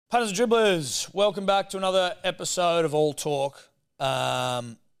Punters and dribblers, welcome back to another episode of All Talk. Got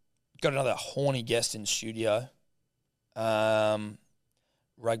another horny guest in the studio.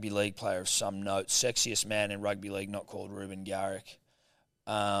 Rugby league player of some note, sexiest man in rugby league, not called Ruben Garrick.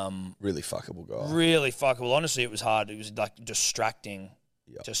 Really fuckable guy. Really fuckable. Honestly, it was hard. It was like distracting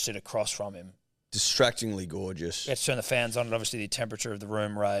to sit across from him. Distractingly gorgeous. Let's turn the fans on, and obviously the temperature of the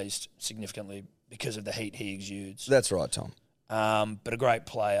room raised significantly because of the heat he exudes. That's right, Tom. But a great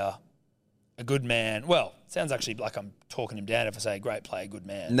player, a good man. Well, it sounds actually like I'm talking him down if I say great player, good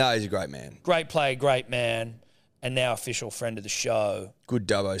man. No, he's a great man. Great player, great man, and now official friend of the show. Good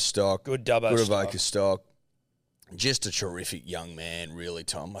Dubbo stock. Good Dubbo Good stock. Avoca stock. Just a terrific young man, really,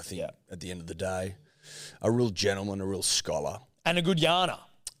 Tom, I think, at the end of the day. A real gentleman, a real scholar. And a good yarner.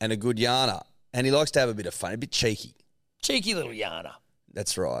 And a good yarner. And he likes to have a bit of fun, a bit cheeky. Cheeky little yarner.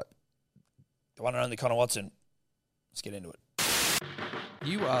 That's right. The one and only Connor Watson. Let's get into it.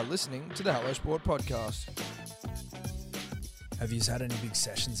 You are listening to the Hello Sport podcast. Have you had any big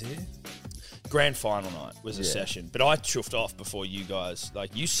sessions here? Grand final night was a session, but I chuffed off before you guys.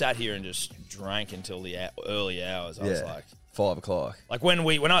 Like, you sat here and just drank until the early hours. I was like... 5 o'clock. Like, when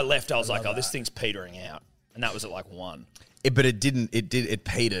I left, I was like, this thing's petering out. And that was at like 1. But it didn't, it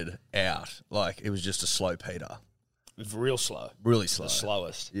petered out. Like, it was just a slow peter. It was real slow. Really slow. The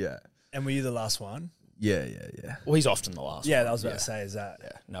slowest. Yeah. And were you the last one? Yeah. Well, he's often the last Yeah, one. I was about to say, is that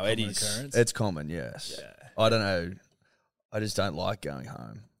No, common Eddie's... occurrence? It's common, yes. Yeah. I don't know. I just don't like going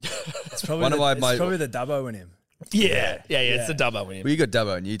home. It's probably, One of my it's mate- probably the Dubbo in him. Yeah, it's the Dubbo in him. Well, you got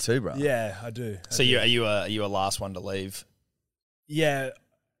Dubbo and you too, bro. Yeah, I do. So are you a last one to leave? Yeah,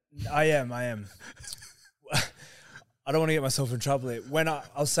 I am. I don't want to get myself in trouble.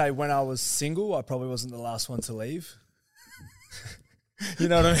 I'll say when I was single, I probably wasn't the last one to leave. You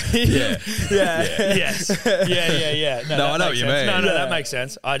know what I mean? Yeah. Yes. Yeah. No, that I know makes what you sense. mean. No, Yeah. that makes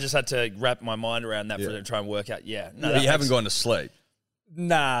sense. I just had to wrap my mind around that Yeah. to try and work out. Yeah. No, But that you haven't makes- gone to sleep.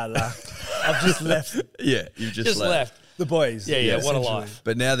 Nah, I've just left Yeah, you've Just left. the boys. Yeah. What a essentially. life.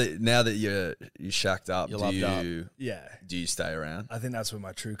 But now that you're shacked up, You're do loved you up. Yeah. do you stay around? I think that's where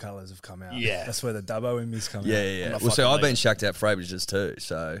my true colours have come out. Yeah. That's where the Dubbo in me's come Yeah, out. yeah. not Well, so fucking I've been leaving. shacked out for ages too.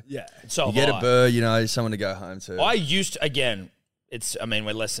 So Yeah. So you get have a I. burr, someone to go home to. I used to, again,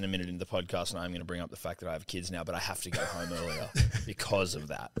 we're less than a minute into the podcast, and I'm going to bring up the fact that I have kids now, but I have to go home earlier because of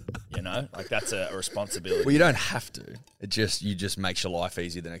that. You know, like that's a responsibility. Well, you don't have to. You just makes your life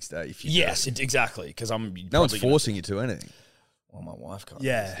easier the next day if you. Yes, exactly. Because I'm. No one's probably gonna- forcing you to anything. Well, my wife can't.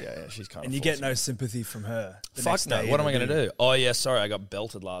 Yeah. Yeah, she's kind of. And you get no sympathy from her. the Fuck next no. day What am I either, going to do? Oh, yeah, sorry, I got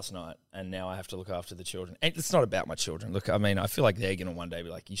belted last night, and now I have to look after the children. And it's not about my children. Look, I mean, I feel like they're going to one day be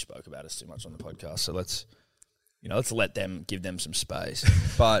like, you spoke about us too much on the podcast, so let's let them, give them some space.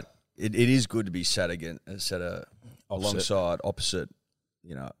 But it is good to be sat alongside, opposite,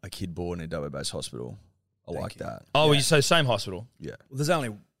 a kid born in Dubbo-based hospital. I like that. Oh, so same hospital? Yeah. Well, there's only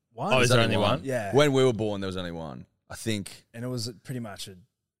one. Oh, is there only one? Yeah. When we were born, there was only one. I think And it was pretty much a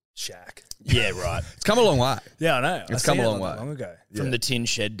shack. Yeah, right. it's come a long way. Yeah, I know. It's I come seen a it long not way. that long ago. From Yeah. the tin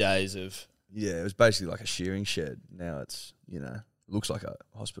shed days of... Yeah, it was basically like a shearing shed. Now it's, looks like a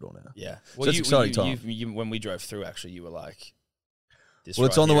hospital now. Yeah. So it's exciting time. When we drove through, actually, you were like... this Well,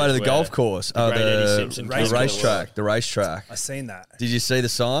 it's right on the here way to is the where golf course. the great Eddie Simpson The came to racetrack. The racetrack. I seen that. Did you see the I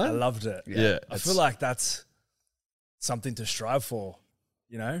sign? loved it. Yeah. I feel like that's something to strive for,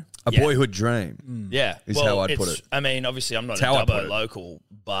 A Yeah. boyhood dream. Yeah, Is how I'd put it's- it. I mean, obviously, I'm not It's a how I put Dubbo it. local,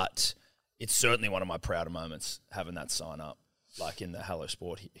 but it's certainly one of my prouder moments having that sign up, like in the Hello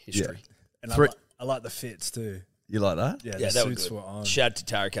Sport history. And Three- I like the fits too. You like that? Yeah, Yeah, the that was suits good. were on. Shout out to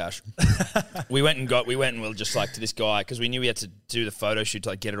Tarakash. we went and we were just like to this guy because we knew we had to do the photo shoot to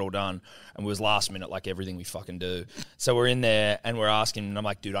like get it all done, and it was last minute like everything we fucking do. So we're in there and we're asking, and I'm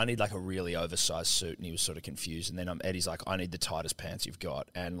like, dude, I need like a really oversized suit, and he was sort of confused. And then Eddie's like, I need the tightest pants you've got,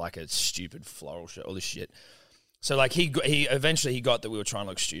 and like a stupid floral shirt, all this shit. So like he eventually got that we were trying to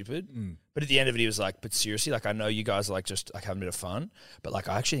look stupid, but at the end of it he was like, but seriously, like I know you guys are like just like having a bit of fun, but like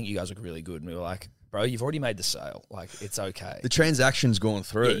I actually think you guys look really good. And we were like, bro, you've already made the sale, like it's okay. The transaction's gone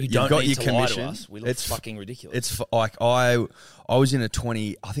through. Yeah, you You've don't got need your to lie commission. to us. We look It's fucking ridiculous. It's like I was in a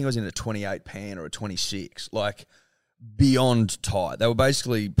 20. I think I was in a 28 pan or a 26. Like beyond tight. They were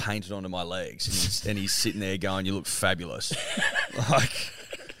basically painted onto my legs, and he's sitting there going, "You look fabulous." Like,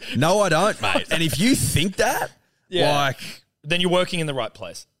 no, I don't, mate. And if you think that, Yeah. like, then you're working in the right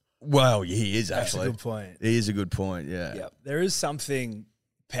place. well, he is That's actually. a good point. He is a good point. Yeah. Yep. There is something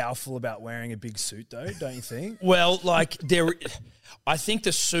powerful about wearing a big suit, though, don't you think? Well, like I think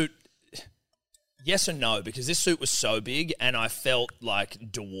the suit. Yes and no, because this suit was so big, and I felt like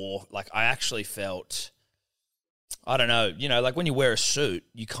dwarf. Like I actually felt I don't know. You know, like when you wear a suit,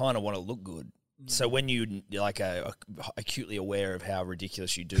 you kind of want to look good. So when you're like acutely aware of how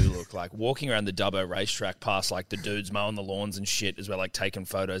ridiculous you do look, like walking around the Dubbo racetrack past like the dudes mowing the lawns and shit as we're like taking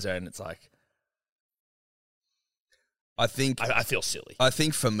photos out, and it's like, I think I feel silly. I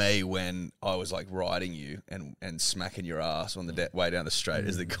think for me, when I was like riding you and smacking your ass on the way down the straight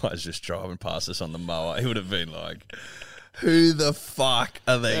as the guys just driving past us on the mower, it would have been like, who the fuck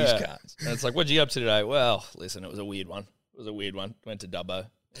are these cunts? And it's like, what'd you get up to today? Well, listen, it was a weird one. Went to Dubbo.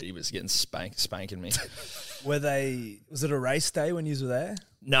 He was getting spanking me. Was it a race day when you were there?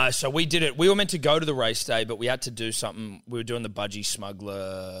 No, so we did it. We were meant to go to the race day, but we had to do something. We were doing the Budgie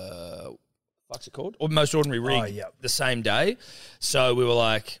Smuggler, what's it called? Or Most Ordinary Rig the same day. So we were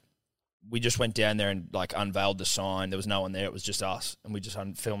like, we just went down there and like unveiled the sign. There was no one there. It was just us. And we just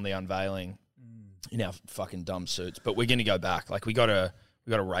filmed the unveiling in our fucking dumb suits. But we're going to go back. Like we got a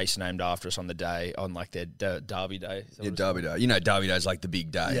race named after us on the day, on like their Derby Day. Yeah, Derby Day. You know, Derby Day is like the big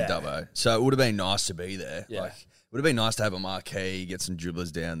day in Dubbo. So it would have been nice to be there. Yeah. Like, it would have been nice to have a marquee, get some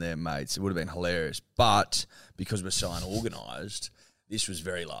dribblers down there, mates. It would have been hilarious. But because we're so unorganised, this was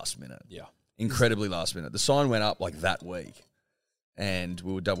very last minute. Yeah. Incredibly last minute. The sign went up like that week and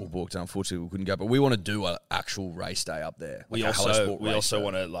we were double booked. Unfortunately, we couldn't go. But we want to do an actual race day up there. Like we also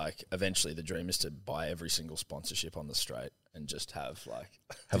want to, like, eventually the dream is to buy every single sponsorship on the straight and just have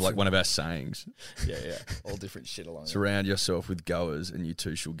like one of our sayings. Yeah, all different shit along there. Surround yourself with goers and you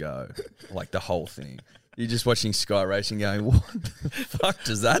too shall go. Like the whole thing. You're just watching Sky Racing going, what the fuck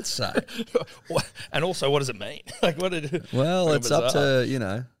does that say? And also, what does it mean? Like, Well, it's up to, you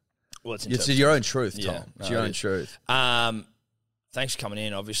know. Well, it's your own truth, Tom. Yeah, it's your own truth. Thanks for coming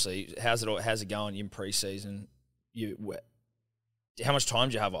in, obviously. How's it going in pre-season? How much time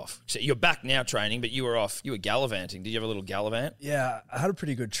do you have off? So you're back now training, but you were off. You were gallivanting. Did you have a little gallivant? Yeah, I had a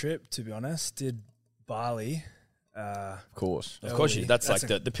pretty good trip, to be honest. Did Bali. Of course. Of course, that's like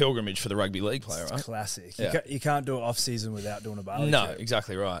the pilgrimage for the rugby league player, right? Classic. Yeah. You can't do it off season without doing a Bali No, trip.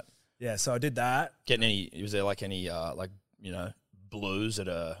 exactly right. Yeah, so I did that. Was there like any blues at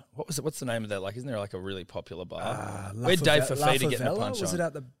what's the name of that? Like, isn't there like a really popular bar? Where Dave Fafita getting a punch was on? it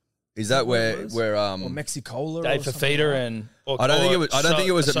at the Is that where or Mexicola? Dave or something Fafita like and I don't think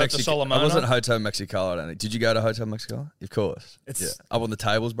it was at Soto Mexico. Solomona? It wasn't Hotel Mexico. I don't think. Did you go to Hotel Mexico? Of course. It's- up on the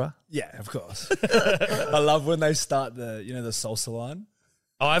tables, bro. Yeah, of course. I love when they start the salsa line.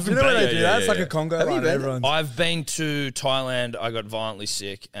 Oh, I've You know when they do that? It's like a Congo Have you line. been? Everyone's I've been to Thailand. I got violently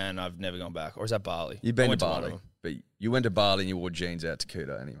sick, and I've never gone back. Or is that Bali? You've been I to went one of Bali, them. but you went to Bali and you wore jeans out to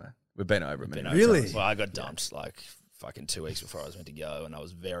Kuta anyway. We've been over it, Been man. over Really? it. Well, I got dumped like fucking 2 weeks before I was meant to go, and I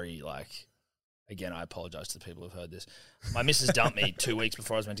was very like. Again, I apologise to the people who've heard this. My missus dumped me 2 weeks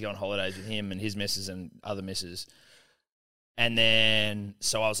before I was meant to go on holidays with him and his missus and other missus. And then,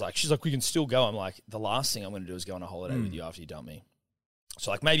 so I was like, she's like, we can still go. I'm like, the last thing I'm going to do is go on a holiday with you after you dump me. So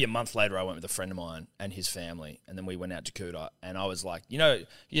like maybe a month later, I went with a friend of mine and his family, and then we went out to Kuta, and I was like,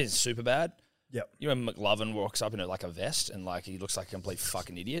 it's super bad. Yep. You know, McLovin walks up in like a vest and like he looks like a complete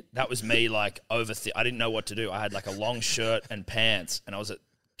fucking idiot. That was me like I didn't know what to do. I had like a long shirt and pants, and I was at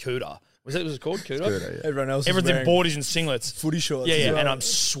Kuta. Was it called Kuta? Kuta, yeah. everyone else. Everyone's in wearing boardies and singlets. footy shorts. Yeah, as yeah. well. And I'm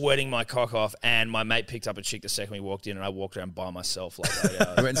sweating my cock off. And my mate picked up a chick the second we walked in, and I walked around by myself like 8 hours.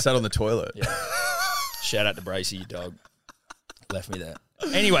 I went and sat on the toilet. Yeah. Shout out to Bracey, you dog. Left me there.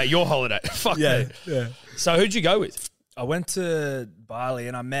 Anyway, your holiday. Fuck yeah, me. yeah. So who'd you go with? I went to Bali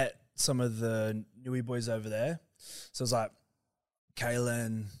and I met some of the Nui boys over there. So it was like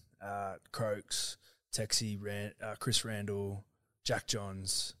Kalen, Croaks, Texie, Chris Randall, Jack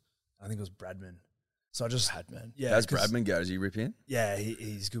Johns. I think it was Bradman. So I just Bradman. yeah. How's 'cause- Bradman go? Does he rip in? Yeah,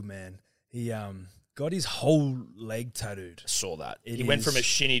 he's a good man. He got his whole leg tattooed. Saw that. It He went from a is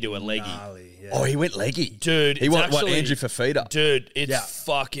shinny to a leggy. Gnarly, yeah. Oh, he went leggy. Dude, He it's went what actually- Andrew Fafita. Dude, it's Yeah.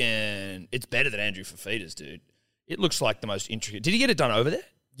 fucking... It's better than Andrew Fafita's, dude. It looks like the most intricate... Did he get it done over there?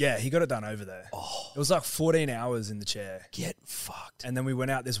 Yeah, he got it done over there. Oh. It was like 14 hours in the chair. Get fucked. And then we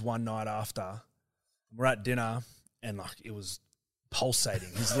went out this one night after. We're at dinner, and like it was pulsating.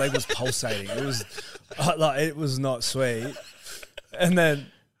 His leg was pulsating. It was it was not sweet. And then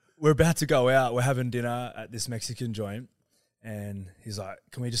we're about to go out. We're having dinner at this Mexican joint, and he's like,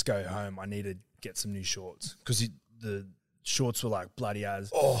 "Can we just go home? I need to get some new shorts because the shorts were like bloody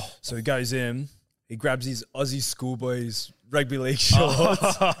as." Oh. So he goes in. He grabs his Aussie schoolboys rugby league shorts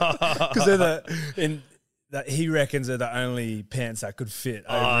because he reckons they're the only pants that could fit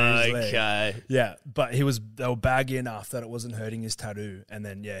over his leg. Okay. Yeah, but they were bagging enough that it wasn't hurting his tattoo, and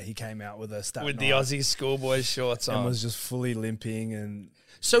then he came out with a stat With the night Aussie schoolboy shorts and on. was just fully limping, and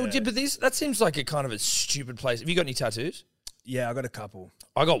So, but that seems like a kind of a stupid place. Have you got any tattoos? yeah, I got a couple.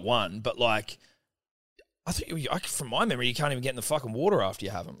 I got one, but like, I think from my memory, you can't even get in the fucking water after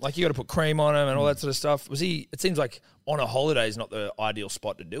you have them. Like you got to put cream on them and all that sort of stuff. It seems like on a holiday is not the ideal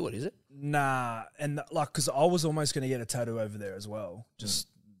spot to do it, is it? Nah, and like because I was almost going to get a tattoo over there as well. Just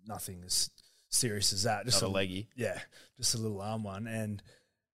nothing as serious as that. Just Not a leggy. Yeah, just a little arm one, and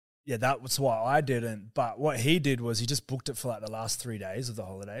yeah, that was why I didn't. But what he did was he just booked it for like the last 3 days of the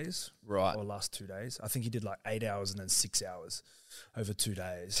holidays, Right. or last 2 days. I think he did like 8 hours and then 6 hours over 2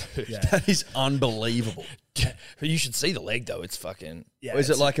 days. Yeah, That is unbelievable. But you should see the leg though. It's fucking yeah. Is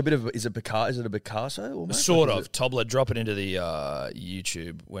it it's- like a bit of? Is it a Picasso? Almost? sort Like, is of. Tobler, drop it into the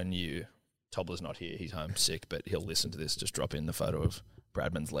YouTube when you. Tobler's not here. He's home sick, but he'll listen to this. Just drop in the photo of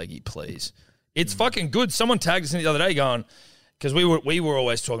Bradman's leggy, please. It's fucking good. Someone tagged us in the other day going. Because we were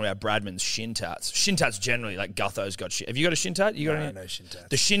always talking about Bradman's shin tats. Shin tats generally, like Gutho's got shin. Have you got a shin tat? You got any? no shin tats.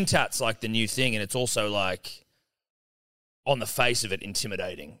 The shin tat's like the new thing, and it's also like on the face of it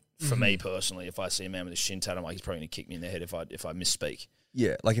intimidating for me personally. If I see a man with a shin tat, I'm like, he's probably going to kick me in the head if I misspeak.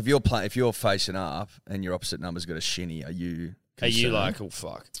 Yeah, like if you're facing up and your opposite number's got a shinny, are you? Are you concerned? like, oh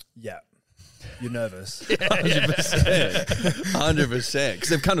fuck? Yeah, you're nervous. 100%? Because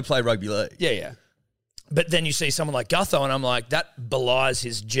they've come to play rugby league. Yeah. But then you see someone like Gutho, and I'm like, that belies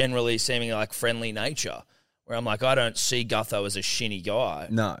his generally seeming like friendly nature. Where I'm like, I don't see Gutho as a shinny guy.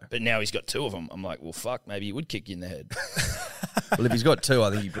 No. But now he's got two of them. I'm like, well, fuck, maybe he would kick you in the head. Well, if he's got two,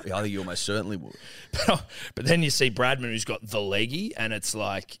 I think he almost certainly would. But then you see Bradman, who's got the leggy, and it's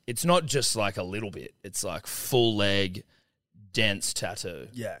like, it's not just like a little bit. It's like full leg, dense tattoo.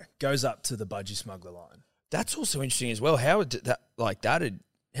 Yeah, goes up to the budgie smuggler line. That's also interesting as well. How did that, like that,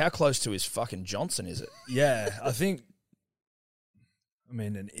 how close to his fucking Johnson is it? Yeah, I think. I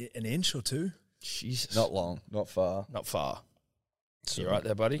mean, an inch or two. Jesus. Not long, not far. Not far. You right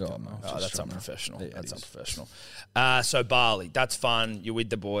there, buddy? Oh, no, Oh, just that's trying to- unprofessional. Yeah, That's it is. unprofessional. So Bali, that's fun. You're with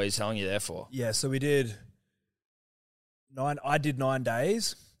the boys. How long are you there for? Yeah, so we did 9. I did 9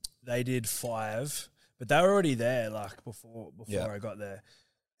 days. They did 5, but they were already there like before Yeah. I got there,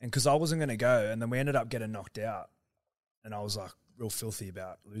 and because I wasn't going to go, and then we ended up getting knocked out, and I was like real filthy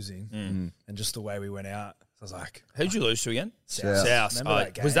about losing, and just the way we went out, I was like, Who'd you lose to again? South. South. Remember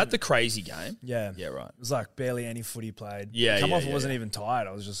that game? Was that the crazy game? yeah, Yeah, right. It was like barely any footy played. Yeah, come yeah, off. I yeah, wasn't yeah. even tired.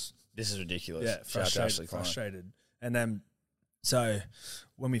 I was just This is ridiculous. Shout out to Ashley Klein. frustrated. And then, so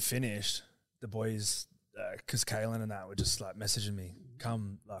when we finished, the boys, because Kaylin and that were just like messaging me,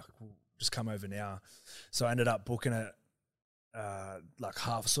 we'll just come over now. So I ended up booking it like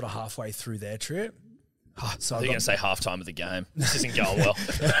halfway through their trip. So I think you're going to say halftime of the game. This isn't going well.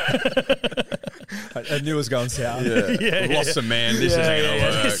 I knew it was going south. Yeah, We've lost a man. This isn't going to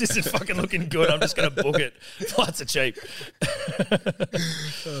work. This isn't fucking looking good. I'm just going to book it. Flights are cheap.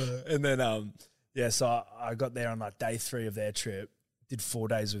 And then, so I got there on like day 3 of their trip, did 4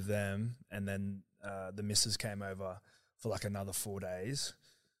 days with them, and then the missus came over for like another 4 days,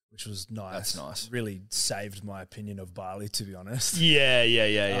 which was nice. That's nice. Really saved my opinion of Bali, to be honest. Yeah.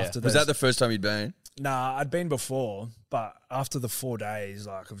 After Was those- that the first time you'd been? Nah, I'd been before, but after the 4 days,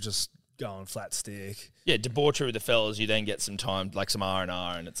 like of just going flat stick. Yeah, debauchery with the fellas, you then get some time, like some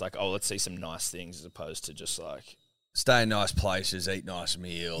R&R, and it's like, oh, let's see some nice things as opposed to just like... Stay in nice places, eat nice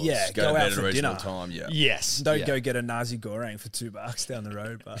meals. Yeah, go, go to bed out at a for reasonable dinner. time. Yeah. Yes. Don't go get a nasi goreng for $2 down the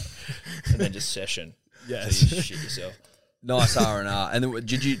road, but And then just session. yeah. So you shit yourself. Nice R&R. And then were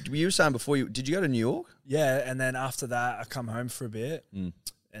you saying before, did you go to New York? Yeah, and then after that, I come home for a bit, Mm.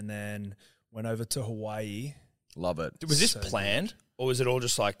 and then went over to Hawaii. Love it. Was this So planned, or was it all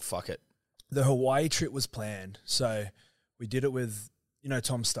just like, fuck it? The Hawaii trip was planned, so we did it with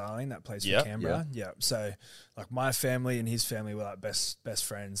Tom Starling, that plays Yep. for Canberra. Yeah. So like my family and his family were like best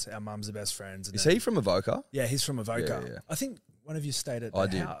friends. Our mums are best friends. And Is then- he from Avoca? Yeah, he's from Avoca. Yeah. I think one of you stayed at I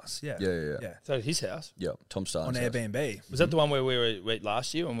the did. house. Yeah. Yeah. So at his house. Yeah. Tom On Starnes. Airbnb. Was that the one where we were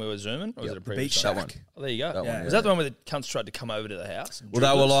last year when we were Zooming? Or was Yep. it a The previous beach one? That shack. one. Oh, there you go. That Yeah. one, Was that the one where the cunts tried to come over to the house? and Well, they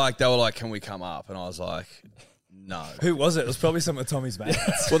dribblers? were like, can we come up? And I was like, no. Who was it? It was probably some of Tommy's mates.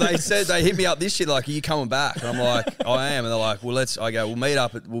 Well, they hit me up this shit like, are you coming back? And I'm like, I am. And they're like, well, we'll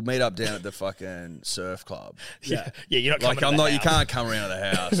meet up down at the fucking surf club. Yeah, you're not coming Like, to I'm the not. You house. can't come around to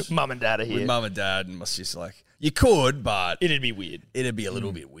the house Mum and Dad are with here. mum and dad. And my sister like, you could, but It'd be weird. it'd be a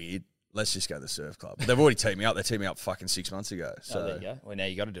little bit weird. Let's just go to the surf club. But they've already teamed me up. They teamed me up fucking 6 months ago. So Oh, there you go. Well, now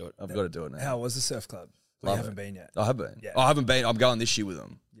you got to do it. I've got to do it now. How was the surf club? We Love haven't it. been yet. I have been. Yeah. I haven't been. I'm going this year with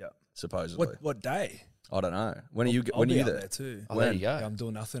them, Yeah. supposedly. What day? I don't know. When are you? I'll When are be you up there? too. Oh, there When? you go. Yeah, I'm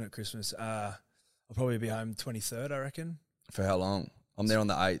doing nothing at Christmas. I'll probably be home 23rd, I reckon. For how long? I'm there on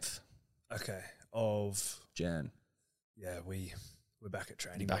the 8th Okay. Of Jan. we're back at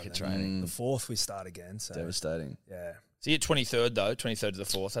training. Back by at then. training. The 4th we start again. So Devastating. yeah, So you get 23rd though, 23rd to the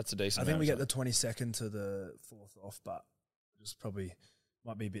 4th. That's a decent. I think we get amount the 22nd to the 4th off, but just probably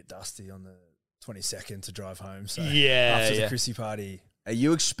might be a bit dusty on the 22nd to drive home. So after the Chrissy party. Are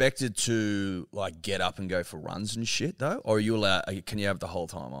you expected to like get up and go for runs and shit though, or are you allowed? Can you have the whole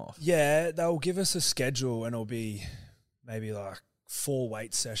time off? Yeah, they'll give us a schedule, and it'll be maybe like 4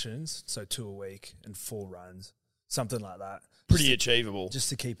 weight sessions, so 2 a week and 4 runs, something like that. pretty achievable. Just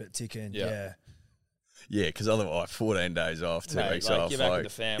to keep it ticking. Yeah. Yeah, because otherwise 14 days off, 2 Mate, weeks like, off. you're back with the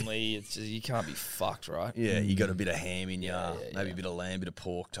family. It's just, you can't be fucked, right? Yeah, you got a bit of ham in you, Yeah, maybe yeah. a bit of lamb, bit of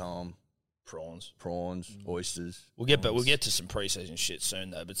pork, Tom, Prawns. oysters. We'll get to some preseason shit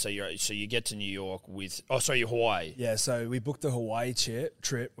soon though. But so you get to New York with you're Hawaii. Yeah, so we booked the Hawaii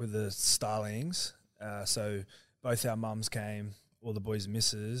trip with the Starlings. So both our mums came, all the boys and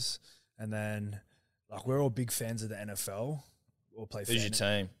misses, and then like we're all big fans of the NFL. We'll play. Who's your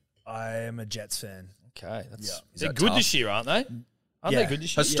team? I am a Jets fan. Okay, that's Is they're that good tough? this year, aren't they? Aren't Yeah. they good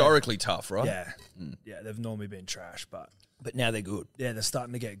this year? Historically tough, right? Yeah, yeah, they've normally been trash, but But now they're good. yeah, they're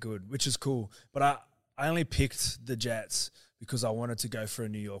starting to get good, which is cool. But I only picked the Jets because I wanted to go for a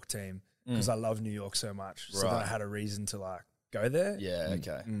New York team because I love New York so much. So then I Right. had a reason to like go there. Yeah,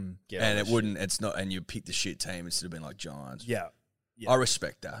 okay. Get And on it wouldn't. It's not. And you pick the shit team instead of being like Giants. Yeah. I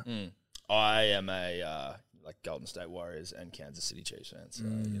respect that. I am a like Golden State Warriors and Kansas City Chiefs fan. So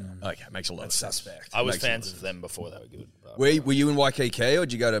you know, Okay, makes a lot of sense. Suspect. I was Makes fans of them before they were good. But Were you in Waikiki or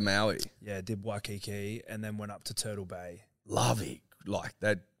did you go to Maui? Yeah, did Waikiki and then went up to Turtle Bay. Love it. Like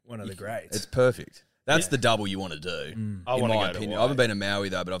that. One of the greats. It's perfect. That's the double you want to do. I in want to my go to opinion. Hawaii. I haven't been to Maui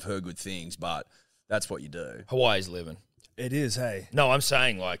though, but I've heard good things. But that's what you do. Hawaii's living. It is, hey. No, I'm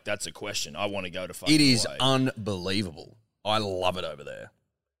saying like that's a question. I want to go to fucking It is Hawaii. unbelievable. I love it over there.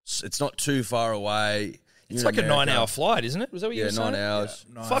 It's not too far away. It's You're like in a America. 9-hour flight, isn't it? Was that what you Yeah, were saying? 9 hours.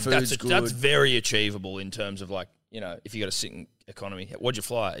 Fuck, Food's that's good. very achievable in terms of like, you know, if you got a sitting economy. What'd you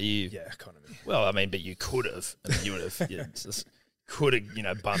fly? Are you? Yeah, economy. Well, I mean, but you could have. I mean, you would have. Could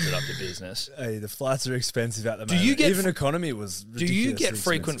have, bumped it up to business. Hey, the flights are expensive at the Do moment. you get Even economy was Do you get ridiculously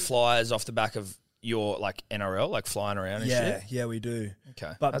frequent expensive. flyers off the back of your like NRL, like flying around and Yeah, shit? yeah, we do.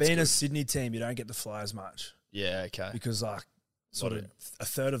 Okay, But that's being a good. Sydney team, you don't get to fly as much Yeah, okay. because like sort of a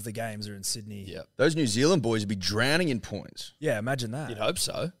third of the games are in Sydney. Yeah, Those New Zealand boys would be drowning in points. Yeah, imagine that. you'd hope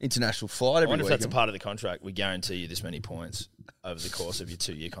so. International flight I every wonder if that's a weekend. part of the contract. We guarantee you this many points over the course of your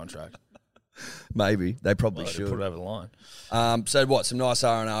 2-year contract. Maybe they probably Well, to should. put it over the line. So what? Some nice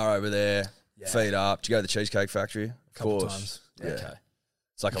R&R over there. Yeah. Feet up. Did you go to the Cheesecake Factory? Of Couple course. times. Yeah. Okay.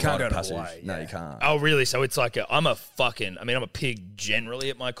 It's like You a can't rite go of to passage. Hawaii, No, yeah. you can't. Oh, really? So it's like I'm a pig generally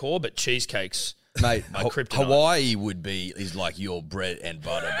at my core, but cheesecakes. Mate, My kryptonite. Hawaii is like your bread and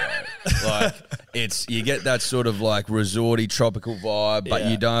butter, bro. Like you get that sort of like resorty tropical vibe, but Yeah.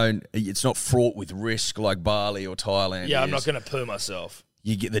 you don't. It's not fraught with risk like Bali or Thailand. Yeah, I'm is. not going to poo myself.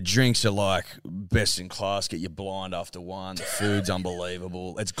 You get the drinks are like best in class. Get you blind after one. The food's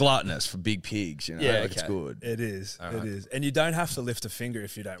unbelievable. It's gluttonous for big pigs. You know, Yeah, like, it's okay. good. It is. It is. And you don't have to lift a finger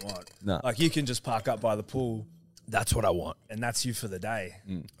if you don't want. No. Like you can just park up by the pool That's what I want. and that's you for the day.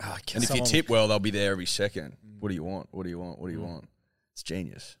 And if you Someone- tip well, they'll be there every second. What do you want? What do you want? What do you want? It's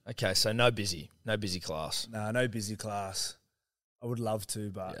genius. Okay, so no busy class. Nah, no busy class. I would love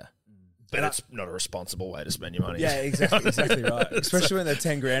to, but Yeah. But it's not a responsible way to spend your money. yeah, exactly right. Especially when they're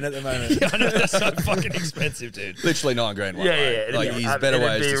 10 grand at the moment. I know that's so fucking expensive, dude. Literally $9 grand. One Yeah, way. It'd Like be- there's better it'd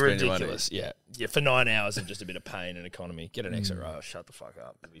ways be to spend ridiculous. Yeah, for 9 hours of just a bit of pain and economy, get an extra row. Shut the fuck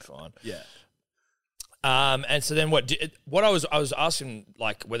up. It'll be fine. Yeah. And so then what I was asking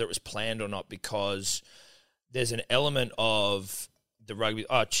like whether it was planned or not because there's an element of the rugby.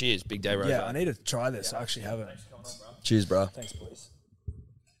 Oh, cheers, big day rugby. Yeah, I need to try this. I actually haven't. money. Cheers, bro. Thanks, boys.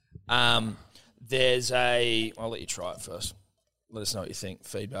 There's a. I'll let you try it first. Let us know what you think.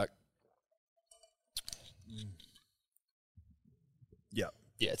 Feedback. Yeah.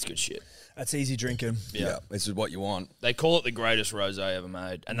 Yeah, it's good shit. That's easy drinking. Yeah. This is what you want. They call it the greatest rosé ever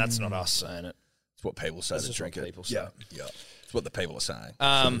made, and that's not us saying it. It's what people say That's to just drink what it. people say. Yeah. Yeah. It's what the people are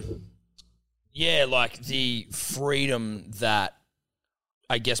saying. Yeah, like the freedom that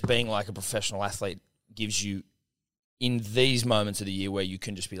I guess being like a professional athlete gives you in these moments of the year where you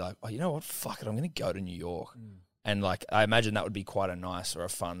can just be like, oh, you know what? Fuck it. I'm going to go to New York. And like, I imagine that would be quite a nice or a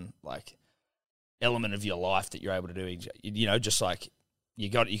fun, like, element of your life that you're able to do. You know, just like you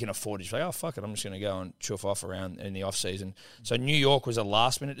can afford to just be like, oh, fuck it. I'm just going to go and chuff off around in the off season. So New York was a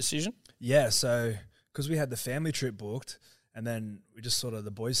last minute decision. Yeah, so because we had the family trip booked, and then we just sort of,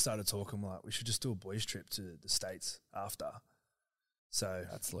 the boys started talking like, we should just do a boys trip to the States after. So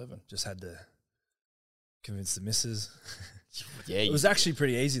That's living. just had to convince the missus. Yeah. It was actually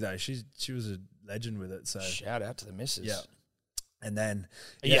pretty easy though. She was a legend with it. So Shout out to the missus. yeah. And then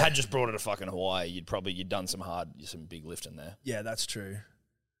You had just brought it to fucking Hawaii. You'd done some big lifting there. yeah, that's true.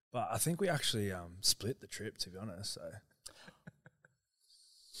 But I think we actually split the trip, to be honest. So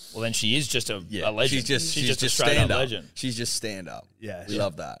Well, then she is just a legend. She's just a straight up stand up. legend. She's just stand up. yeah, We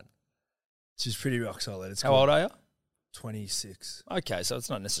love that. she's pretty rock solid. It's How old are you? 26. Okay, so it's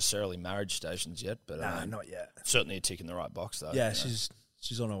not necessarily marriage stations yet, but Nah, not yet. certainly a tick in the right box though. Yeah, you know.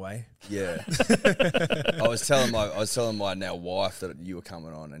 she's on her way. Yeah. I was telling my now wife that you were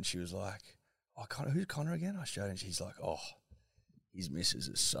coming on, and she was like, "Oh, Connor, who's Connor again?" I showed her, and she's like, "Oh, his missus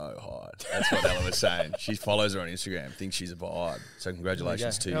is so hot." That's what Ella was saying. She follows her on Instagram, thinks she's a vibe. So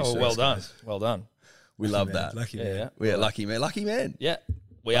congratulations to you. Oh, sis. well done. Well done. We love Man, that. Lucky Yeah, man. yeah. We're lucky men. Lucky men. Yeah.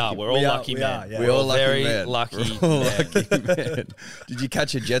 We are. We're all lucky men. yeah. We're all lucky very men. lucky We're all men. lucky men. Did you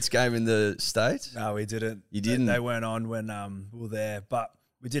catch a Jets game in the States? No, we didn't. You didn't? They weren't on when we were there, but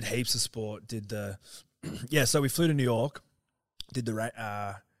we did heaps of sport. Did the so we flew to New York. Did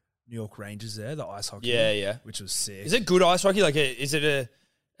the New York Rangers there, the ice hockey. Yeah, yeah. Which was sick. Is it good ice hockey? Like, as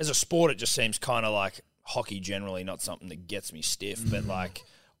a sport, it just seems kind of like hockey generally, not something that gets me stiff, but like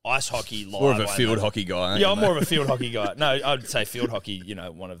ice hockey live. More of a I field know- hockey guy. aren't Yeah, you, I'm mate? more of a field hockey guy. No, I'd say field hockey,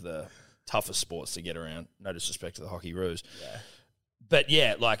 one of the toughest sports to get around. No disrespect to the hockey roos. Yeah. But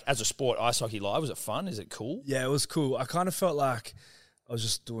yeah, like as a sport, ice hockey live, was it fun? Is it cool? Yeah, it was cool. I kind of felt like I was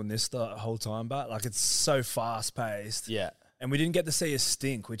just doing this the whole time, but like it's so fast paced. Yeah. And we didn't get to see a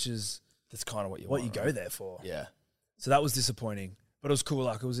stink, which is That's kind of what you what want. you right? go there for. Yeah. So that was disappointing, but it was cool.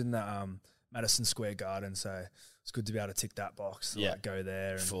 Like it was in the Madison Square Garden, so it's good to be able to tick that box. To, Yeah. like, go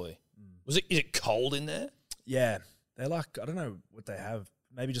there. And, Fully. Is it cold in there? yeah, they're like I don't know what they have.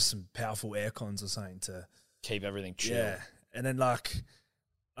 Maybe just some powerful air cons or something to Keep everything chill. yeah. And then like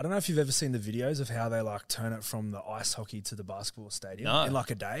I don't know if you've ever seen the videos of how they like turn it from the ice hockey to the basketball stadium No. in like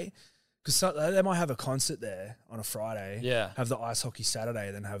a day. Because they might have a concert there on a Friday. Yeah. Have the ice hockey Saturday,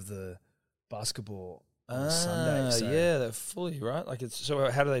 then have the basketball on Sunday. So yeah, they're fully right. Like it's so.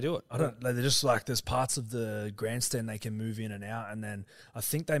 How do they do it? I don't. They're just like there's parts of the grandstand they can move in and out, and then I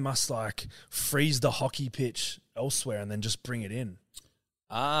think they must like freeze the hockey pitch elsewhere and then just bring it in.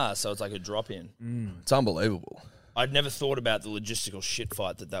 So it's like a drop in. It's unbelievable. I'd never thought about the logistical shit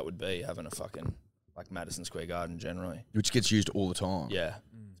fight that would be having a fucking like Madison Square Garden generally. Which gets used all the time. Yeah.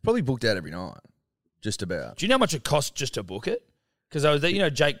 It's probably booked out every night. Just about. Do you know how much it costs just to book it? Because I was,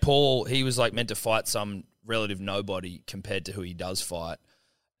 Jake Paul, he was like meant to fight some relative nobody compared to who he does fight,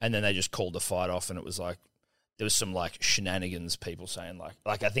 and then they just called the fight off, and it was like there was some like shenanigans, people saying like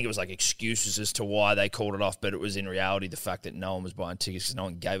I think it was like excuses as to why they called it off, but it was in reality the fact that no one was buying tickets because no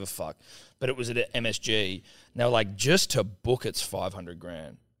one gave a fuck. But it was at MSG. Now like just to book it's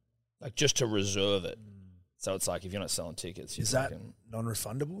 $500,000, like just to reserve it. So it's like if you're not selling tickets, you're Is that fucking,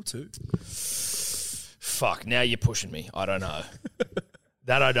 non-refundable too? fuck. Now you're pushing me. I don't know.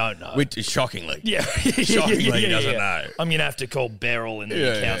 That I don't know. Which is shockingly. Yeah. Shockingly, he doesn't know. I'm going to have to call Beryl in the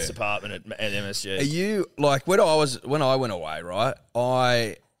Yeah, accounts yeah. department at MSG. Are you like when I went away, right?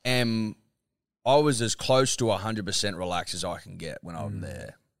 I was as close to 100% relaxed as I can get when I'm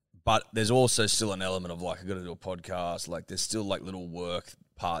there. But there's also still an element of like I got to do a podcast. Like there's still like little work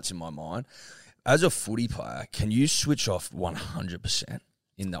parts in my mind. As a footy player, can you switch off 100%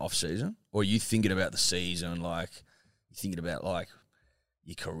 in the off season, or are you thinking about the season? Like you thinking about like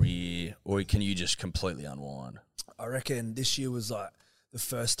your career, or can you just completely unwind? I reckon this year was like the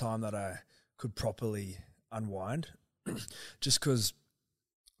first time that I could properly unwind, just because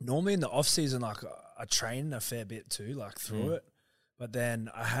normally in the off season, like I train a fair bit too, like through it. But then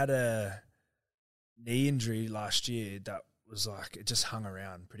I had a knee injury last year that was like it just hung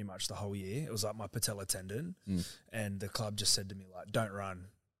around pretty much the whole year. It was like my patella tendon, and the club just said to me like, "Don't run."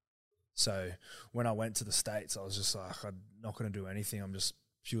 So when I went to the States, I was just like, I'm not going to do anything. I'm just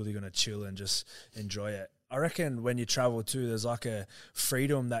purely going to chill and just enjoy it. I reckon when you travel too, there's like a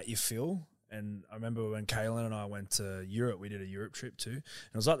freedom that you feel. And I remember when Kaylin and I went to Europe, we did a Europe trip too. And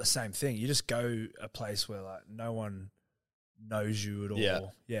it was like the same thing. You just go a place where like no one knows you at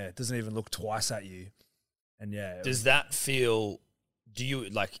all. Yeah. It doesn't even look twice at you. And yeah. Does that feel,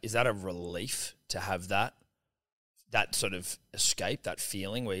 is that a relief to have that sort of escape, that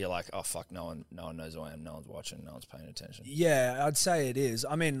feeling where you're like, oh fuck, no one knows who I am, no one's watching, no one's paying attention? Yeah, I'd say it is.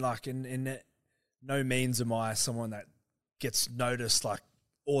 I mean, like in no means am I someone that gets noticed like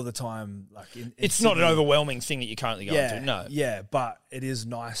all the time. Like it's not an overwhelming thing that you're currently going through. No. Yeah, but it is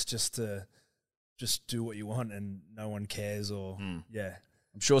nice just to just do what you want and no one cares or yeah.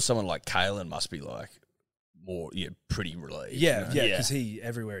 I'm sure someone like Kaylin must be like more, pretty relieved. Yeah, you know? because he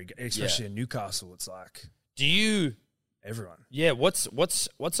everywhere, he goes, especially in Newcastle, it's like Do you everyone. Yeah, what's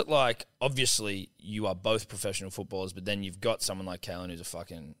it like? Obviously, you are both professional footballers, but then you've got someone like Kalen who's a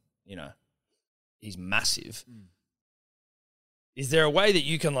fucking, he's massive. Is there a way that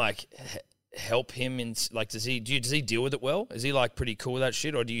you can like help him in like does he deal with it well? Is he like pretty cool with that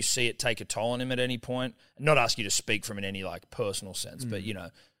shit, or do you see it take a toll on him at any point? Not ask you to speak from in any like personal sense, but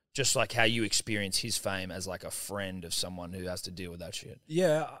just like how you experience his fame as like a friend of someone who has to deal with that shit.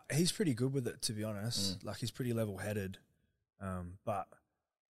 Yeah, he's pretty good with it, to be honest. Like he's pretty level-headed, but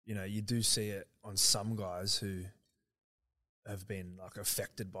you do see it on some guys who have been like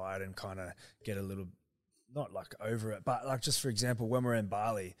affected by it and kind of get a little not like over it, but like just for example, when we're in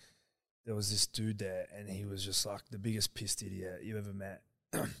Bali, there was this dude there and he was just like the biggest pissed idiot you ever met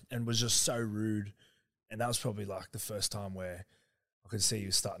and was just so rude. And that was probably like the first time where I could see he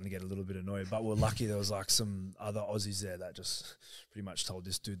was starting to get a little bit annoyed. But we're lucky there was like some other Aussies there that just pretty much told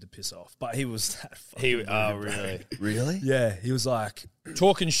this dude to piss off. But he was that fucking rude, really? Really? Yeah, he was like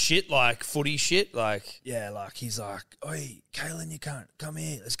Talking shit, like footy shit, like... Yeah, like he's like, oi, Kalen, you can't come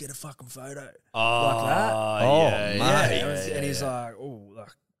here. Let's get a fucking photo. Oh, like that. Oh, yeah, mate. And he's like, oh,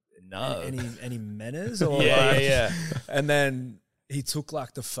 like, no. any manners? Or Yeah, like, yeah. And then he took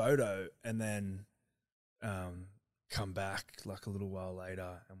like the photo and then come back like a little while later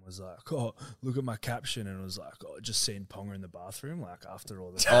and was like, oh, look at my caption. And it was like, oh, just seen Ponga in the bathroom, like after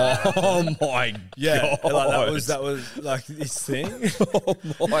all the Oh my yeah, god! like, that was like his thing.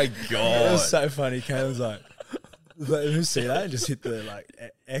 Oh my It god! was so funny. Kalen's like, let me see that and just hit the like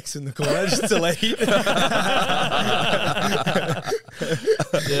X in the corner, just delete.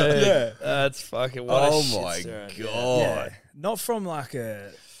 Yeah, that's fucking. What Oh a my shitstorm. god! Yeah, not from like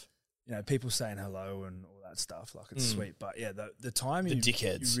people saying hello and all that stuff. Like it's sweet, but yeah, the time The you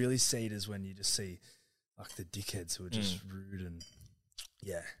dickheads. you really see it is when you just see like the dickheads who are just rude and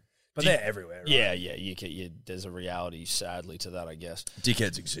but they're everywhere. Right? Yeah, yeah. There's a reality, sadly, to that, I guess.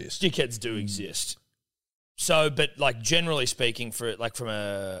 Dickheads exist. Dickheads do exist. So, but like generally speaking, for like from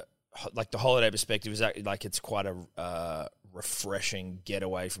a like the holiday perspective, is that like it's quite a refreshing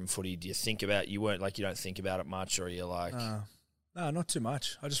getaway from footy? Do you think about you don't think about it much, or you're like No, not too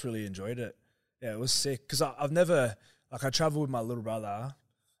much. I just really enjoyed it. Yeah, it was sick because I've never I traveled with my little brother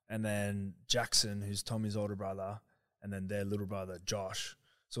and then Jackson, who's Tommy's older brother, and then their little brother Josh.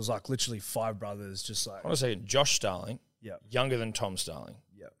 So it was like literally 5 brothers, just like Hold on a second, Josh Starling, Yep. younger than Tom Starling.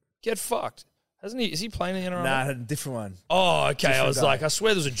 Yep. Get fucked. Hasn't he? Is he playing in the NRL? Nah, different one. Oh, okay. I Different was guy. like, I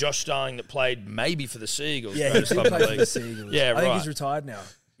swear there's a Josh Starling that played maybe for the Seagulls. Yeah, he Greatest did fucking play for league. the Seagulls. Yeah, I think right. he's retired now.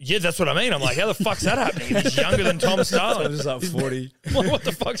 Yeah, that's what I mean. I'm like, how the fuck's that happening? He's younger than Tom So Starling. I'm just like 40. What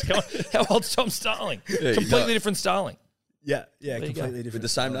the fuck's going on? How old's Tom Starling? you Completely don't- different Starling. Yeah, you go. completely different. With the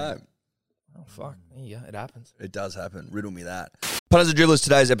same name. Oh, fuck. There you go. It happens. It does happen. Riddle me that. Punters and Dribblers,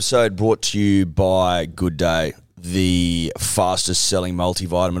 today's episode brought to you by Good Day, the fastest selling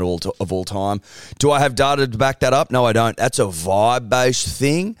multivitamin of all time. Do I have data to back that up? No, I don't. That's a vibe-based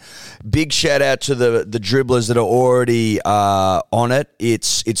thing. Big shout out to the dribblers that are already on it.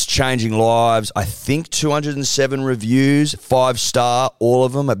 It's changing lives. I think 207 reviews, 5-star, all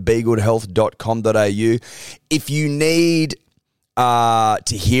of them at begoodhealth.com.au. If you need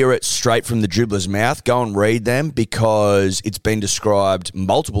to hear it straight from the dribbler's mouth, go and read them because it's been described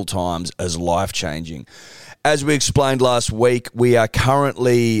multiple times as life-changing. As we explained last week, we are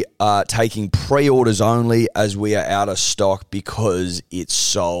currently taking pre-orders only as we are out of stock because it's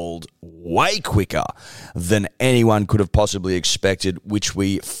sold way quicker than anyone could have possibly expected, which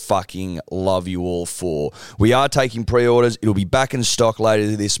we fucking love you all for. We are taking pre-orders. It'll be back in stock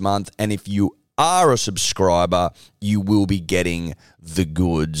later this month, and if you are a subscriber, you will be getting the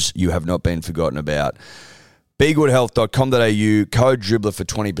goods. You have not been forgotten about. BeGoodHealth.com.au, code dribbler for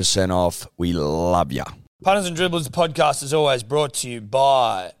 20% off. We love ya. Punters and Dribblers, the podcast is always brought to you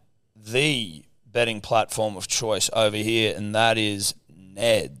by the betting platform of choice over here, and that is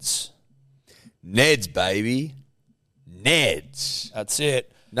Neds. Neds, baby. Neds. That's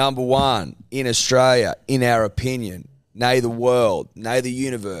it. Number one in Australia, in our opinion. Nay the world, nay the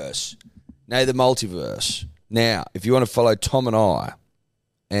universe, nay the multiverse. Now, if you want to follow Tom and I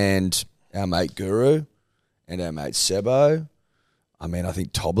and our mate Guru and our mate Sebo, I mean, I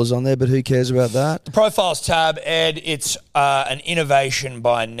think Toddler's on there, but who cares about that? The Profiles tab, Ed, it's an innovation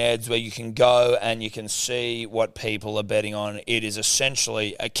by Neds where you can go and you can see what people are betting on. It is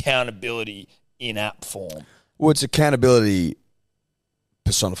essentially accountability in app form. Well, it's accountability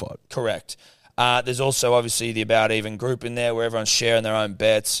personified. Correct. There's also obviously the About Even group in there where everyone's sharing their own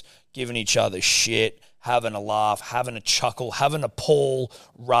bets, giving each other shit, having a laugh, having a chuckle, having a Paul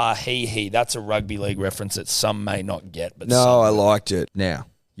Rahihi. That's a rugby league reference that some may not get. But No, some I liked it. Now,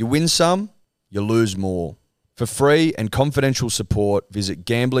 you win some, you lose more. For free and confidential support, visit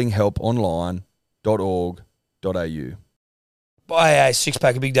gamblinghelponline.org.au. Buy a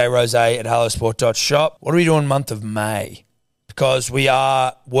six-pack of Big Day Rosé at hellosport.shop. What are we doing month of May? Because we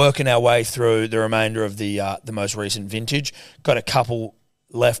are working our way through the remainder of the most recent vintage. Got a couple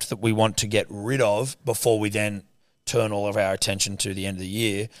left that we want to get rid of before we then turn all of our attention to the end of the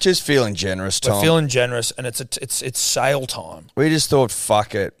year. Just feeling generous, Tom. We're feeling generous, and it's sale time. We just thought,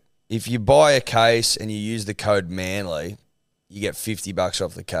 fuck it. If you buy a case and you use the code MANLY, you get $50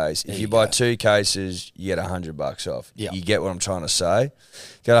 off the case. If you buy 2 cases, you get $100 off. Yep. You get what I'm trying to say?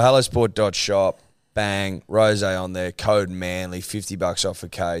 Go to hellosport.shop, bang, rosé on there, code MANLY, $50 off a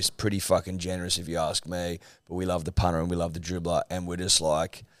case. Pretty fucking generous if you ask me. But we love the punter and we love the dribbler, and we're just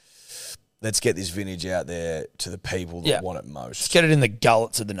like, let's get this vintage out there to the people that want it most. Let's get it in the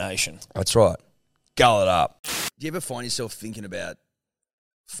gullets of the nation. That's right. Gull it up. Do you ever find yourself thinking about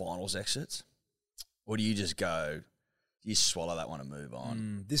finals exits? Or do you just go, you swallow that one and move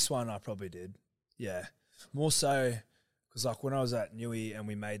on? This one I probably did. Yeah. More so because like when I was at Newey and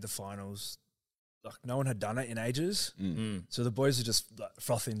we made the finals, like no one had done it in ages. So the boys were just like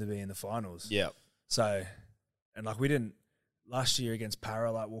frothing to be in the finals. Yeah. So, and like we didn't, last year against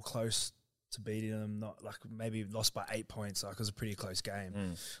Para, like we're close to beating them, not like maybe lost by 8 points. Like it was a pretty close game.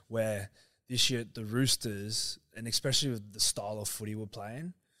 Where this year the Roosters, and especially with the style of footy we're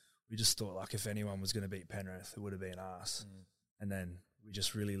playing, we just thought like if anyone was going to beat Penrith, it would have been us. And then we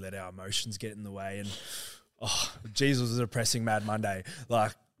just really let our emotions get in the way. And Jesus, was a depressing Mad Monday.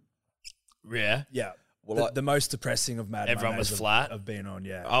 Like, yeah. Well, the most depressing of Mad Everyone Mondays was flat? Of being on,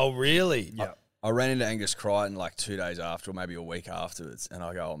 yeah. Oh, really? Yeah. I ran into Angus Crichton like 2 days after, or maybe a week afterwards, and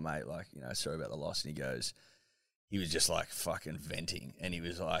I go, oh, mate, like, you know, sorry about the loss. And he was just like fucking venting. And he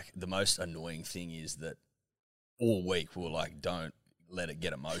was like, the most annoying thing is that all week we were like, don't let it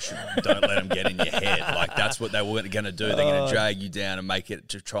get emotional. Don't let them get in your head. Like, that's what they were going to do. They're going to drag you down and make it,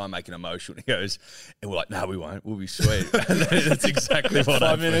 to try and make it emotional. He goes, and we're like, no, we won't. We'll be sweet. And that's exactly what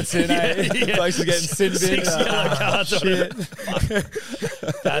 5 minutes in, Folks are getting sinned in. Shit.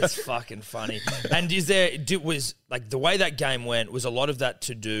 That's fucking funny. And was like the way that game went, was a lot of that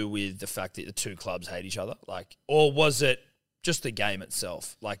to do with the fact that the two clubs hate each other? Like, or was it just the game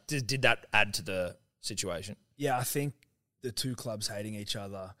itself? Like, did that add to the situation? Yeah, I think the two clubs hating each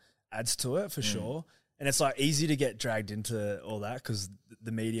other adds to it for sure. And it's like easy to get dragged into all that because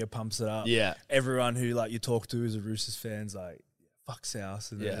the media pumps it up. Yeah. Everyone who like you talk to is a Roosters fan's like, fuck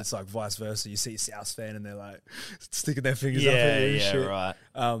South. And then it's like vice versa. You see a South fan and they're like sticking their fingers up at you and shit. Right.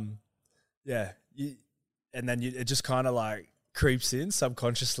 And then it just kind of like creeps in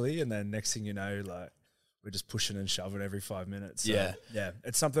subconsciously. And then next thing you know, like, we're just pushing and shoving every 5 minutes. So, yeah.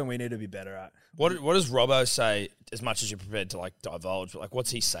 It's something we need to be better at. What does Robbo say, as much as you're prepared to like divulge, but like what's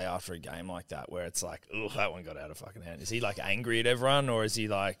he say after a game like that where it's like, oh, that one got out of fucking hand? Is he like angry at everyone or is he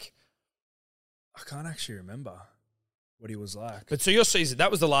like... I can't actually remember what he was like. But so your season, that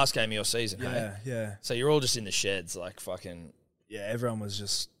was the last game of your season, hey? Yeah. So you're all just in the sheds like fucking... Yeah, everyone was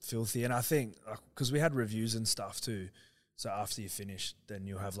just filthy. And I think, because we had reviews and stuff too, so after you finish, then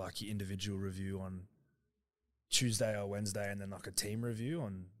you'll have like your individual review on Tuesday or Wednesday, and then like a team review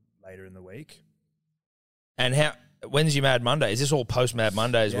on later in the week. And when's your Mad Monday? Is this all post Mad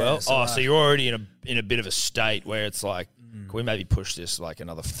Monday as well? So you're already in a bit of a state where it's like, can we maybe push this like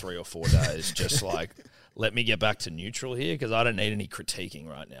another 3 or 4 days? Just like, let me get back to neutral here because I don't need any critiquing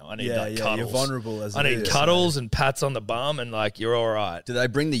right now. I need cuddles. You're vulnerable as I need cuddles and pats on the bum and like you're all right. Do they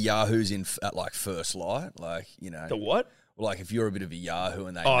bring the Yahoos in at like first light? Like, you know. The what? Like if you're a bit of a Yahoo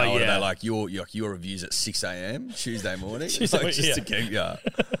and they know it, they're like your reviews at 6 a.m. Tuesday morning, to keep you,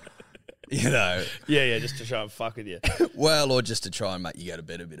 you know. Yeah, just to try and fuck with you. Well, or just to try and make you go to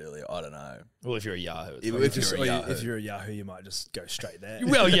bed a bit earlier. I don't know. Well, if you're a Yahoo. If you're a Yahoo, you might just go straight there.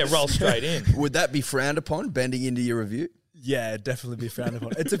 Well, yeah, roll straight in. Would that be frowned upon, bending into your review? Yeah, it'd definitely be frowned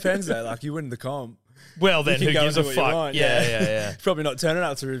upon. It depends though. Like you win the comp. Well, then who gives a fuck? Yeah. Probably not turning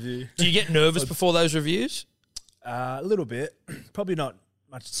up to review. Do you get nervous before those reviews? A little bit. Probably not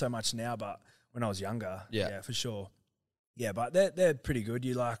so much now, but when I was younger, yeah, for sure. Yeah, but they're pretty good.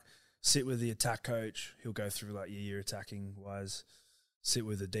 You like sit with the attack coach. He'll go through like your year attacking wise. Sit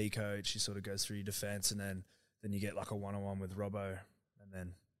with the D coach. He sort of goes through your defense, and then you get like a one-on-one with Robbo, and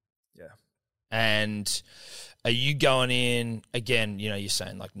then And are you going in again? You know, you're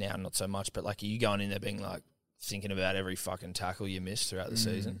saying like now not so much, but like are you going in there being like thinking about every fucking tackle you missed throughout the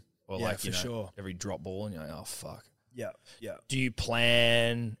season? Or yeah, like, for sure. Every drop ball and you're like, oh, fuck. Yeah. Do you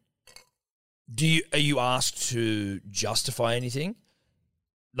plan... Are you asked to justify anything?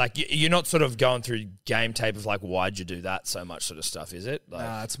 Like, you're not sort of going through game tape of like, why'd you do that so much sort of stuff, is it? Like,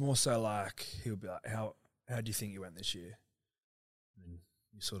 nah, it's more so like, he'll be like, how how do you think you went this year? And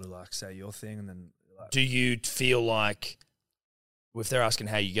you sort of like say your thing, and then like, Do you feel like, if they're asking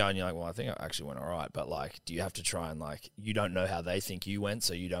how you go and you're like, well, I think I actually went all right, but like, do you have to try and like, you don't know how they think you went,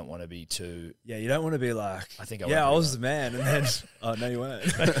 so you don't want to be too. yeah, you don't want to be like, I think I yeah, went I pretty was the man, and then oh no, you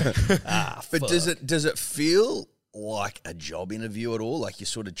weren't. But does it feel like a job interview at all? Like you're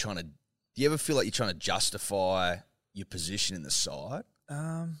sort of trying to. Do you ever feel like you're trying to justify your position in the side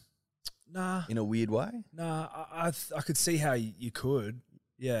Nah, in a weird way? nah. I could see how you could.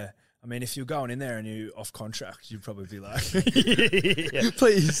 Yeah. I mean, if you're going in there and you're off contract, you'd probably be like,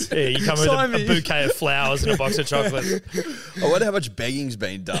 please. Yeah, you come sign with a me. bouquet of flowers and a box of chocolates. I wonder how much begging's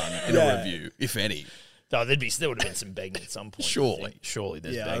been done in a review, if any. No, there would have been some begging at some point. Surely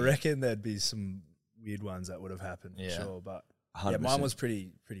there's Yeah, begging. I reckon there'd be some weird ones that would have happened. Yeah. Sure, but 100%. yeah, mine was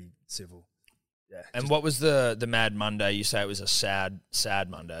pretty civil. Yeah, And what was the Mad Monday? You say it was a sad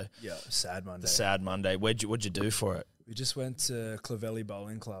Monday. yeah, sad Monday. The sad Monday. What'd you do for it? We just went to Clavelli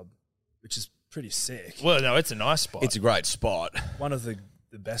Bowling Club, which is pretty sick. Well, no, it's a nice spot. It's a great spot. One of the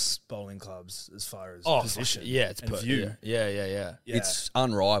best bowling clubs as far as fuck position. it. Yeah, it's and per- view. Yeah. Yeah. It's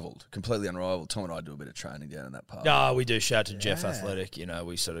unrivaled, completely unrivaled. Tom and I do a bit of training down in that park. No, we do. Shout out to Jeff Yeah. Athletic. You know,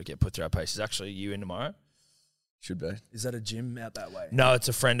 we sort of get put through our paces. Actually, you in tomorrow? Should be. Is that a gym out that way? No, it's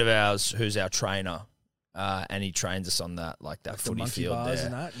a friend of ours who's our trainer, and he trains us on that Like the footy monkey field bars there.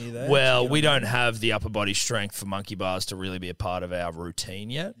 and that near there. Well, Get we on don't there. have the upper body strength for monkey bars to really be a part of our routine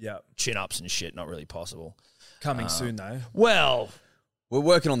yet. Yeah, Chin ups and shit, not really possible. coming soon though. Well, We're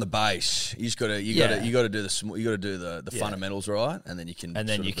working on the base. You just got to Yeah. do the fundamentals right, and then you can and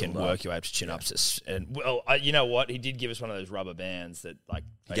then sort you of can build work up. your way up to chin ups. And well, you know what? He did give us one of those rubber bands that like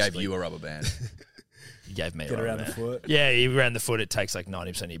He gave basically- you a rubber band. He gave me a Get rubber around the band. foot. Yeah, he ran the foot. It takes like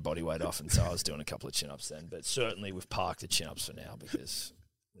 90% of your body weight off, and so I was doing a couple of chin ups then. But certainly we've parked the chin ups for now because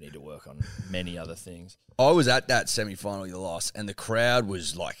we need to work on many other things. I was at that semi-final you lost, and the crowd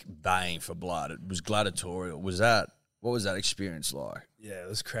was like baying for blood. It was gladiatorial. What was that experience like? Yeah, it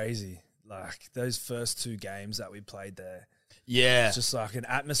was crazy. Like those first two games that we played there, Yeah, it's just like an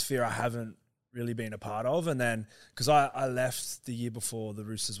atmosphere I haven't really been a part of. And then because I left the year before the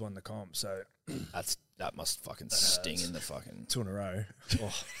Roosters won the comp, so that must fucking sting in the fucking. 2 in a row.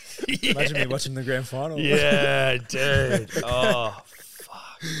 Oh, Yeah. imagine me watching the grand final. Yeah, dude. Oh,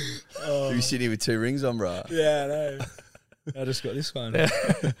 fuck. You sitting here with 2 rings on, bro? Yeah, I know. I just got this one.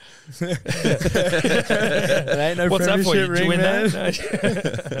 It ain't no What's that for? premiership Did you ring, win man.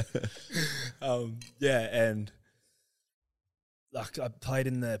 that? Yeah, and like I played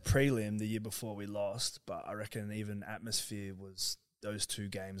in the prelim the year before we lost, but I reckon even atmosphere was those 2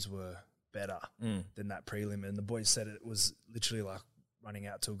 games were better than that prelim. And the boys said it was literally like running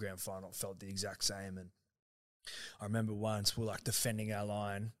out to a grand final. It felt the exact same. And I remember once we were like defending our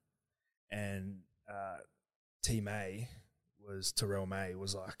line, and Team A was Terrell May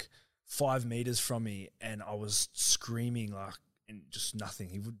was like 5 meters from me, and I was screaming like, and just nothing.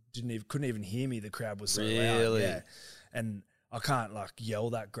 He couldn't even hear me. The crowd was so loud. Really? Yeah, and I can't like yell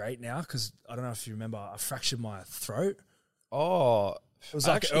that great now because I don't know if you remember, I fractured my throat. Oh, It was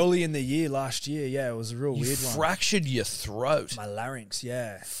like early in the year last year. Yeah, it was a real you weird one. fractured your throat. My larynx,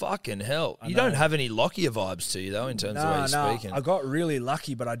 yeah. Fucking hell. I You know. don't have any Lockyer vibes to you, though, in terms of the way you're speaking. I got really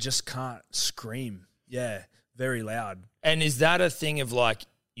lucky, but I just can't scream. Yeah, very loud. And is that a thing of like,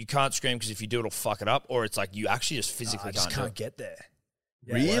 you can't scream because if you do, it'll fuck it up? Or it's like you actually just I physically just can't can't do it? get there.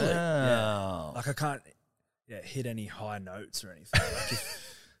 Yeah. Really? Wow. Like I can't hit any high notes or anything. Like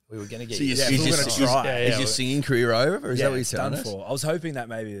We were going to get So you. is, we're your- gonna is- try. is your singing career over, or is that what you're it's telling done us? for. I was hoping that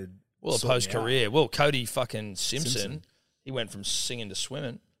maybe it'd Well, a sort me post career. out. Well, Cody fucking Simpson, Simpson. he went from singing to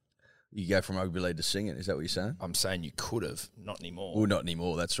swimming. You go from rugby league to singing. Is that what you're saying? I'm saying you could have, not anymore. Well, not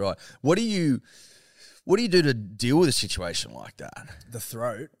anymore. That's right. What do you do to deal with a situation like that? The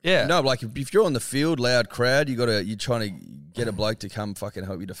throat. Yeah. No, like if you're on the field, loud crowd, you're trying to get a bloke to come fucking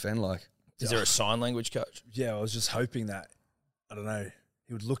help you defend. Like, Is there a sign language coach? Yeah, I was just hoping that, I don't know,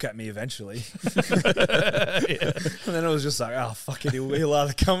 he would look at me eventually. And then it was just like, oh, fuck it, he'll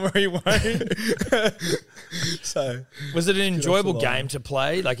either come or he won't. So, Was it an enjoyable the line. game to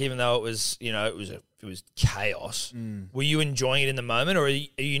play? Like, even though it was, it was chaos. Were you enjoying it in the moment, or are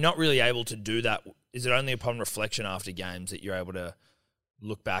you not really able to do that? Is it only upon reflection after games that you're able to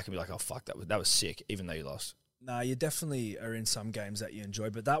look back and be like, oh fuck, that was sick, even though you lost? no, you definitely are in some games that you enjoy,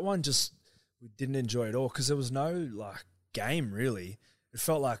 but that one just, we didn't enjoy it all because there was no, like, game, really. It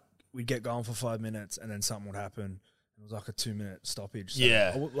felt like we'd get going for 5 minutes and then something would happen. It was like a 2-minute stoppage. So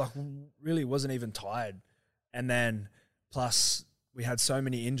Yeah. I really wasn't even tired. And then, plus, we had so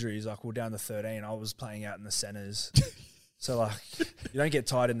many injuries. Like, we were down to 13. I was playing out in the centres. So, like, you don't get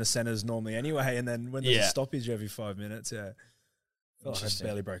tired in the centres normally anyway. And then when there's Yeah. a stoppage every 5 minutes, I felt like I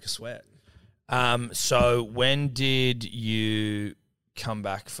barely broke a sweat. So when did you come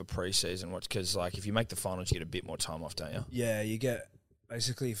back for preseason? Because like if you make the finals, you get a bit more time off, don't you? Yeah, you get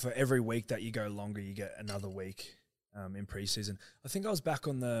basically for every week that you go longer, you get another week in preseason. I think I was back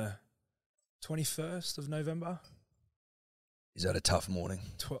on the 21st of November. Is that a tough morning?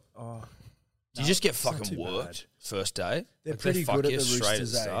 Do you just get it's not fucking too worked first day? They're Like, pretty fuck good at you the straight at the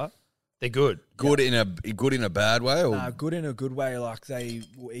Roosters, eh? start. They're good. Good in a bad way, or Good in a good way. Like they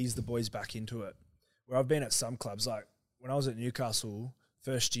will ease the boys back into it. Where I've been at some clubs, like when I was at Newcastle,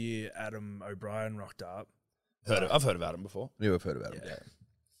 first year Adam O'Brien rocked up. I've heard about them before. you have heard about it. Yeah.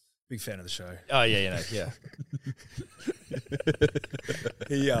 Big fan of the show. Oh yeah, yeah.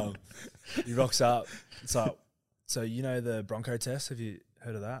 He rocks up. It's like, so you know the Bronco test? Have you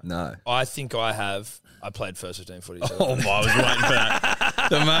heard of that? No. I think I have. I played first 15 footy. So Oh my! I was waiting for that.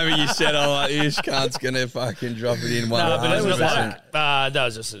 The moment you said, "I'm like, this cunt's gonna fucking drop it in one." No, but it was 100%. that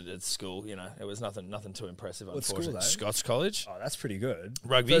was just at school. You know, it was nothing too impressive. What school, Unfortunately, though? Scots College. Oh, that's pretty good.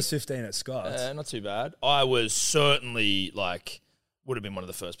 Rugby? First 15 at Scots. Not too bad. I was certainly would have been one of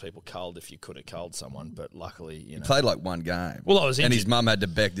the first people culled if you could have culled someone, but luckily, you He know. played like one game. Well, I was and injured. his mum had to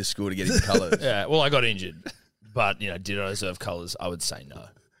beg the school to get his colours. Yeah, well, I got injured, but you know, did I deserve colours? I would say no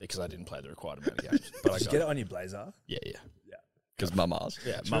because I didn't play the required amount of games. But I Did you got get it on your blazer? Yeah. Because mum asked.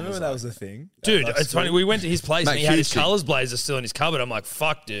 Yeah, Do you mum remember was that like, was the thing? dude, Like, it's funny. We went to his place Mate, and he had his huge thing. colours blazer still in his cupboard. I'm like,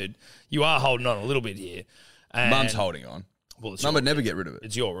 fuck, dude, you are holding on a little bit here. And, Mum's holding on. Well, it's Mum your, would never get rid of it.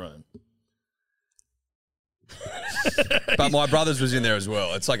 it's your room. But my brother's was in there as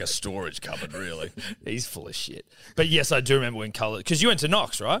well. It's like a storage cupboard, really. He's full of shit. But yes, I do remember when colour because you went to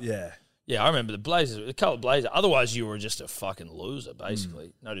Knox, right? Yeah. Yeah, I remember the blazers, the coloured blazer. Otherwise, you were just a fucking loser,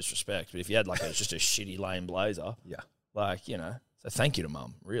 basically. No disrespect, but if you had just a shitty lame blazer, Yeah. you know. So thank you to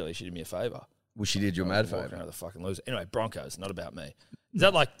Mum. Really, she did me a favour. Well, she did you a mad Walking favour. around with a fucking loser. Anyway, Broncos, not about me. Is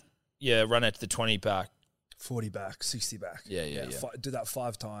that run out to the 20 back? 40 back, 60 back. Yeah. Do that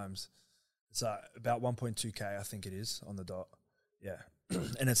 5 times. It's about 1.2K, I think it is, on the dot. Yeah.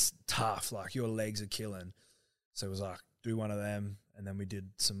 And it's tough. Like, your legs are killing. So it was like, do one of them. And then we did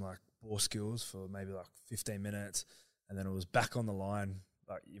some, ball skills for maybe, 15 minutes. And then it was back on the line.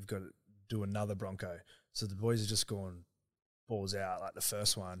 Like, you've got to do another Bronco. So the boys are just going balls out, like the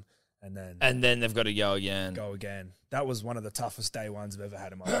first one. And then they've got to go again. go again. That was one of the toughest day ones I've ever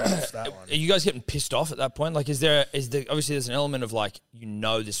had in my life, that one. Are you guys getting pissed off at that point? Like, obviously there's an element of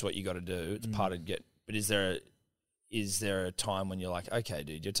this is what you got to do. It's part of but is there a time when you're like, okay,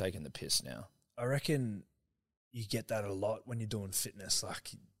 dude, you're taking the piss now? I reckon you get that a lot when you're doing fitness.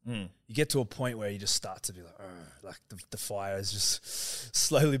 You get to a point where you just start to be like the fire is just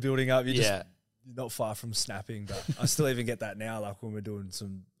slowly building up. You're not far from snapping, but I still even get that now, like when we're doing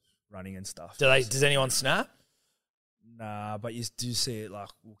some running and stuff. Does anyone snap? Nah, but you do see it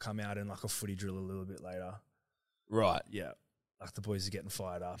will come out in a footy drill a little bit later. Right. Yeah, the boys are getting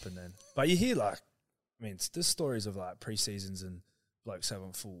fired up, and then but you hear there's stories of pre-seasons and blokes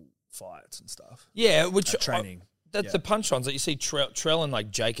having full fights and stuff. Yeah, which Training. That's the punch ons. Like you see Trell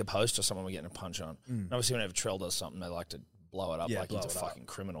and Jacob Host or someone were getting a punch on. And obviously, whenever Trell does something, they like to blow it up Yeah, he's blow a it fucking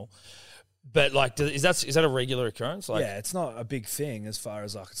criminal. But is that a regular occurrence? Yeah, it's not a big thing as far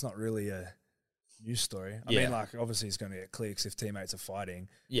as it's not really a news story. I mean, obviously it's going to get clicks if teammates are fighting.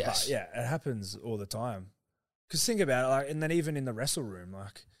 Yes. But yeah, it happens all the time. Because think about it, and then even in the wrestle room,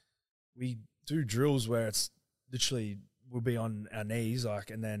 we do drills where it's literally we'll be on our knees,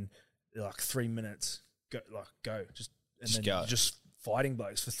 and then 3 minutes go just fighting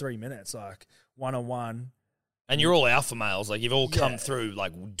blokes for 3 minutes, one-on-one. And you're all alpha males. You've all come through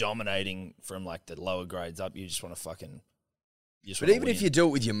dominating from the lower grades up. You just want to fucking. But even if you do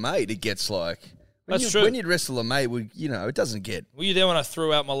it with your mate, it gets That's true. When you'd wrestle a mate, it doesn't get. Were you there when I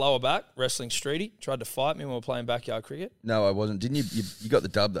threw out my lower back wrestling Streety? Tried to fight me when we were playing backyard cricket. No, I wasn't. Didn't you? You got the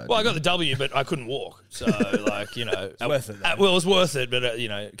dub though. Well, I got the W, but I couldn't walk. So it's worth it, though. Well, it was worth it, but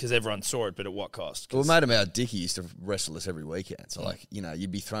because everyone saw it. But at what cost? Well, mate of ours, Dickie, used to wrestle us every weekend. So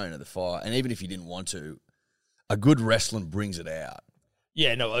you'd be thrown into the fire, and even if you didn't want to, a good wrestling brings it out.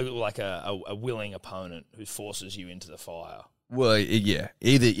 Yeah, no, a willing opponent who forces you into the fire. Well, yeah.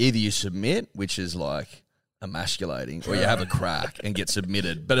 Either you submit, which is emasculating, or you have a crack and get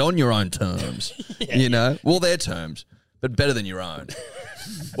submitted, but on your own terms. Well, their terms, but better than your own.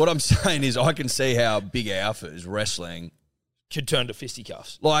 What I'm saying is, I can see how big alphas wrestling Could turn to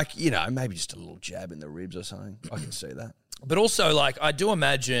fisticuffs. Maybe just a little jab in the ribs or something. I can see that. But also, I do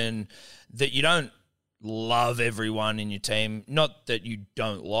imagine that you don't. love everyone in your team. Not that you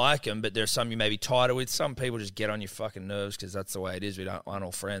don't like them, but there's some you may be tighter with. Some people just get on your fucking nerves because that's the way it is. We aren't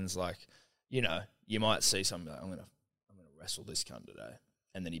all friends. Like, you know, you might see something like, I'm gonna wrestle this cunt today,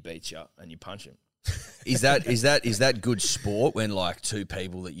 and then he beats you and you punch him. Is that good sport when like two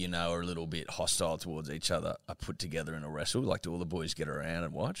people that you know are a little bit hostile towards each other are put together in a wrestle? Like, do all the boys get around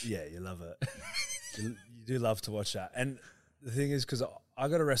and watch? Yeah, you love it. you do love to watch that. And the thing is, because I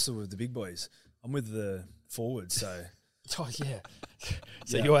got to wrestle with the big boys. I'm with the forwards, so Oh yeah.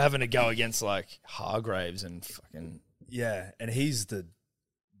 So you're having to go against like Hargraves and fucking. Yeah, and he's the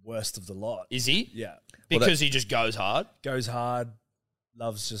worst of the lot. Is he? Yeah, Because he just goes hard. goes hard,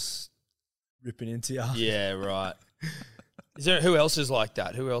 loves just ripping into you. Yeah, right. Who else is like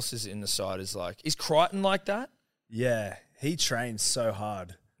that? Who else is in the side? Is Crichton like that? Yeah, he trains so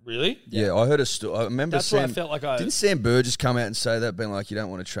hard. Really? Yeah, I heard a story. I remember That's what I Sam. felt like. Didn't Sam Burgess come out and say that, being like, you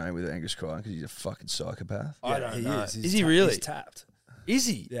don't want to train with Angus Crichton because he's a fucking psychopath? I don't he know. is. Is he really? He's tapped. Is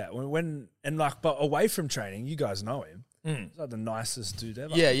he? Yeah, but away from training, you guys know him. He's like the nicest dude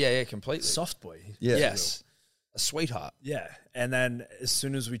ever. Yeah, completely. Soft boy. Yeah. Yes. A sweetheart. Yeah, and then as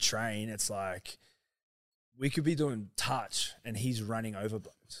soon as we train, it's like we could be doing touch, and he's running over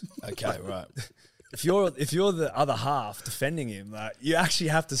blokes. Okay, right. If you're the other half defending him, like you actually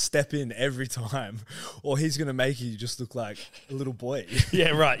have to step in every time, or he's gonna make you just look like a little boy. Yeah,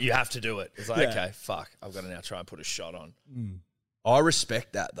 right. You have to do it. It's like, Yeah. okay, fuck. I've got to now try and put a shot on. I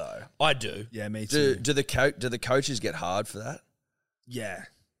respect that though. I do. Yeah, me too. Do the coaches get hard for that? Yeah,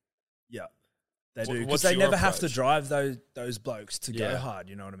 they do What's because they your never have to approach? drive those blokes to Yeah. go hard.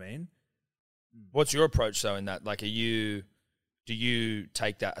 You know what I mean? What's your approach though in that? Like, do you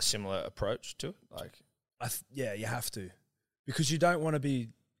take that a similar approach to it? Like, Yeah, you have to, because you don't want to be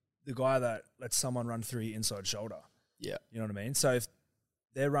the guy that lets someone run through your inside shoulder. yeah, You know what I mean? So if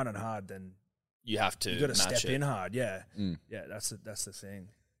they're running hard, then you have to. you got to match step it. in hard. Yeah, Mm. yeah. That's the thing.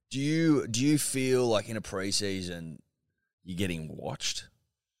 Do you feel like in a preseason you're getting watched?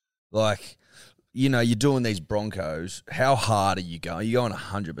 Like, you know, you're doing these Broncos. How hard are you going? Are you going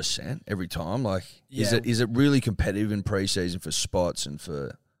 100% every time? Like, Yeah. is it really competitive in preseason for spots and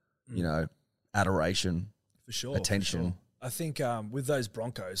for, you know, adoration, For sure. attention? For sure. I think with those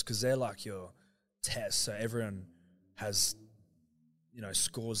Broncos, because they're like your test, so everyone has, you know,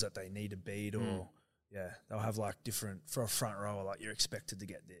 scores that they need to beat, or they'll have like different for a front rower. Like you're expected to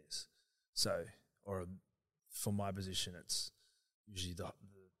get this, so or for my position, it's usually the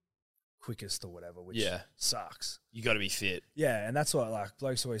quickest or whatever, which sucks. You got to be fit. Yeah, and that's what like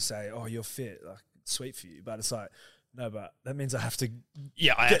blokes always say. Oh, you're fit, like it's sweet for you, but it's like no, but that means I have to.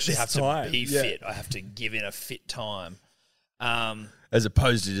 Yeah, I Get actually this have time. to be Yeah. fit. I have to give in a fit time. As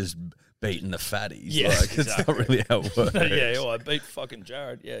opposed to just beating the fatties. Yeah, like, it's exactly. not really how it works. Yeah, I beat fucking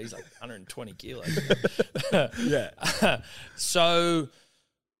Jared. Yeah, he's like 120 kilos. Yeah, So,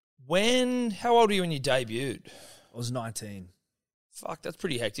 how old were you when you debuted? I was 19. Fuck, that's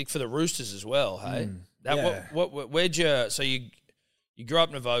pretty hectic for the Roosters as well. Hey, yeah. where'd you? So you grew up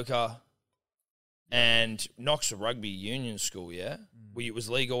in Avoca, and Knox Rugby Union School. Yeah, was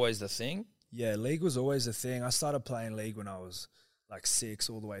league always the thing? Yeah, league was always a thing. I started playing league when I was like 6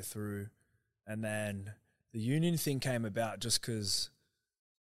 all the way through. And then the union thing came about just because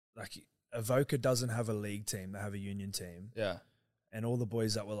like Avoca doesn't have a league team. They have a union team. Yeah. And all the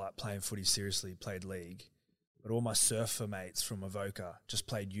boys that were like playing footy seriously played league. But all my surfer mates from Avoca just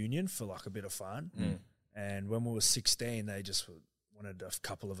played union for like a bit of fun. And when we were 16, they just wanted a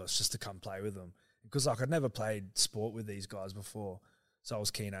couple of us just to come play with them. Because like I'd never played sport with these guys before. So I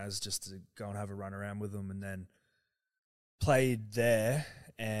was keen as just to go and have a run around with them, and then played there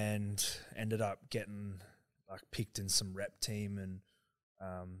and ended up getting like picked in some rep team, and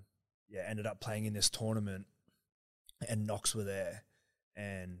ended up playing in this tournament, and Knox were there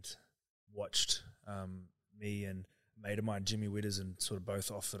and watched me and a mate of mine, Jimmy Witters, and sort of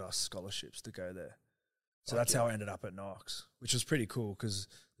both offered us scholarships to go there. So that's how I ended up at Knox, which was pretty cool because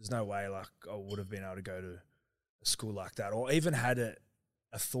there's no way like I would have been able to go to a school like that, or even had a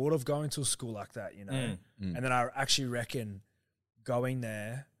thought of going to a school like that, you know. And then I actually reckon going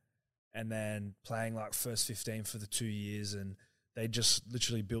there and then playing like first 15 for the 2 years, and they just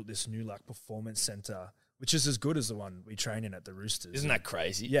literally built this new like performance center, which is as good as the one we train in at the Roosters. Isn't that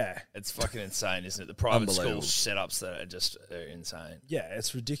crazy? Yeah. It's fucking insane, isn't it? The private school Unbelievable. setups that are just insane. Yeah,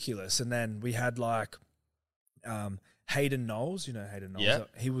 it's ridiculous. And then we had like Hayden Knowles, you know Hayden Knowles. Yeah.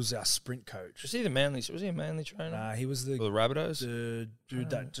 He was our sprint coach. Was he a Manly trainer? He was Or the the Rabbitohs? dude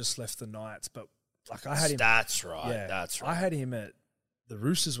that just left the Knights, but like I had him. That's right. Yeah, That's I right. had him at the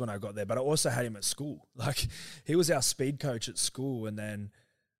Roosters when I got there, but I also had him at school. Like he was our speed coach at school, and then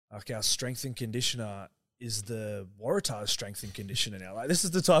like our strength and conditioner is the Waratahs strength and conditioner now. Like this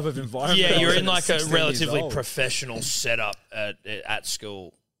is the type of environment. Yeah, I you're was in at like a 16 years relatively old. professional setup at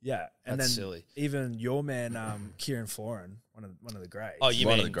school. Yeah, and That's then silly. even your man, Kieran Foran, one of the greats. Oh, you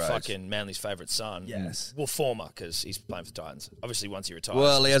One of mean the greats. fucking Manly's favourite son? Yes. Well, former, because he's playing for the Titans. Obviously, once he retires.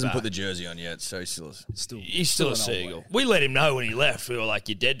 Well, he he's hasn't back. put the jersey on yet, so he still is. He's still a an old Seagull. boy. We let him know when he left. We were like,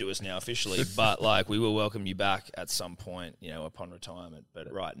 "You're dead to us now, officially." But like, we will welcome you back at some point, upon retirement.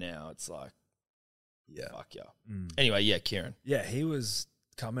 But right now, it's like, Yeah. fuck yeah. Anyway, yeah, Kieran. Yeah, he was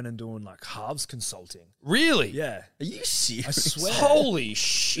coming and doing like halves consulting. Really? Yeah, Are you serious? I swear. Holy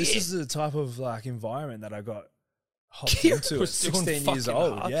shit! This is the type of like environment that I got hopped Kieran into at was doing 16 years fucking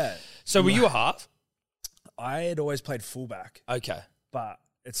old. half. Yeah, So, were you a half? I had always played fullback, Okay. but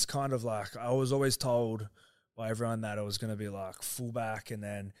it's kind of like I was always told by everyone that I was going to be like fullback, and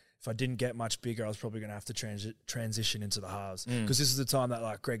then if I didn't get much bigger, I was probably going to have to transition into the halves because this is the time that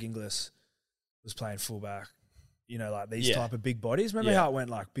like Greg Inglis was playing fullback. Like these Yeah. type of big bodies. Remember Yeah. how it went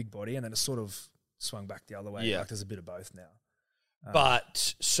like big body and then it sort of swung back the other way. Yeah. Like there's a bit of both now.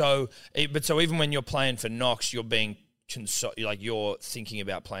 But so even when you're playing for Knox, you're being you're thinking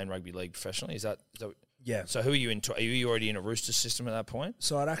about playing rugby league professionally. Is that Yeah. so? Who are you in? Are you already in a Roosters system at that point?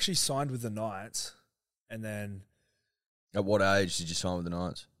 So I'd actually signed with the Knights and then At what age did you sign with the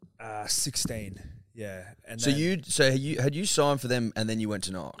Knights? 16. Yeah. And So then, had you signed for them and then you went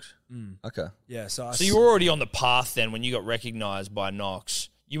to Knox? Okay. yeah. So So you were already on the path then when you got recognised by Knox.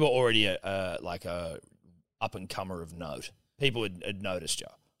 You were already a up and comer of note. People had noticed you.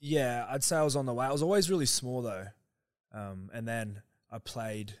 yeah, I'd say I was on the way. I was always really small though. And then I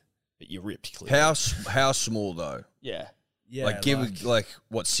played. But you ripped clearly. How small though? Yeah. Yeah. Like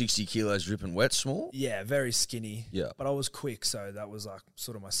what 60 kilos dripping wet small? Yeah, very skinny. Yeah. But I was quick, so that was like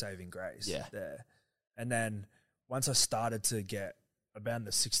sort of my saving grace. Yeah. There. And then once I started to get about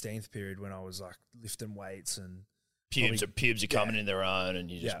the 16th period when I was like lifting weights and Pubes are coming yeah. in their own and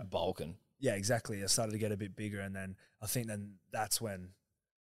you're just Yeah. bulking. yeah, exactly. I started to get a bit bigger, and then I think that's when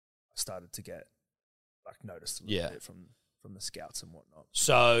I started to get like noticed a little Yeah. bit from the scouts and whatnot.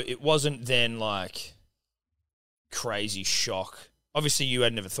 So it wasn't then like crazy shock. Obviously, you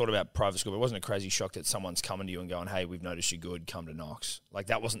had never thought about private school, but it wasn't a crazy shock that someone's coming to you and going, "Hey, we've noticed you're good. Come to Knox." Like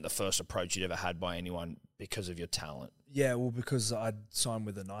that wasn't the first approach you'd ever had by anyone because of your talent. Yeah, well, because I'd signed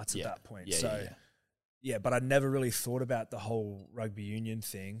with the Knights Yeah. at that point. Yeah, so yeah. yeah, but I'd never really thought about the whole rugby union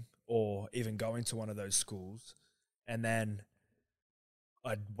thing or even going to one of those schools. And then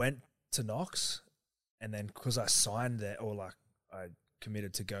I went to Knox, and then because I signed there or like I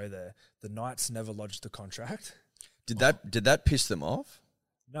committed to go there, the Knights never lodged the contract. Did that piss them off?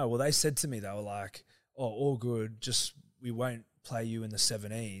 No, well, they said to me, they were like, "Oh, all good. Just we won't play you in the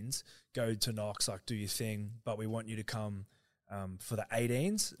 17s. Go to Knox, like do your thing, but we want you to come for the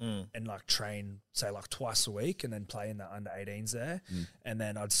 18s and like train, say like twice a week, and then play in the under 18s there." And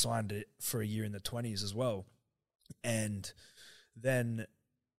then I'd signed it for a year in the 20s as well. And then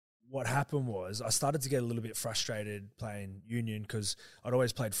what happened was I started to get a little bit frustrated playing union because I'd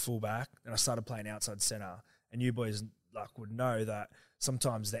always played fullback, and I started playing outside centre. And you boys like would know that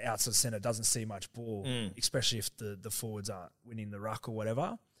sometimes the outside centre doesn't see much ball, especially if the forwards aren't winning the ruck or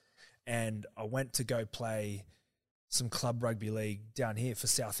whatever. And I went to go play some club rugby league down here for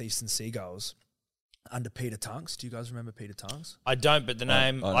Southeastern Seagulls under Peter Tunks. Do you guys remember Peter Tunks? I don't, but the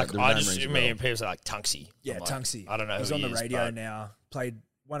name, I know, like the I name just rings a mean bell. people say like Tunksy. Yeah, I'm like, Tunksy. I don't know. He's who on he the is, radio but- now.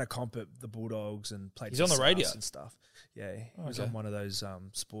 Won a comp at the Bulldogs and played. He's for on the Souths radio? and stuff. Yeah, he was Okay. on one of those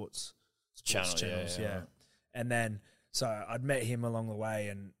sports Channel, channels. yeah, Yeah, right. and then so I'd met him along the way,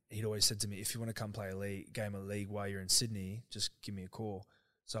 and he'd always said to me, "If you want to come play a game of league while you're in Sydney, just give me a call."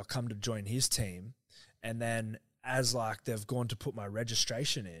 So I come to join his team, and then as like they've gone to put my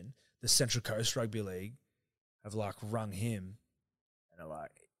registration in, the Central Coast Rugby League have like rung him, and they're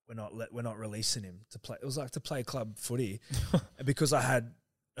like, we're not releasing him to play. It was like to play club footy, and because I had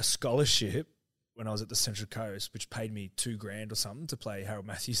a scholarship when I was at the Central Coast, which paid me $2,000 or something to play Harold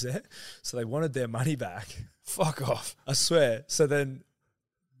Matthews there, so they wanted their money back. Fuck off. I swear. So then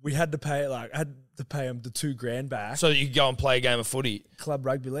we had to pay them the $2,000 back. So that you could go and play a game of footy. Club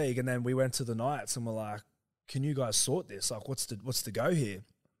rugby league, and then we went to the Knights and we're like, "Can you guys sort this? Like, what's the go here?"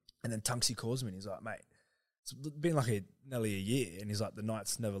 And then Tunksy calls me and he's like, "Mate, it's been like nearly a year," and he's like, "The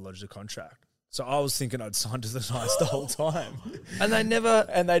Knights never lodged a contract." So I was thinking I'd signed to the Knights the whole time, And they never.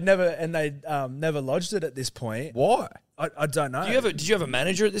 and they never lodged it at this point. Why? I don't know. Did you have a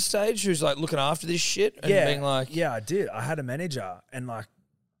manager at this stage who's like looking after this shit and being like, yeah, I did. I had a manager, and like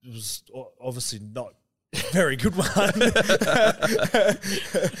it was obviously not a very good one.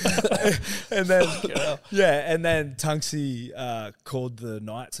 And then, and then Tunksy called the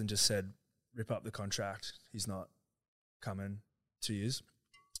Knights and just said, rip up the contract. He's not coming 2 years.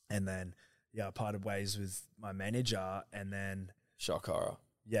 And then, I parted ways with my manager and then, Shock horror.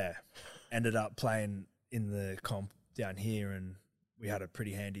 ended up playing in the comp down here and we had a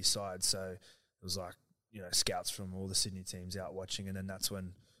pretty handy side. So it was like, scouts from all the Sydney teams out watching. And then that's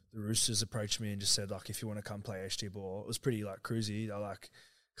when the Roosters approached me and just said, like, if you want to come play HT ball, it was pretty like cruisy. I like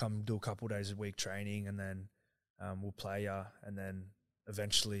come do a couple of days a week training and then we'll play you. And then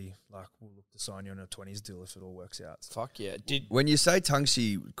eventually, like, we'll look to sign you on a 20s deal if it all works out. So. Fuck yeah. When you say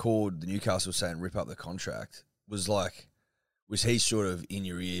Tunksy called the Newcastle saying rip up the contract, was he sort of in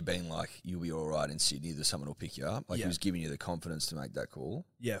your ear being like, you'll be all right in Sydney, that someone will pick you up? Like he was giving you the confidence to make that call?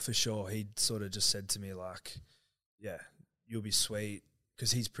 Yeah, for sure. He sort of just said to me like, you'll be sweet,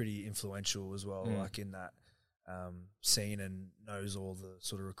 because he's pretty influential as well, like in that scene and knows all the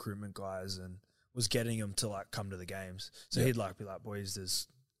sort of recruitment guys and was getting them to like come to the games. So he'd like be like, boys,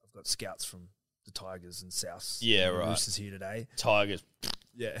 I've got scouts from the Tigers and South. Yeah, right. Roosters here today. Tigers.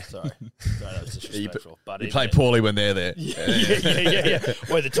 Yeah. Sorry. That was disrespectful. You play poorly when they're there. Yeah.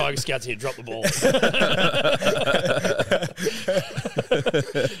 Where the Tiger Scouts here, drop the ball.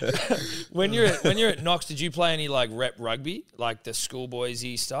 When you're at Knox, did you play any like rep rugby, like the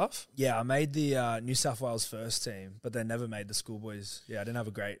schoolboysy stuff? Yeah, I made the New South Wales first team, but they never made the schoolboys. Yeah, I didn't have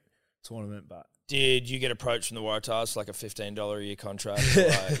a great tournament, but. Did you get approached from the Waratahs, like a $15 a year contract?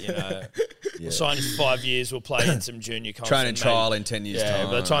 We'll sign you for 5 years. We'll play in some junior comps. Train and trial in 10 years' time.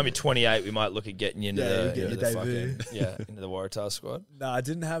 By the time you're 28, we might look at getting you into into the Waratahs squad. No, I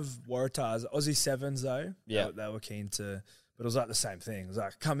didn't have Waratahs. Aussie Sevens though. Yeah, they were keen to, but it was like the same thing. It was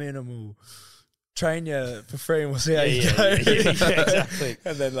like, come in and we'll train you for free and we'll see how you go. Yeah, exactly.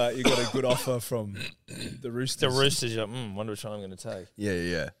 And then like you got a good offer from the Roosters. The Roosters, you're like, wonder which one I'm going to take.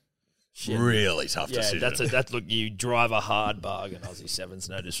 Yeah. Shit. Really tough decision. Look, you drive a hard bargain, Aussie Sevens,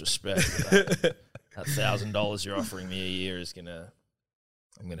 no disrespect. That $1,000 you're offering me a year is gonna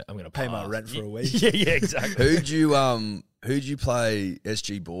pay my rent for a week. yeah, exactly. Who'd you play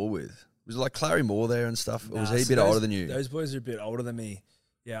SG ball with? Was it like Clary Moore there and stuff? Or was he a bit older than you? Those boys are a bit older than me.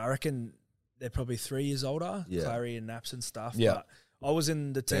 Yeah, I reckon they're probably 3 years older, Clary and Naps and stuff. Yeah. But I was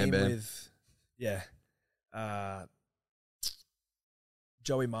in the team Bam. with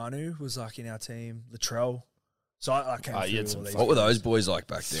Joey Manu was like in our team, Latrell. So I came through all these. What were those boys like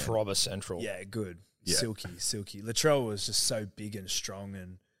back then? Throbber Central. Yeah, good. Yeah. Silky. Latrell was just so big and strong,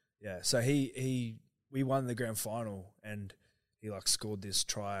 and so we won the grand final, and he like scored this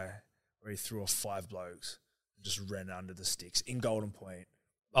try where he threw off 5 blokes and just ran under the sticks in Golden Point.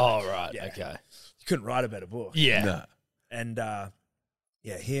 Oh right, okay. You couldn't write a better book. Yeah. No. And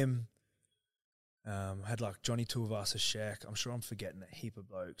him. Had like Johnny Tuivasa, Shaq. I'm sure I'm forgetting a heap of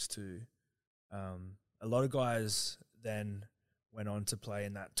blokes too. A lot of guys then went on to play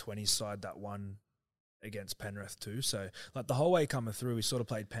in that 20 side that won against Penrith too. So like the whole way coming through, we sort of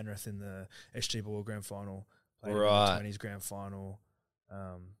played Penrith in the SG Ball Grand Final, played in the 20s Grand Final.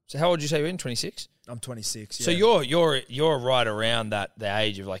 So how old did you say you're in? 26? I'm 26. Yeah. So you're right around the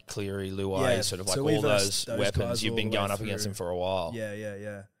age of like Cleary, Luai, sort of like all those weapons. You've been going up against them for a while.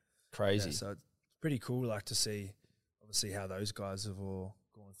 Yeah. Crazy. Yeah, so it's pretty cool, like to see, obviously, how those guys have all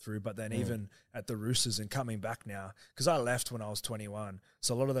gone through. But then even at the Roosters and coming back now, because I left when I was 21,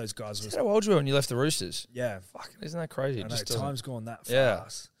 so a lot of those guys was. How old you were when you left the Roosters? Yeah, fucking, isn't that crazy? I know, time's gone that fast. Yeah.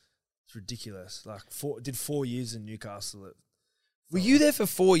 It's ridiculous. Like did 4 years in Newcastle. Were you there for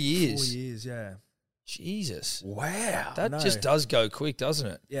 4 years? 4 years, yeah. Jesus, wow, that just does go quick, doesn't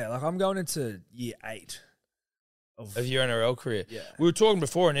it? Yeah, like I'm going into year 8. Of your NRL career. Yeah. We were talking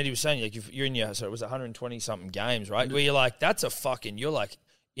before and Eddie was saying, like, you're in your, so it was 120 something games, right? Where you're like, you're like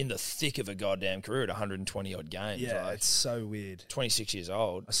in the thick of a goddamn career at 120 odd games. Yeah, like, it's so weird. 26 years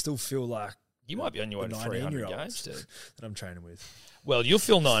old. I still feel like you might be on your way to 300 games, dude. That I'm training with. Well, you'll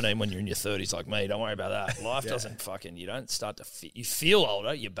feel 19 when you're in your 30s like me. Don't worry about that. Life doesn't fucking, you don't start to you feel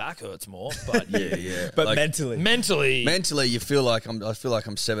older. Your back hurts more, but But like, mentally, you feel like I feel like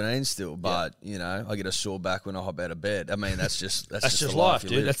I'm 17 still, but you know, I get a sore back when I hop out of bed. I mean, that's just life,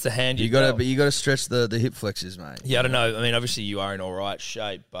 dude. That's the hand you got to stretch the hip flexors, mate. Yeah, I don't know. I mean, obviously you are in all right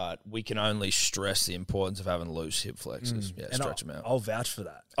shape, but we can only stress the importance of having loose hip flexors. Yeah, and stretch them out. I'll vouch for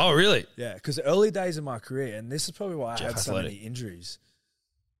that. Oh, really? Yeah, because early days of my career, and this is probably why I had so Athletic. many injuries.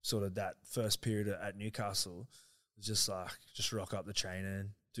 Sort of that first period at Newcastle was just like, just rock up the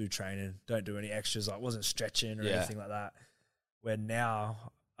training, do training, don't do any extras. Like, wasn't stretching or anything like that. Where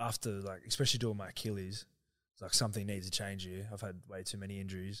now, after like, especially doing my Achilles, it's like something needs to change here. I've had way too many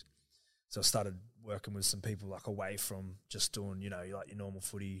injuries. So I started working with some people like away from just doing, like your normal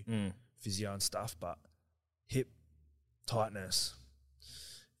footy, physio and stuff. But hip tightness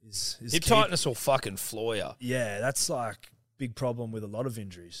is Hip key. tightness will fucking floor you. Yeah, that's like big problem with a lot of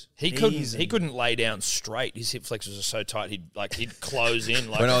injuries. He couldn't lay down straight. His hip flexors are so tight. He'd close in.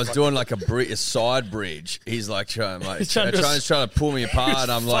 Like when I was doing like a side bridge, he's like trying to pull me apart.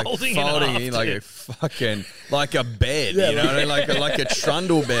 And I'm like folding in like a fucking like a bed. You know what I mean? Like a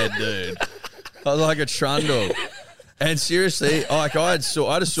trundle bed, dude. I was like a trundle. And seriously, like I had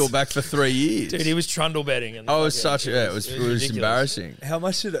a sore back for 3 years. Dude, he was trundle bedding. And it was embarrassing. How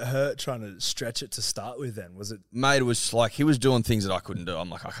much did it hurt trying to stretch it to start with then? Was it? Mate, it was like he was doing things that I couldn't do. I'm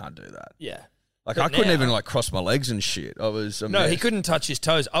like, I can't do that. Yeah. Like But I couldn't now- even like cross my legs and shit. I was No, he couldn't touch his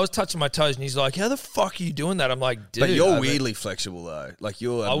toes. I was touching my toes, and he's like, "How the fuck are you doing that?" I'm like, "Dude, But you're weirdly flexible though. Like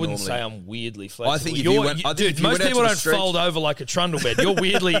you're. I wouldn't abnormally- say I'm weirdly flexible. I think if You're- you went- I think dude, if you most went out people to the don't streets- fold over like a trundle bed. You're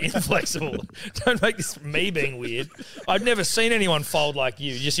weirdly inflexible. Don't make this me being weird. I've never seen anyone fold like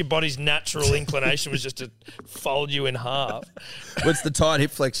you. Just your body's natural inclination was just to fold you in half. What's the tight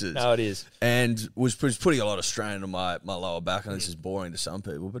hip flexors? No, it is. And was putting a lot of strain on my lower back. And this is boring to some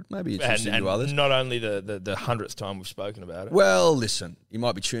people, but maybe it's interesting And to others. not only the 100th time we've spoken about it. Well, listen, you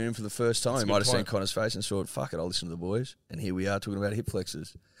might be tuning in for the first time. That's a You good might have seen point. Connor's face and thought, fuck it, I'll listen to the boys. And here we are talking about hip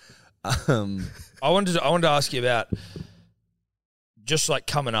flexors. I wanted to ask you about just like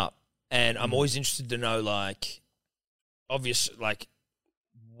coming up, and I'm always interested to know like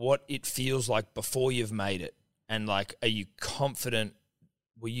what it feels like before you've made it, and like are you confident?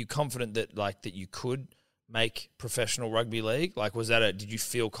 Were you confident that you could make professional rugby league? Like, did you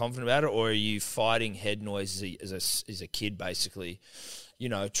feel confident about it, or are you fighting head noise as a kid, basically?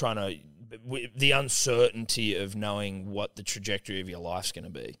 Trying to the uncertainty of knowing what the trajectory of your life's going to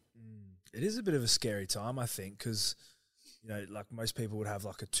be. It is a bit of a scary time, I think, because like most people would have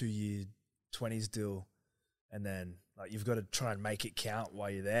like a 2-year 20s deal, and then like you've got to try and make it count while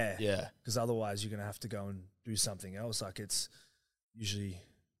you're there. Yeah, because otherwise you're going to have to go and do something else. Like it's usually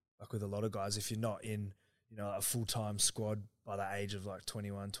like with a lot of guys, if you're not in a full-time squad by the age of like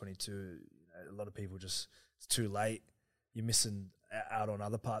 21, 22, a lot of people just, it's too late. You're missing out on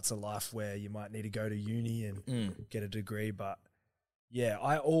other parts of life where you might need to go to uni and get a degree. But yeah,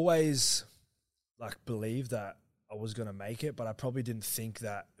 I always like believed that I was going to make it, but I probably didn't think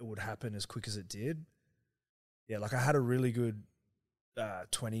that it would happen as quick as it did. Yeah, like I had a really good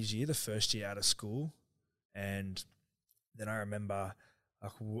 20s year, the first year out of school. And then I remember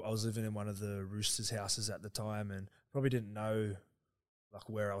like I was living in one of the Roosters houses at the time and probably didn't know like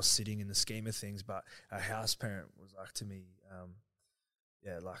where I was sitting in the scheme of things, but our house parent was like to me,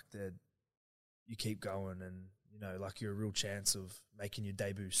 you keep going and, like you're a real chance of making your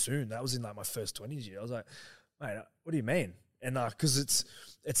debut soon. That was in like my first 20s year. I was like, mate, what do you mean? And because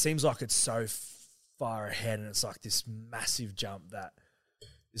it seems like it's so far ahead and it's like this massive jump that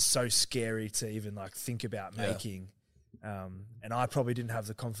is so scary to even like think about making. And I probably didn't have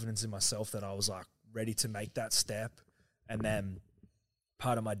the confidence in myself that I was like ready to make that step. And then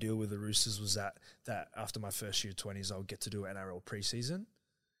part of my deal with the Roosters was that after my first year of 20s, I would get to do NRL preseason.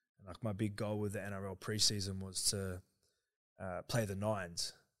 And like my big goal with the NRL preseason was to play the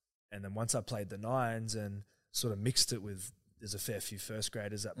Nines. And then once I played the Nines and sort of mixed it with, there's a fair few first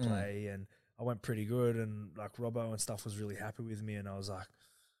graders that play and I went pretty good and like Robbo and stuff was really happy with me. And I was like,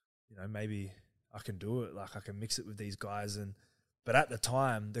 maybe I can do it. Like I can mix it with these guys. But at the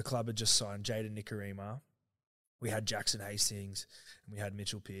time, the club had just signed Jaden Nikorima. We had Jackson Hastings and we had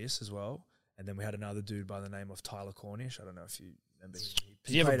Mitchell Pearce as well. And then we had another dude by the name of Tyler Cornish. I don't know if you remember him.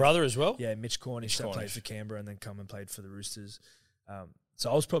 Did you have a brother as well? Yeah, Mitch Cornish that played for Canberra and then come and played for the Roosters.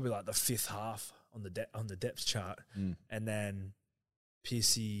 So I was probably like the fifth half on the depth chart. And then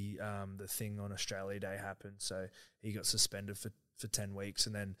Pearcey, the thing on Australia Day happened. So he got suspended for 10 weeks.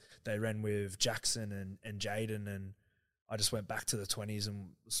 And then they ran with Jackson and Jaden. And I just went back to the 20s and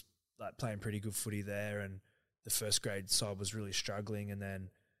was like playing pretty good footy there. And the first grade side was really struggling. And then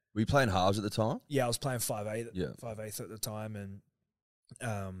Were you playing halves at the time? yeah, I was playing 5'8", Yeah. 5'8" at the time, and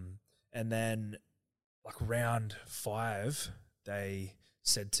then like round 5, they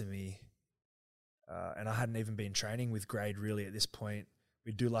said to me, and I hadn't even been training with grade really at this point.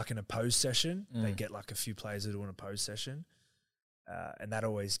 We'd do like an opposed session. They get like a few players to do an opposed session, and that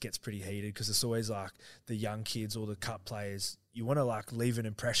always gets pretty heated because it's always like the young kids or the cup players. You want to like leave an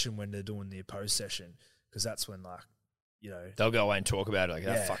impression when they're doing the opposed session because that's when like. They'll go away and talk about it. Like,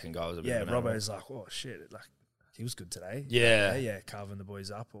 that fucking guy was a bit of an animal. Robbo's like, oh, shit, like, he was good today. Yeah. Carving the boys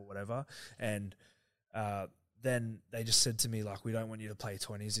up or whatever. And then they just said to me, like, we don't want you to play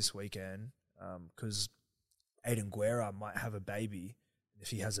 20s this weekend because Aiden Guerra might have a baby. if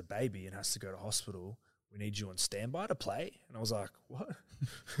he has a baby and has to go to hospital, we need you on standby to play. And I was like, what?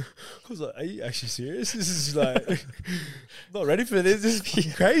 I was like, are you actually serious? This is like, I'm not ready for this. This is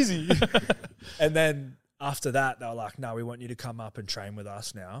fucking crazy. And then after that, they were like, no, we want you to come up and train with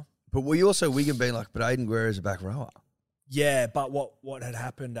us now. But were you also Wigan being like, but Aiden Guerrero's a back rower? Yeah, but what had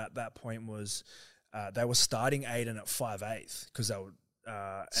happened at that point was they were starting Aiden at 5'8" because they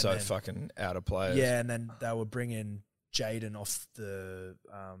were So fucking out of players. yeah, and then they were bringing Jaden off the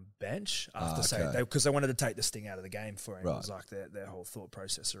bench after saying because they wanted to take the sting out of the game for him. Right. It was like their whole thought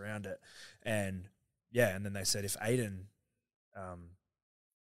process around it, and and then they said if Aiden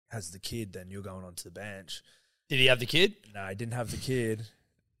has the kid, then you're going onto the bench. Did he have the kid? No, he didn't have the kid.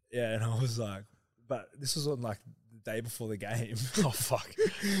 Yeah, and I was like, but this was on like the day before the game. Oh fuck!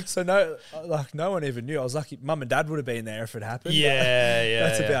 So no one even knew. I was lucky. Mum and Dad would have been there if it happened. Yeah.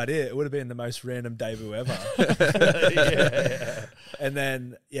 That's about it. It would have been the most random debut ever. Yeah. And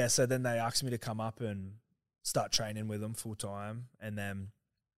then so then they asked me to come up and start training with them full time. And then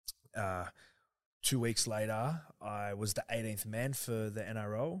 2 weeks later, I was the 18th man for the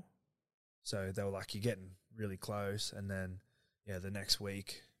NRL. So they were like, "You're getting really close." And then the next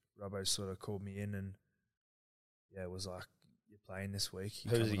week, Robbo sort of called me in and it was like, "You're playing this week."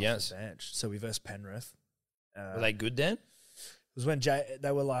 Who was he against? Bench. So we versed Penrith. Were they good then? It was when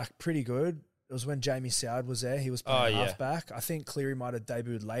they were like pretty good. It was when Jamie Soward was there. He was playing halfback. I think Cleary might have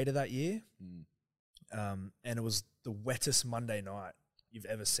debuted later that year. And it was the wettest Monday night you've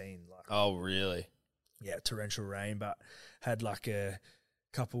ever seen. Like, Oh, really? yeah, torrential rain, but had like a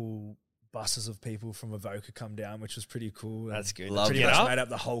couple buses of people from Avoca come down, which was pretty cool. That's good. Love Pretty Did you much get up? made up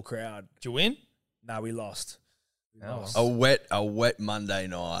the whole crowd. Did you win? No, we lost. We Oh. lost. A wet Monday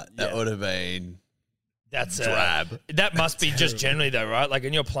night. That Yeah. would have been That's drab. That must be just generally though, right? Like,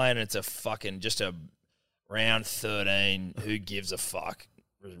 when you're playing, it's a fucking just a round 13. Who gives a fuck?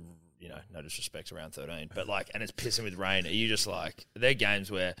 You know, no disrespect to round 13, but like, and it's pissing with rain. Are you just like, they're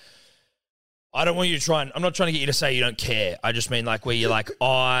games where I don't want you to try and, I'm not trying to get you to say you don't care. I just mean like where you're like,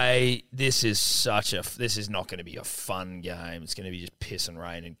 this is not going to be a fun game. It's going to be just piss and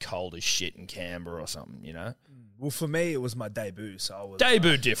rain and cold as shit in Canberra or something, you know? Well, for me, it was my debut, so I was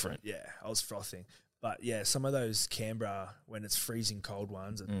Debut different. I was frothing. But some of those Canberra, when it's freezing cold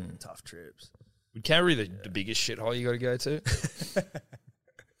ones, are tough trips. Would Canberra be the biggest shithole you got to go to?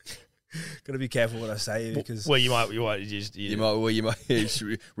 Got to be careful what I say because Well, you might just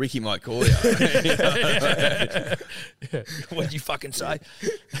Ricky might call you. What'd you fucking say?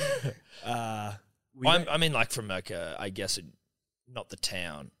 I mean, like, from like I guess not the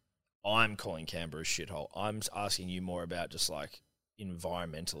town. I'm calling Canberra a shithole. I'm asking you more about just like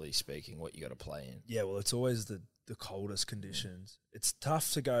environmentally speaking, what you got to play in. Yeah, well, it's always the coldest conditions. It's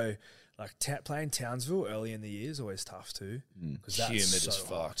tough to go like playing Townsville early in the year is always tough too because that's Humid so as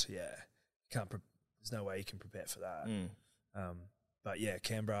fuck. hot. Yeah, there's no way you can prepare for that. But yeah,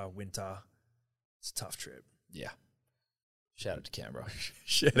 Canberra winter, it's a tough trip. Yeah. Shout out to Canberra.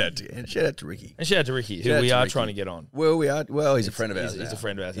 Shout out to Ricky. And shout out to Ricky, who Shout out we to are Ricky. trying to get on. Well, he's a friend of ours. He's now. a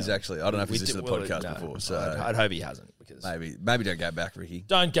friend of ours. He's now. actually, I don't know if he's listened to the podcast no, before, so I'd hope he hasn't, because maybe don't go back, Ricky.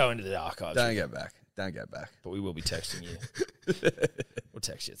 don't go into the archives. Don't go back. But we will be texting you. We'll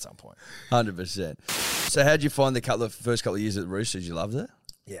text you at some point. 100%. So how'd you find the first couple of years at the Roosters? You loved it?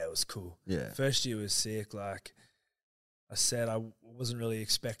 Yeah, it was cool. Yeah. First year was sick. Like I said, I wasn't really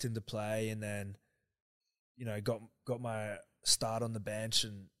expecting to play, and then got my start on the bench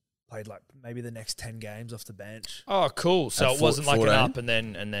and played like maybe the next 10 games off the bench. Oh, cool. So At it wasn't like an 14? up and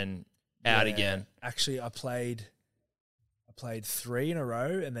then out Yeah. again. Actually, I played 3 in a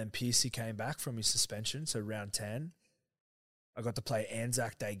row, and then Piercy came back from his suspension, so round 10. I got to play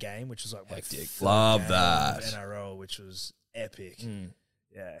Anzac Day game, which was like my Hectic. third Love game that. of NRL, which was epic.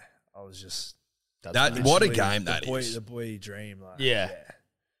 Yeah, I was just What a literally game the that boy, is. The boy dream, like Yeah. it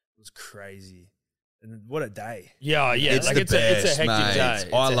was crazy, and what a day. Yeah. It's Like, the it's best, a hectic mate. day.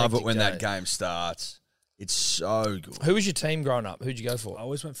 It's I a love it hectic when day. that game starts. It's so good. Who was your team growing up? Who'd you go I for?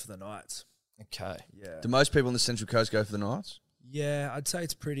 always went for the Knights. Okay. Yeah, Do most people on the Central Coast go for the Knights? yeah, I'd say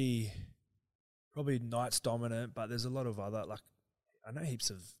it's probably Knights dominant, but there's a lot of other, like I know heaps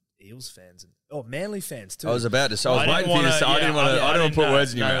of Eels fans and Manly fans too. I was about to say, I was didn't waiting for you to wanna- say, I didn't want to put know.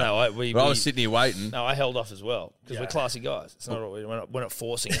 words in your No, mouth. no, But I was sitting here waiting. No, I held off as well because Yeah. we're classy guys. It's not we're not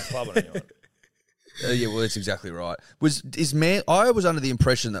forcing a club on anyone. Yeah, well, that's exactly right. I was under the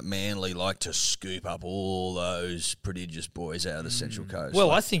impression that Manly liked to scoop up all those prodigious boys out of the Central Coast. Well,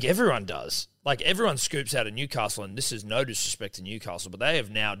 I think everyone does. Like, everyone scoops out of Newcastle, and this is no disrespect to Newcastle, but they have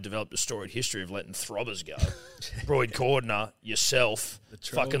now developed a storied history of letting throbbers go. Broyd Cordner, yourself,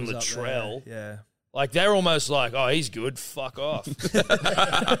 fucking was up Latrell. there. Like, they're almost like, oh, he's good, fuck off. You're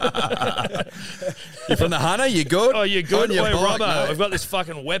from the Hunter, you good? Oh, you're good? On your Oi, bike, Robbo, mate. I've got this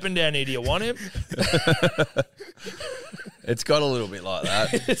fucking weapon down here. Do you want him? It's got a little bit like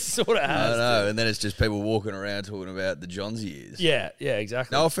that. It sort of I has. don't know. And then it's just people walking around talking about the Johns years. Yeah,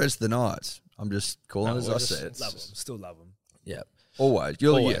 exactly. No offense to the Knights. I'm just calling No, as we're I just- said. Love them. Still love them. Yeah. Always.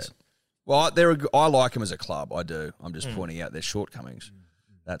 Always. Yeah. Well, I like them as a club. I do. I'm just pointing out their shortcomings.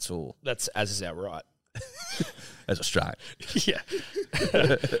 That's all. That's as is our right. As Australian. Yeah.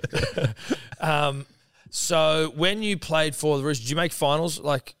 So when you played for the Roosters, did you make finals?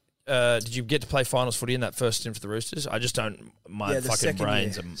 Like, did you get to play finals footy in that first stint for the Roosters? I just don't. My the fucking second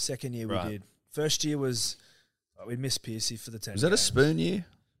brains. year. Are, Second year right. we did. First year was we missed Piercy for the 10. Was that a games. spoon year?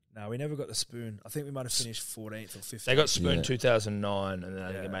 No, we never got the spoon. I think we might have finished 14th or 15th. they got spoon Yeah. 2009, and then I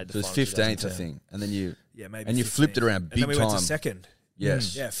think Yeah. they made the It was finals 15th, I 2010. think. And then you. Yeah, maybe. And you flipped it 15th. around And big then we went time. to second.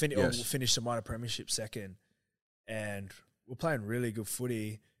 Yes. Yeah, Yes. we finished the minor premiership second, and we're playing really good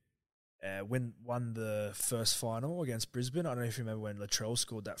footy. Won the first final against Brisbane. I don't know if you remember when Latrell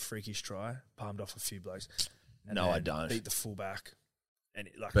scored that freakish try, palmed off a few blokes. And No, I then don't. Beat the fullback, and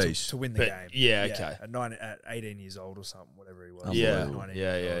Beast. to win the But, game. yeah, okay. At 18 years old or something, whatever he was. Yeah, Unbelievable. 19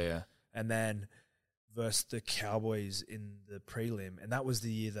 years old. yeah. And then versus the Cowboys in the prelim, and that was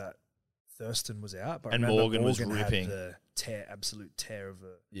the year that Thurston was out. But I And remember Morgan was had ripping. the absolute tear of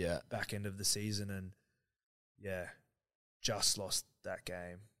the Yeah. back end of the season, and just lost that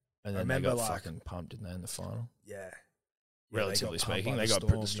game. And I then they remember, got like- fucking pumped, didn't they, in the final? Yeah, Relatively got pumped speaking, by they the got the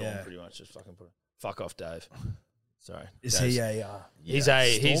Storm, Storm yeah. pretty much. Just fucking put it. Fuck off, Dave. Sorry. Is Dave's- he a? He's Storm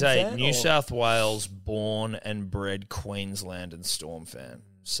a fan, New or- South Wales born and bred Queensland and Storm fan.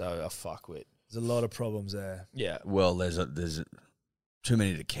 So a fuckwit. There's a lot of problems there. Yeah. Well, there's too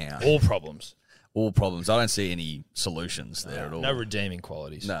many to count. All problems. All problems. I don't see any solutions there at all. No redeeming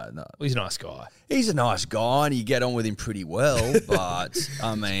qualities. No. Well, he's a nice guy. He's a nice guy and you get on with him pretty well, but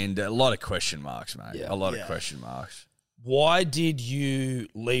I mean, a lot of question marks, mate. Yeah. A lot of Yeah. question marks. Why did you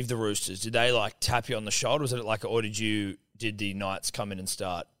leave the Roosters? Did they like tap you on the shoulder? Was it like, or did the Knights come in and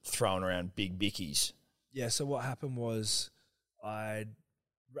start throwing around big bickies? Yeah. So what happened was I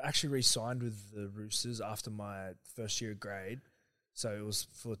actually re-signed with the Roosters after my first year of grade. So it was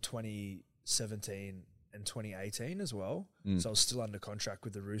for 2017 and 2018 as well. So I was still under contract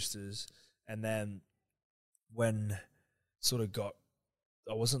with the Roosters. And then when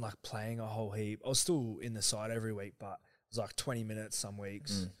I wasn't like playing a whole heap. I was still in the side every week, but it was like 20 minutes some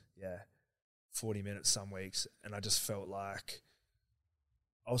weeks. 40 minutes some weeks. And I just felt like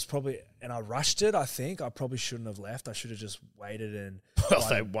I rushed it, I think. I probably shouldn't have left. I should have just waited and... Well,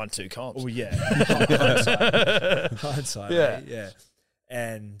 they won 2 comps. Oh, yeah. Hindsight, Yeah. mate, yeah.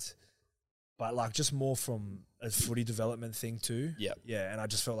 But like just more from a footy development thing too. Yep. Yeah, and I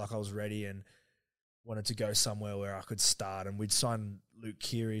just felt like I was ready and wanted to go somewhere where I could start. And we'd signed Luke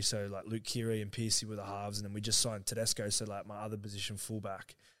Keary, so like Luke Keary and Piercy were the halves, and then we just signed Tedesco, so like my other position,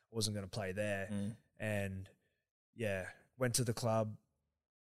 fullback, wasn't going to play there. And yeah, went to the club,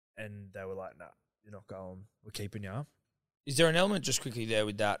 and they were like, "Nah, you're not going. We're keeping you." Is there an element just quickly there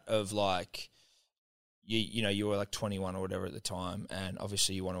with that of like, you know, you were like 21 or whatever at the time, and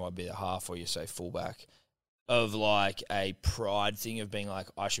obviously you want to be a half or you say fullback, of like a pride thing of being like,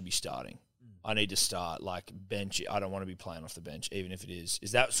 I should be starting. I need to start, like bench. I don't want to be playing off the bench, even if it is.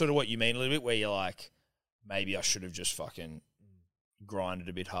 Is that sort of what you mean a little bit, where you're like, maybe I should have just fucking grinded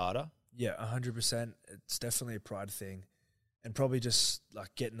a bit harder? Yeah, 100%. It's definitely a pride thing, and probably just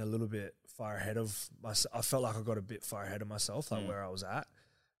like getting a little bit far ahead of myself. I felt like I got a bit far ahead of myself, like where I was at.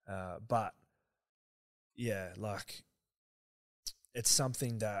 But yeah, like it's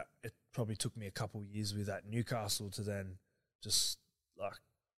something that it probably took me a couple of years with at Newcastle to then just like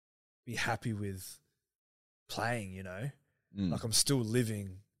be happy with playing, you know? Like I'm still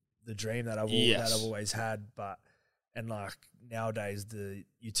living the dream that I've always had, and like nowadays the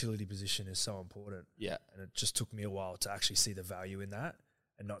utility position is so important. Yeah. And it just took me a while to actually see the value in that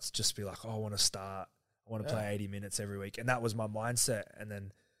and not just be like, oh, I want to start. I want to play 80 minutes every week. And that was my mindset. And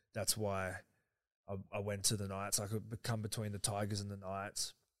then that's why I went to the Knights. I could come between the Tigers and the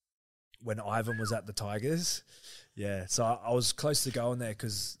Knights when Ivan was at the Tigers. Yeah. So I was close to going there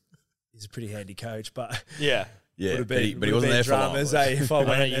because he's a pretty handy coach, but Yeah. Yeah, would've but he would've wasn't been there for long. dramas, if I I know,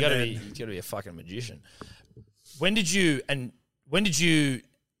 went. you and gotta then- be a fucking magician. When did you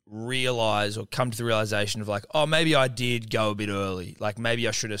realize or come to the realization of like, oh, maybe I did go a bit early. Like maybe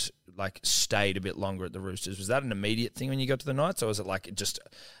I should have like stayed a bit longer at the Roosters. Was that an immediate thing when you got to the Knights, or was it like just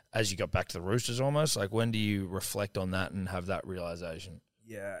as you got back to the Roosters almost? Like when do you reflect on that and have that realization?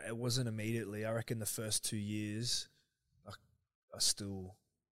 Yeah, it wasn't immediately. I reckon the first 2 years, I still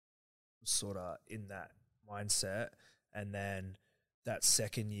was sort of in that mindset. And then that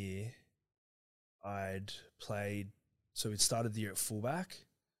second year, I'd played. So we started the year at fullback,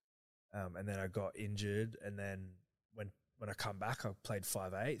 and then I got injured. And then when I come back, I played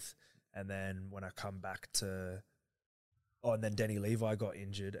 5'8", and then when I come back to, and then Denny Levi got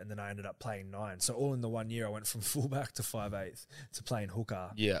injured, and then I ended up playing 9. So all in the 1 year, I went from fullback to 5'8" to playing hooker.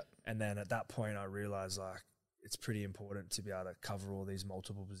 Yeah. And then at that point, I realized like it's pretty important to be able to cover all these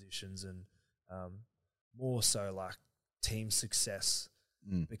multiple positions, and more so like team success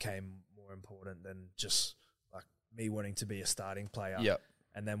became more important than just like me wanting to be a starting player. Yep.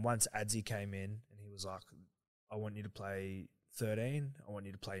 And then once Adzi came in, and he was like, I want you to play 13, I want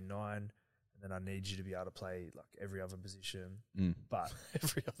you to play 9, and then I need you to be able to play like every other position. But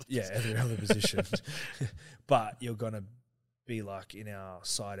every other position. But you're gonna be like in our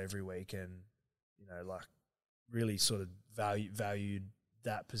side every week, and you know, like really sort of valued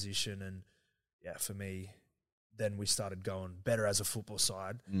that position. And yeah, for me, then we started going better as a football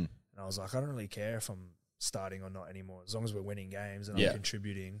side, and I was like, I don't really care if I'm starting or not anymore, as long as we're winning games and I'm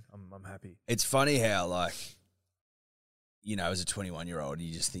contributing, I'm happy. It's funny how, like, you know, as a 21-year-old,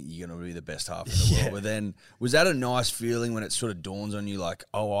 you just think you're going to be the best half in the world. But then, was that a nice feeling when it sort of dawns on you, like,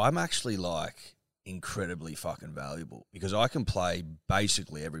 oh, I'm actually, like, incredibly fucking valuable because I can play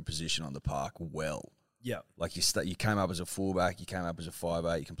basically every position on the park well. Yeah. Like, you came up as a fullback, you came up as a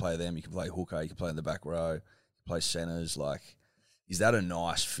 5'8", you can play them, you can play hooker, you can play in the back row, you can play centres. Like, is that a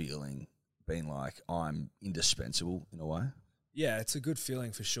nice feeling, being like, I'm indispensable in a way? Yeah, it's a good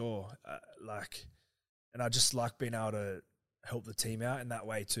feeling for sure. And I just like being able to help the team out in that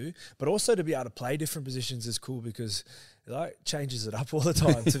way too. But also to be able to play different positions is cool because it like changes it up all the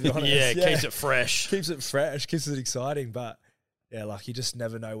time, to be honest. Keeps it fresh. Keeps it fresh, keeps it exciting. But yeah, like you just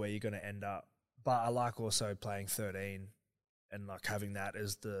never know where you're going to end up. But I like also playing 13 and like having that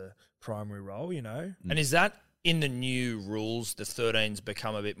as the primary role, you know. And is that in the new rules, the 13's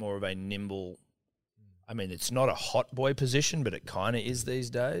become a bit more of a nimble, I mean, it's not a hot boy position, but it kind of is these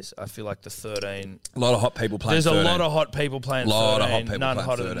days. I feel like the 13... A lot of hot people playing There's 13. a lot of hot people playing 13. Lot of hot people None playing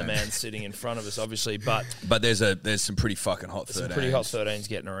hotter 13. than the man sitting in front of us, obviously. But there's some pretty fucking hot 13s. Some pretty hot 13s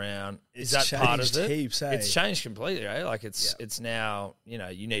getting around. It's is that part of it? Heaps, eh? It's changed completely, eh? Like it's now, you know,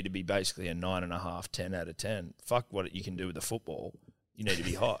 you need to be basically a 9.5, 10 out of 10. Fuck what you can do with the football. You need to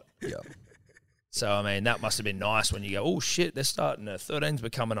be hot. Yeah. So, I mean, that must have been nice when you go, oh, shit, they're starting to 13's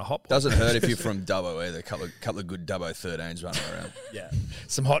becoming a hot boy. Doesn't hurt if you're from Dubbo either. A couple of good Dubbo 13s running around. Yeah.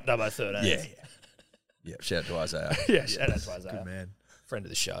 Some hot Dubbo 13's. Yeah. Yeah, shout out to Isaiah. Yeah, shout out to Isaiah. Good man. Friend of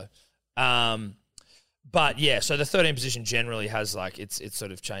the show. But, yeah, so the 13 position generally has, like, it's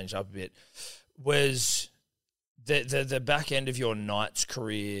sort of changed up a bit. Was the back end of your Knights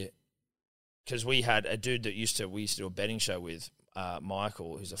career, because we had a dude that we used to do a betting show with,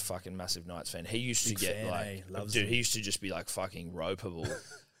 Michael, who's a fucking massive Knights fan. He used to get he used to just be like fucking ropeable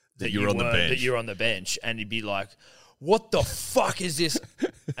that you're on the bench. That you're on the bench, and he'd be like, "What the fuck is this?"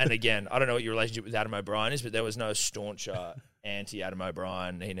 And again, I don't know what your relationship with Adam O'Brien is, but there was no stauncher anti Adam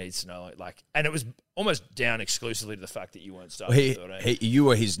O'Brien. He needs to know, like, and it was almost down exclusively to the fact that you weren't starting. You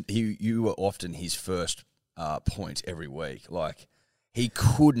were often his first point every week, like. He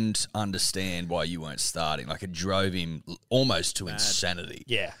couldn't understand why you weren't starting. Like, it drove him almost to insanity.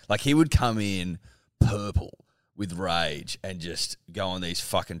 Yeah. Like, he would come in purple with rage and just go on these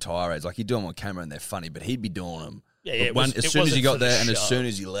fucking tirades. Like, he'd do them on camera and they're funny, but he'd be doing them. Yeah, as soon as he got there and as soon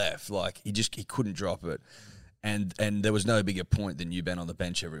as he left, like, he couldn't drop it. And there was no bigger point than you being on the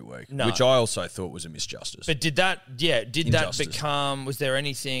bench every week, which I also thought was a misjustice. But did that become, was there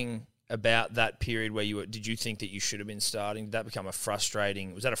anything about that period where did you think that you should have been starting? Did that become was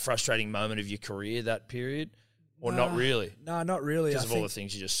that a frustrating moment of your career, that period? Or not really? No, not really. Because of all the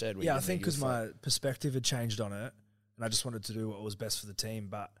things you just said. Yeah, I think because my perspective had changed on it and I just wanted to do what was best for the team.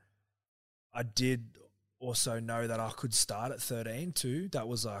 But I did also know that I could start at 13 too. That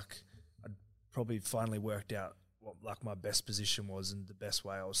was like, I'd probably finally worked out what like my best position was and the best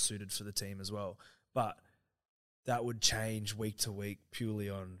way I was suited for the team as well. But that would change week to week purely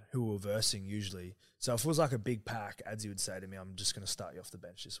on who we're versing usually. So if it was like a big pack, Adzi would say to me, I'm just going to start you off the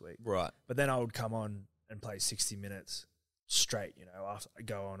bench this week. Right. But then I would come on and play 60 minutes straight, you know,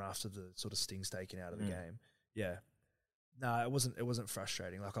 go on after the sort of sting's taken out of the game. Yeah. No, it wasn't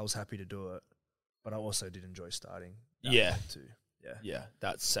frustrating. Like, I was happy to do it, but I also did enjoy starting. Yeah. Too. Yeah. Yeah.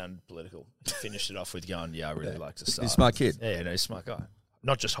 That sounded political. You finished it off with going, I really like to start. He's a smart kid. Yeah, no, he's a smart guy.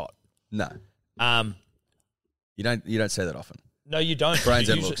 Not just hot. No. You don't say that often. No, you don't. Brains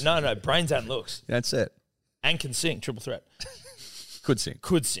and looks. No, brains and looks. You don't say it. And can sing, triple threat. Could sing.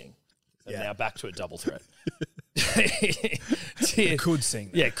 Could sing. And now back to a double threat. Could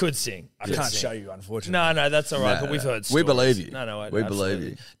sing. Yeah, could sing. I can't show you, unfortunately. No, that's all right. No, but we've no. heard. We Stories. believe you. No, We absolutely. believe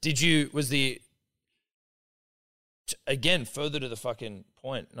you. Did you? Was the again further to the fucking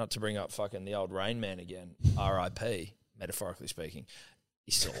point? Not to bring up fucking the old Rain Man again. R.I.P. Metaphorically speaking,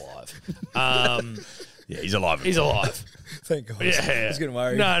 he's still alive. Yeah, he's alive. He's alive. Thank God. Yeah, I was getting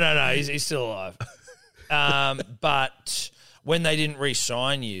worried. No, he's still alive. But when they didn't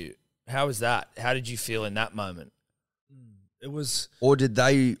re-sign you, how was that? How did you feel in that moment? It was. Or did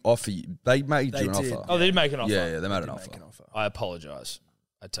they offer you? They made They you an did. offer. Oh, they did make an offer. Yeah, they made an Did offer. make an offer. I apologise.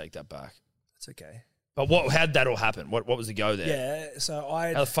 I take that back. It's okay. But how'd that all happen? What was the go there? Yeah. So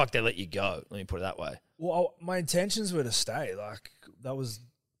How the fuck they let you go? Let me put it that way. Well, my intentions were to stay. Like, that was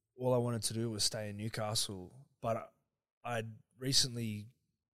all I wanted to do was stay in Newcastle. But I'd recently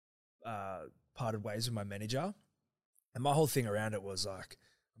parted ways with my manager. And my whole thing around it was like,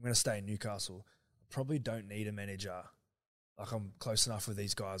 I'm going to stay in Newcastle. I probably don't need a manager. Like, I'm close enough with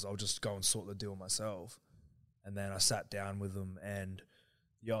these guys. I'll just go and sort the deal myself. And then I sat down with them, and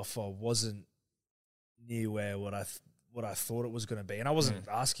the offer wasn't near where what I thought it was going to be. And I wasn't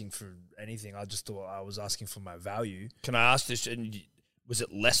asking for anything. I just thought I was asking for my value. Can I ask this? Was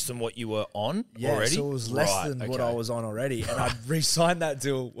it less than what you were on Yeah, already? so it was less Right, than what okay. I was on already. And I'd re-signed that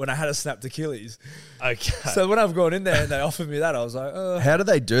deal when I had a snapped Achilles. Okay. So when I've gone in there and they offered me that, I was like, How do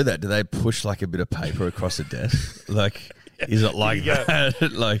they do that? Do they push like a bit of paper across the desk? Like, is it like Here you go.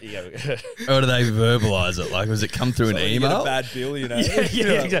 that? Like, You go. or do they verbalise it? Like, was it come through an you get email? a bad bill, you know? Yeah,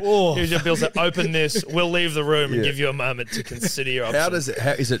 You're like, exactly. "Oh." Here's your bill. So open this. We'll leave the room and Yeah. give you a moment to consider your options. How does it?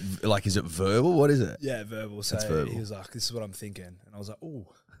 How is it? Like, is it verbal? What is it? Yeah, verbal. So That's verbal. he was like, this is what I'm thinking. And I was like, oh,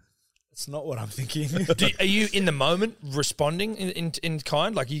 that's not what I'm thinking. Are you in the moment responding in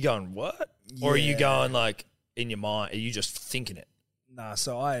kind? Like, are you going, what? Or are you Yeah. going, like, in your mind? Are you just thinking it? Nah,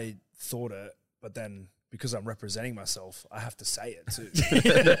 so I thought it, but then because I'm representing myself, I have to say it too.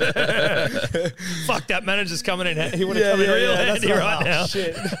 Fuck, that manager's coming in. He would have come in real that's handy like, right oh, now.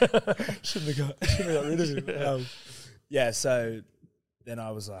 Shit. shouldn't have got rid of him. Yeah, so then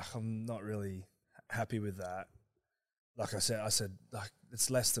I was like, I'm not really happy with that. Like I said, like, it's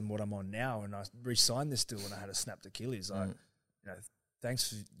less than what I'm on now, and I re-signed this deal when I had a snapped Achilles. Like, you know, thanks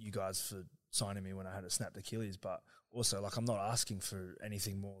for you guys for signing me when I had a snapped Achilles, but also, like, I'm not asking for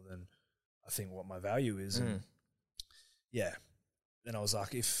anything more than I think what my value is. And yeah, then I was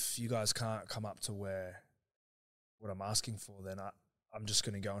like, if you guys can't come up to what I'm asking for, then I'm just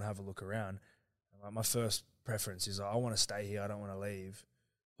going to go and have a look around. And like, my first preference is I want to stay here. I don't want to leave,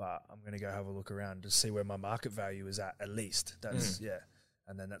 but I'm going to go have a look around to see where my market value is at least. That's yeah.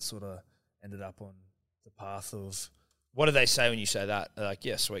 And then that sort of ended up on the path of, What do they say when you say that? They're like,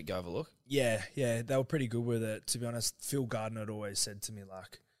 yeah, sweet, go have a look. yeah, they were pretty good with it. To be honest, Phil Gardner had always said to me,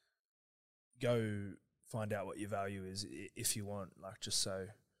 like, go find out what your value is if you want, like, just so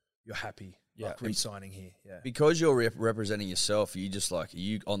you're happy, like, re-signing here. Yeah. Because you're representing yourself, you just like, are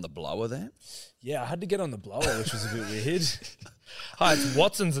you on the blower then? Yeah, I had to get on the blower, which was a bit weird. Hi, it's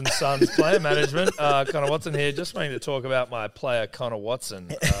Watson's and Sons Player Management. Connor Watson here. Just wanting to talk about my player, Connor Watson.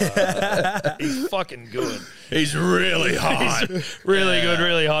 He's fucking good. He's really hot. Really good,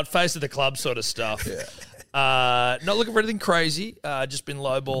 really hot. Face of the club sort of stuff. Not looking for anything crazy. Just been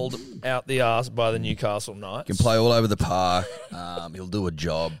lowballed out the arse by the Newcastle Knights. Can play all over the park. He'll do a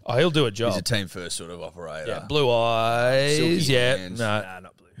job. Oh, he'll do a job. He's a team first sort of operator. Yeah, blue eyes. Silky Yeah, hands. no, Nah,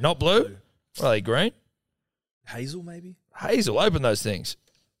 not blue. not blue. What are they, green? Hazel, maybe? Hazel, open those things.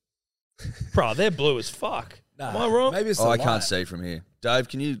 Bro, they're blue as fuck. Am I wrong? Maybe it's Oh, the I can't light. see from here. Dave,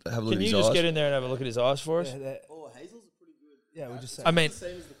 can you have a look Can at you his just eyes? get in there and have a look at his eyes for us? Hazel's are pretty good. Yeah, we just say. I mean,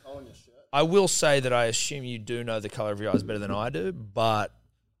 Same as the colour on your shirt. I will say that I assume you do know the color of your eyes better than I do, but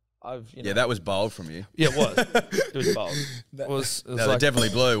I've Yeah, that was bold from you. yeah, it was. It was bold. It was No, they're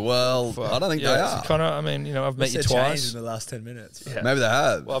defually blue. Well, I don't think they are. Connor, I mean, you know, I've met you What's their change twice. in the last 10 minutes. Yeah. Maybe they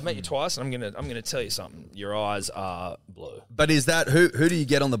have. Well, I've met you twice, and I'm gonna tell you something. Your eyes are blue. But is that who do you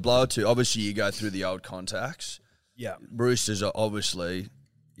get on the blower to? Obviously, you go through the old contacts. Yeah. Roosters are obviously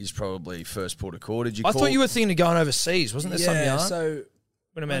is probably first port of call. Did you? I call? thought you were thinking of going overseas. Wasn't there some yarn? So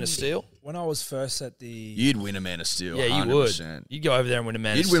Win a Man of Steel. when I was first at the... You'd win a Man of Steel. Yeah, you 100%. would. You'd go over there and win a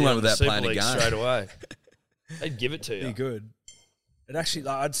Man You'd of win Steel one in the without Super playing a League game. straight away. They'd give it to Be you. good. It actually,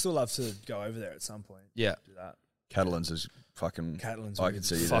 like, I'd still love to go over there at some point. Yeah. Do that. Catalans is fucking. Catalans I would can be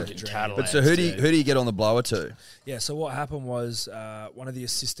see you there. Fucking dream. Catalans. But so who do you get on the blower to? Yeah, so what happened was one of the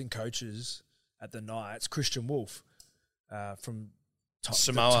assistant coaches at the Knights, Christian Wolf, from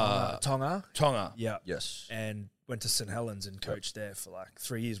Samoa. Tonga. Yeah. Yes. And went to St. Helens and coached there for like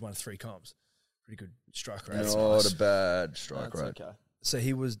 3 years, won 3 comps. Pretty good strike rate. Not a bad strike That's rate. okay. so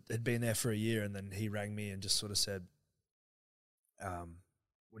he had been there for a year, and then he rang me and just sort of said,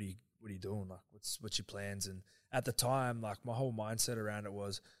 what are you doing? Like, what's your plans? And at the time, like, my whole mindset around it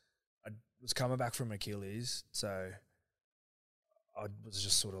was, I was coming back from Achilles, so I was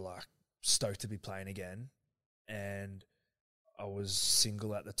just sort of like stoked to be playing again, and I was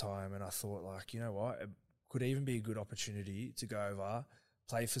single at the time, and I thought, like, you know what, it could even be a good opportunity to go over,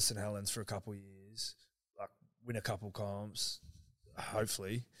 play for St Helens for a couple of years, like win a couple comps,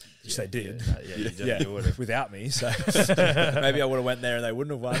 hopefully, which they did. You would have. Without me, so maybe I would have went there and they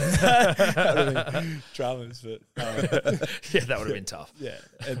wouldn't have won. That would have been dramas, but Yeah, that would have been tough. yeah.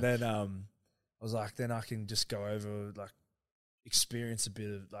 And then I was like, then I can just go over, like, experience a bit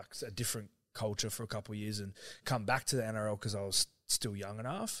of like a different culture for a couple of years and come back to the NRL because I was still young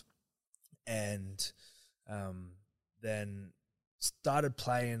enough, and then started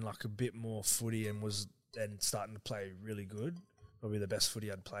playing like a bit more footy and was then starting to play really good, probably the best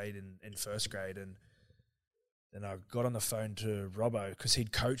footy I'd played in first grade. And then I got on the phone to Robbo because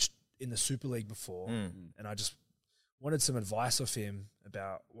he'd coached in the Super League before, and I just wanted some advice off him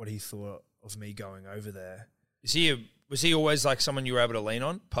about what he thought of me going over there. Was he always like someone you were able to lean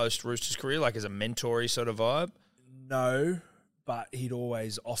on post Roosters career, like as a mentor-y sort of vibe? No, but he'd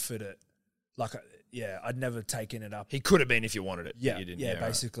always offered it. Like, I'd never taken it up. He could have been if you wanted it. Yeah, but you didn't. yeah, Right.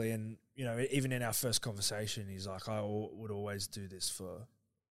 basically. And, you know, even in our first conversation, he's like, I would always do this for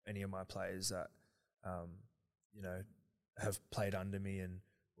any of my players that, you know, have played under me and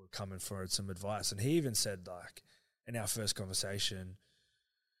were coming for some advice. And he even said, like, in our first conversation,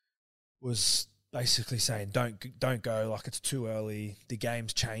 was basically saying, don't go, like, it's too early. The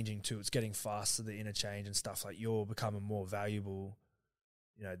game's changing too. It's getting faster, the interchange and stuff. Like, you're becoming more valuable.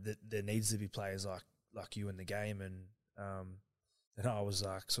 You know, there needs to be players like you in the game. And I was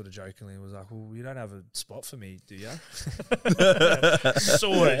like, sort of jokingly, was like, well, you don't have a spot for me, do you?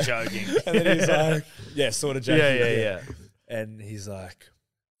 Sort of joking. And then he's like, yeah, sort of joking. Yeah. And he's like,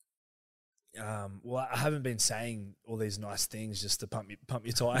 well, I haven't been saying all these nice things just to pump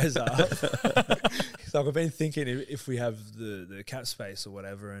your tires up. He's like, I've been thinking if we have the cap space or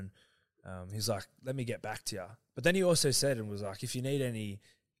whatever. And he's like, let me get back to you. But then he also said and was like, if you need any,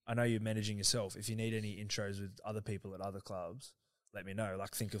 I know you're managing yourself, if you need any intros with other people at other clubs, let me know.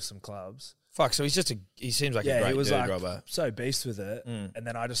 Like, think of some clubs. Fuck, so he seems like a great he was dude, like Robbo. so beast with it. Mm. And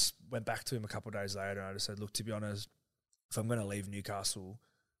then I just went back to him a couple of days later and I just said, look, to be honest, if I'm going to leave Newcastle,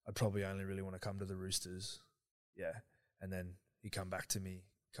 I'd probably only really want to come to the Roosters. Yeah. And then he come back to me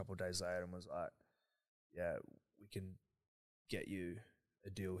a couple of days later and was like, yeah, we can get you a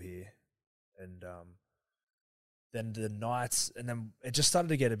deal here. And then the Knights, and then it just started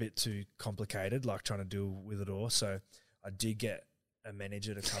to get a bit too complicated, like trying to deal with it all. So I did get a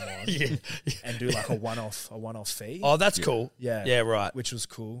manager to come on and do like a one-off fee. Oh, that's cool. Yeah. Yeah, right. Which was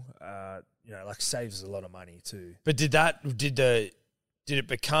cool. You know, like saves a lot of money too. But did it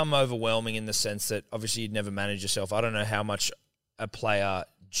become overwhelming in the sense that obviously you'd never manage yourself? I don't know how much a player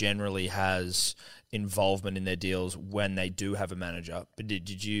generally has involvement in their deals when they do have a manager. But did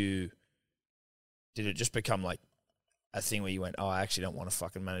it just become like a thing where you went, oh, I actually don't want to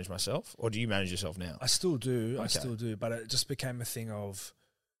fucking manage myself? Or do you manage yourself now? I still do. Okay. I still do. But it just became a thing of,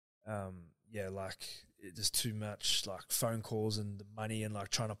 like there's too much like phone calls and the money and like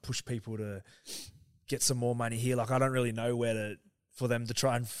trying to push people to get some more money here. Like, I don't really know for them to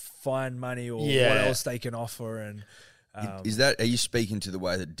try and find money or what else they can offer. And are you speaking to the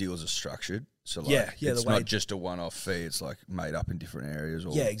way that deals are structured? So like, it's not just a one-off fee. It's like made up in different areas.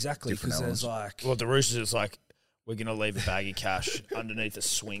 Or exactly. different Because there's elements. like, Well, the Roosters, it's like, we're going to leave a bag of cash underneath a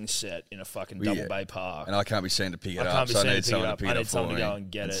swing set in a fucking Double Bay Park. And I can't be seen to pick it I up. can't be so seen I to need pick it someone up. to pick I it need up for someone to me. go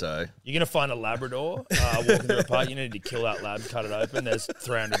and get it. So You're going to find a Labrador walking through a park. You need to kill that lab, cut it open. There's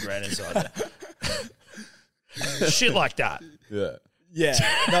 300 grand inside there. Shit like that. yeah.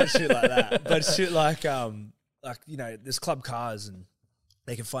 not shit like that, but shit like, you know, there's club cars and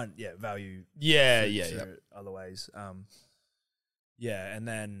they can find, value. Yeah. through other ways. And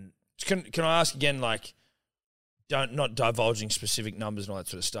then Can I ask again, like, not divulging specific numbers and all that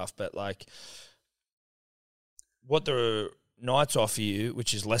sort of stuff, but like what the Knights offer you,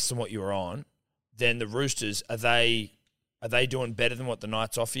 which is less than what you were on, then the Roosters, are they doing better than what the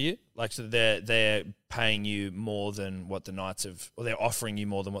Knights offer you? Like, so they're paying you more than what the Knights have, or they're offering you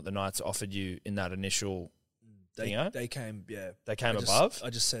more than what the Knights offered you in that initial they thing, came, They came I above? I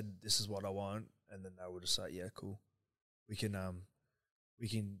just said, this is what I want. And then they were just like, yeah, cool. We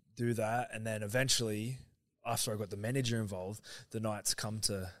can do that. And then eventually, after I got the manager involved, the Knights come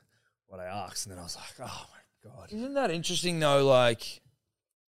to what I asked. And then I was like, oh my God. Isn't that interesting though? Like,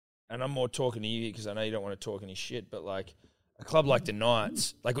 and I'm more talking to you because I know you don't want to talk any shit, but like a club like the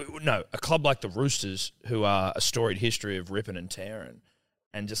Knights, a club like the Roosters, who are a storied history of ripping and tearing,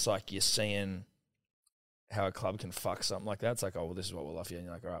 and just like you're seeing how a club can fuck something like that. It's like, oh, well, this is what we'll offer you. And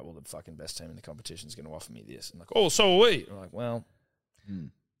you're like, all right, well, the fucking best team in the competition is going to offer me this. And like, oh, so are we. And I'm like, well,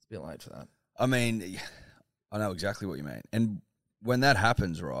 it's a bit late for that. I mean, I know exactly what you mean. And when that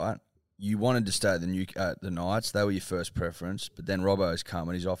happens, right, you wanted to stay at the Knights. They were your first preference. But then Robbo's come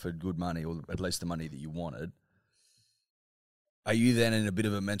and he's offered good money, or at least the money that you wanted. Are you then in a bit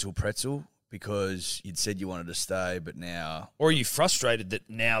of a mental pretzel because you'd said you wanted to stay, but now... Or are you frustrated that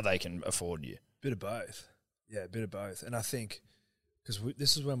now they can afford you? Bit of both. Yeah, a bit of both. And I think, because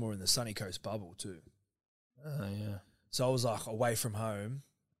this is when we're in the Sunny Coast bubble too. Oh, yeah. So I was like away from home,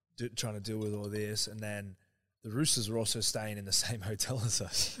 trying to deal with all this. And then the Roosters were also staying in the same hotel as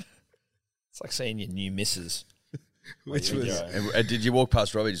us. It's like seeing your new missus. Which was... And did you walk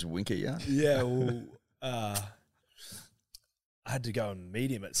past Robbie just wink at you? Yeah, well, I had to go and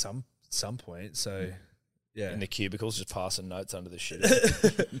meet him at some point. So, yeah. In the cubicles, just passing notes under the shit.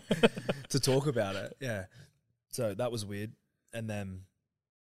 To talk about it, yeah. So that was weird. And then...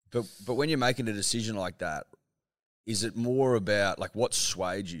 But when you're making a decision like that, is it more about, like, what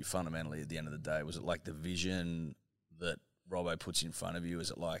swayed you fundamentally at the end of the day? Was it like the vision that Robbo puts in front of you? Is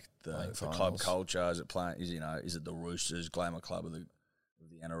it like the club culture? Is it is it the Roosters, glamour club of the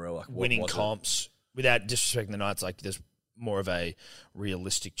NRL? Like, winning comps, without disrespecting the Knights, like there's more of a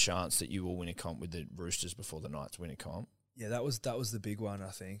realistic chance that you will win a comp with the Roosters before the Knights win a comp. Yeah, that was the big one,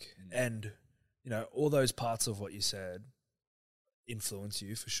 I think. And, all those parts of what you said influence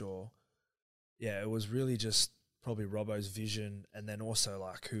you for sure. Yeah, it was really just probably Robbo's vision, and then also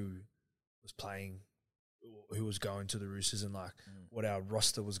like who was playing, who was going to the Roosters, and like what our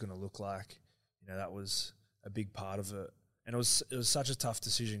roster was going to look like. That was a big part of it. And it was such a tough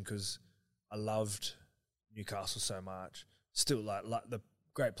decision because I loved Newcastle so much. Still like the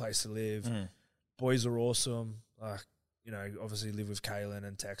great place to live. Boys are awesome. Like, obviously lived with Kalen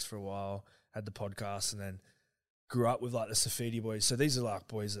and Tex for a while, had the podcast, and then grew up with like the Safidi boys. So these are like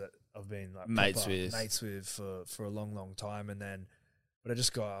boys that I've been like mates with for a long, long time. And then, but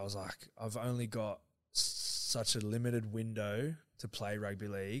I was like, I've only got such a limited window to play rugby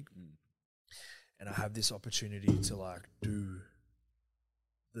league, and I have this opportunity to like do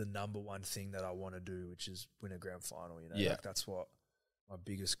the number one thing that I want to do, which is win a grand final. Like that's what my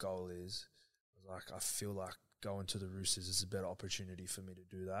biggest goal is. Like I feel like going to the Roosters is a better opportunity for me to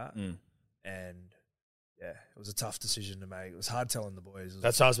do that. And yeah, it was a tough decision to make. It was hard telling the boys.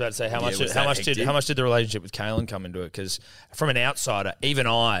 That's what I was about to say. How much did the relationship with Kalen come into it? Because from an outsider, even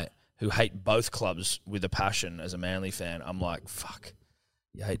I, who hate both clubs with a passion as a Manly fan, I'm like, fuck,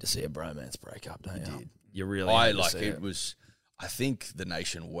 you hate to see a bromance break up, don't you? You really. I think the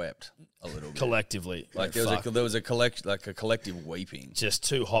nation wept a little bit collectively. Like there was a collective weeping. Just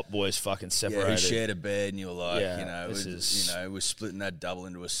two hot boys fucking separated. Yeah, who shared a bed, and you're like, we're splitting that double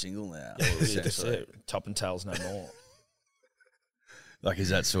into a single now. Yeah, that's it. Top and tails no more. Like, is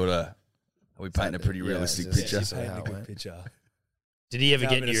that sort of? Are we painting a pretty realistic picture? Painting a good picture. Did he ever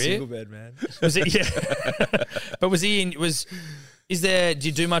get in your ear? Single bed, man. Was it? Yeah. But was he in? Do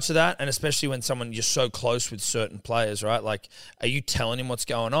you do much of that? And especially when you're so close with certain players, right? Like, are you telling him what's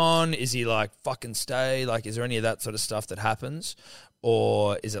going on? Is he like, fucking stay? Like, is there any of that sort of stuff that happens?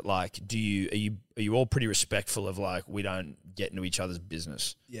 Or is it like, are you all pretty respectful of like, we don't get into each other's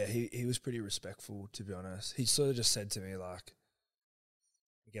business? Yeah, he was pretty respectful, to be honest. He sort of just said to me like,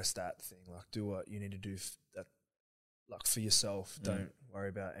 I guess that thing, like, do what you need to do like for yourself. Don't worry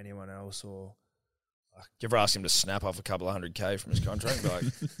about anyone else or... Do you ever ask him to snap off a couple of $100K from his contract? Like,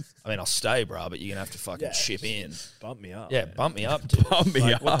 I mean, I'll stay, bro, but you're going to have to fucking chip in. Bump me up. Yeah, man. Bump me up, dude. Bump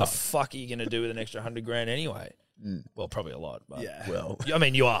me up. What the fuck are you going to do with an extra $100,000 anyway? Well, probably a lot, but... Yeah. Well, I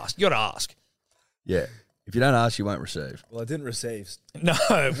mean, you ask. You got to ask. Yeah. If you don't ask, you won't receive. Well, I didn't receive. No,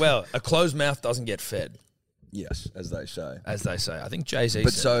 well, a closed mouth doesn't get fed. Yes, as they say. As they say. I think Jay-Z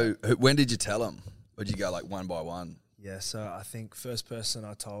But said so, that. when did you tell him? Or did you go like one by one? Yeah, so I think first person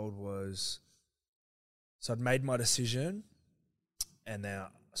I told was... So I'd made my decision, and then I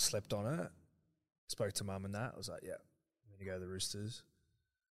slept on it. Spoke to mum and that. I was like, yeah, I'm going to go to the Roosters.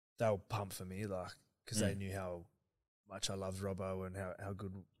 They were pumped for me, like, because they knew how much I loved Robbo and how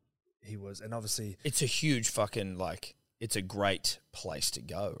good he was. And obviously... It's a huge fucking, like, it's a great place to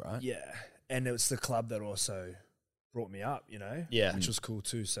go, right? Yeah. And it's the club that also brought me up, Yeah. Which was cool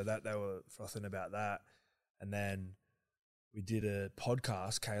too. So that they were frothing about that. And then we did a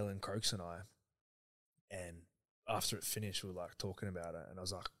podcast, Kalen Croaks and I. And after it finished, we were like talking about it. And I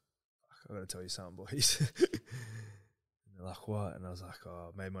was like, I got to tell you something, boys. And they're like, what? And I was like,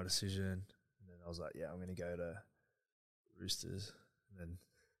 I made my decision. And then I was like, yeah, I'm going to go to Roosters. And then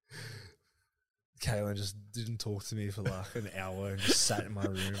Kaylin just didn't talk to me for like an hour and just sat in my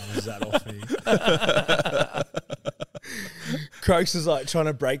room and sat off me. Croaks is like trying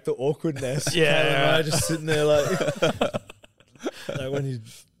to break the awkwardness. Yeah, Kaylin and yeah. I just sitting there like when you're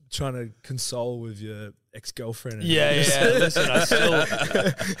trying to console with your ex-girlfriend. Yeah. Listen,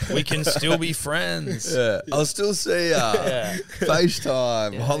 we can still be friends. Yeah. I'll still see ya. Yeah.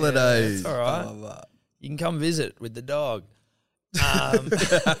 FaceTime, holidays. it's all right. blah, blah, blah. You can come visit with the dog.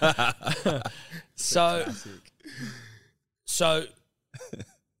 So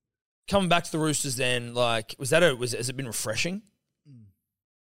coming back to the Roosters, then, like, has it been refreshing?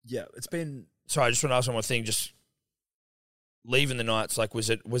 Yeah, it's been... Sorry, I just want to ask one more thing. Just leaving the Knights, like, was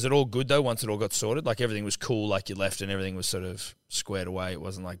it all good though? Once it all got sorted, like everything was cool, like you left and everything was sort of squared away. It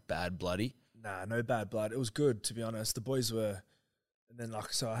wasn't like bad bloody. Nah, no bad blood. It was good, to be honest. The boys were... And then,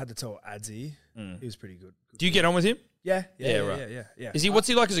 like, so I had to tell Adzi. He was pretty good. Do you get on with him? Yeah. right. Yeah. Is he? What's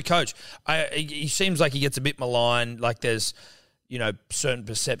he like as a coach? He seems like he gets a bit maligned. Like there's, certain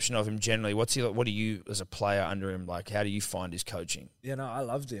perception of him generally. What's he like? What do you, as a player under him, like? How do you find his coaching? Yeah, no, I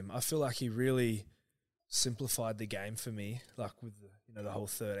loved him. I feel like he really simplified the game for me, like with the whole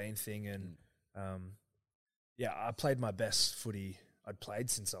 13 thing. And I played my best footy I'd played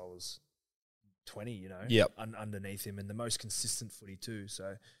since I was 20. Yep. Underneath him, and the most consistent footy too.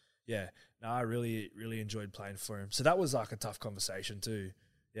 So yeah, no, I really, really enjoyed playing for him. So that was like a tough conversation too.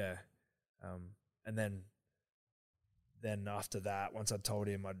 Yeah. And then after that, once I told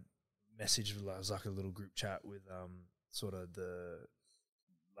him, I'd messaged, it was like a little group chat with sort of the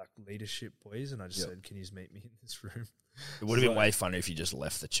like leadership boys, and I just said, "Can you just meet me in this room?" It would have been way funner if you just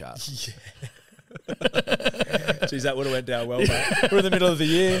left the chat. Yeah. Geez, that would have went down well, mate. We're in the middle of the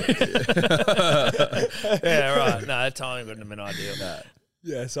year. Yeah, right. No, that timing wouldn't have been ideal.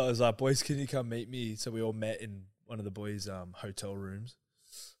 Yeah, so I was like, "Boys, can you come meet me?" So we all met in one of the boys' hotel rooms.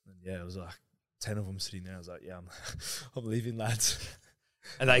 And yeah, it was like 10 of them sitting there. I was like, "Yeah, I'm leaving, lads."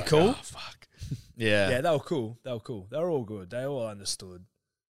 Are they cool? Oh, fuck. Yeah. Yeah, they were cool. They were all good. They all understood.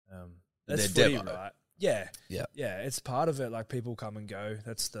 That's They're footy, Devo. right? Yeah. Yeah. Yeah, it's part of it. Like, people come and go.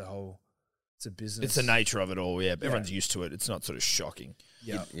 That's the whole... It's a business. It's the nature of it all, yeah. Everyone's used to it. It's not sort of shocking.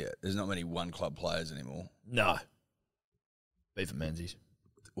 Yeah. Yeah, there's not many one club players anymore. No. Beaver Menzies.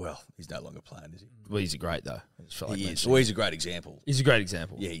 Well, he's no longer playing, is he? Well, he's great, though. I just felt like He is. mentioning Well, it. he's a great example. He's a great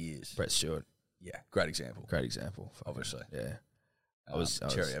example. Yeah, he is. Brett Stewart. Yeah, great example. Great example. Fucking- Obviously. Yeah. I was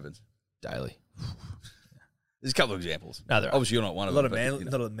Cherry Evans. daily. There's a couple of examples. No, there are. Obviously, you're not one A of lot them. of but, Manly,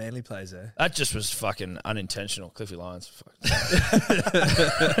 lot of Manly players there. That just was fucking unintentional. Cliffy Lyons. Fuck.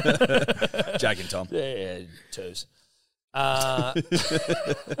 Jake and Tom. Yeah, twos.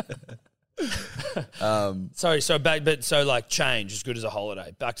 So like change as good as a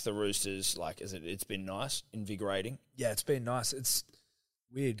holiday. Back to the Roosters. Like, it's been nice, invigorating. Yeah, it's been nice. It's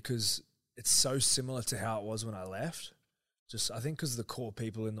weird because it's so similar to how it was when I left. Just, I think because the core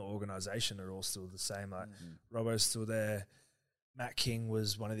people in the organisation are all still the same. Like, Robbo's still there. Matt King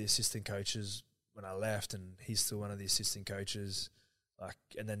was one of the assistant coaches when I left, and he's still one of the assistant coaches. Like,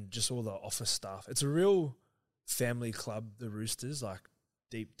 and then just all the office staff. It's a real family club, the Roosters, like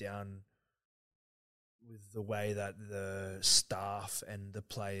deep down, with the way that the staff and the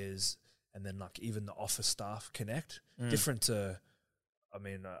players and then like even the office staff connect. Different to, I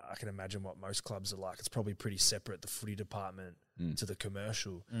mean, I can imagine what most clubs are like. It's probably pretty separate, the footy department to the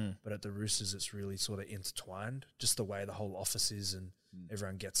commercial. But at the Roosters, it's really sort of intertwined, just the way the whole office is and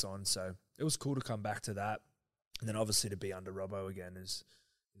everyone gets on. So it was cool to come back to that. And then obviously to be under Robbo again is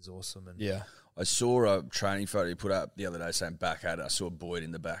awesome. And Yeah. I saw a training photo you put up the other day saying back at it. I saw Boyd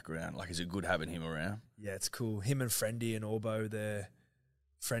in the background. Like, is it good having him around? yeah, it's cool. Him and Friendy and Orbo,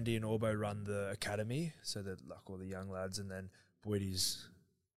 Friendy and Orbo run the academy, so that like all the young lads, and then Boydie's,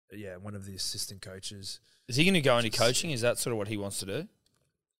 one of the assistant coaches. Is he going to go into coaching? Is that sort of what he wants to do?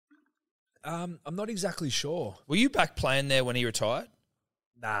 I'm not exactly sure. Were you back playing there when he retired?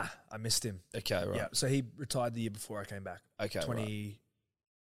 Nah, I missed him. Okay, right. Yeah, so he retired the year before I came back. Okay, right.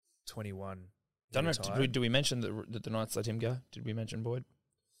 2021. Don't know. Did we mention that the Knights let him go? Did we mention Boyd?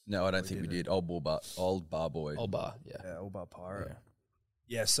 No, I don't think we did. Old bar boy. Old Bar, yeah. Yeah, all bar Pirate.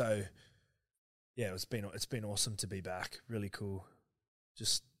 Yeah. Yeah, so it's been awesome to be back. Really cool.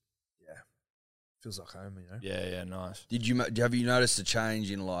 Just feels like home, you know. Yeah, nice. Have you noticed a change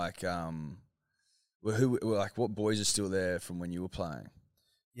in like what boys are still there from when you were playing?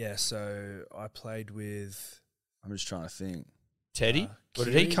 Yeah, so I played with I'm just trying to think. Teddy? Or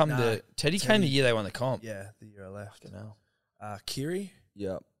did he Kiri? come Nah, to... Teddy came the year they won the comp. the year I left. Fucking hell. Kiri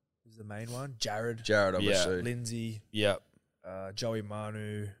Yep. is the main one. Jared, Jared, obviously. Lindsay, Yep. Joey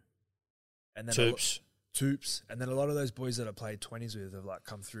Manu, and then Toops. Toops, and then a lot of those boys that I played 20s with have like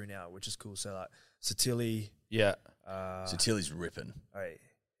come through now, which is cool. So like Satili, Yeah. Satili's ripping.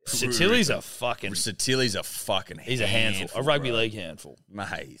 Satili's a fucking. Satili's a fucking He's a handful. A rugby bro. league handful.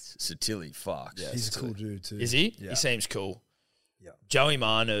 Mate, Satili, fuck. Yeah. he's a cool dude too. Is he? Yeah. He seems cool. Yeah. Joey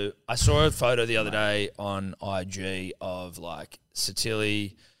Manu. I saw a photo the other day on IG of like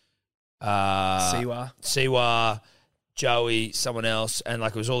Satili, Siwa, Joey, someone else, and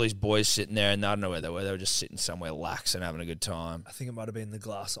like it was all these boys sitting there, and I don't know where they were. They were just sitting somewhere lax and having a good time. I think it might have been the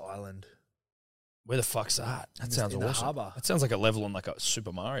Glass Island. Where the fuck's that? That sounds in the awesome. harbour. That sounds like a level on like a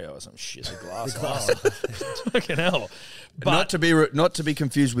Super Mario or some shit. The glass. Glass Island. Fucking hell. But not to be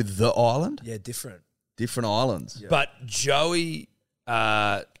confused with the island. Yeah, different. Different islands. Yeah. but Joey.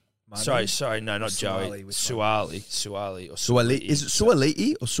 Manu? Sorry, no, not Joey. Suwali, which Suwali or Suwali. Is it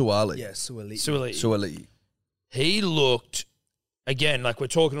Suwali'i or Suwali? Yeah, Suwali. Suwali'i. He looked, again, like we're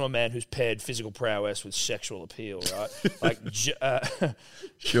talking to a man who's paired physical prowess with sexual appeal, right? Like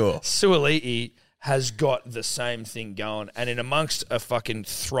Sure. Suwali'i has got the same thing going, and in amongst a fucking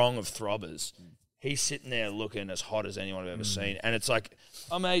throng of throbbers, he's sitting there looking as hot as anyone I've ever seen. And it's like,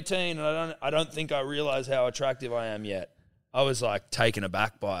 I'm 18 and I don't think I realize how attractive I am yet. I was like taken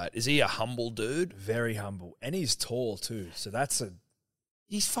aback by it. Is he a humble dude? Very humble, and he's tall too. So that's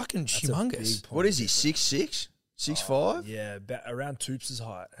He's fucking a humongous. big point. What is he? 6'6"? 6'5"? Yeah, around Toops'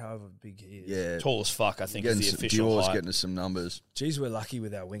 height, however big he is. Yeah. Tall as fuck, I think, is the official Dior's height. getting us some numbers. Geez, we're lucky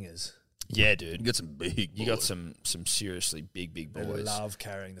with our wingers. Yeah, You dude. got some big. You got boys. some seriously big They boys. love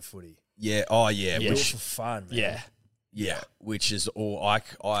carrying the footy. Yeah. Oh yeah. Yeah. Do it Which for fun, man. Yeah. Yeah, which is all I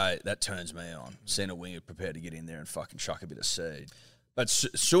that turns me on. Seeing a winger prepared to get in there and fucking chuck a bit of seed. But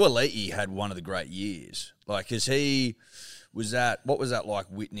Suoliti had one of the great years. Like, cause what was that like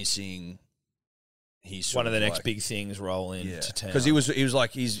witnessing his One of the like, next big things roll into town. because he was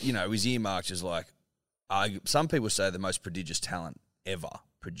like he's was earmarked as like some people say the most prodigious talent ever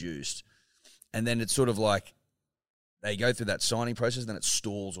produced, and then it's sort of like they go through that signing process, then it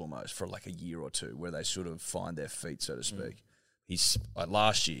stalls almost for like a year or two, where they sort of find their feet, so to speak. He's like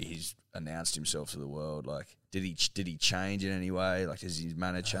last year, he's announced himself to the world. Like, did he change in any way? Like, has his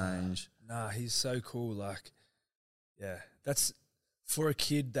manner changed? Nah, he's so cool. Like, yeah, that's for a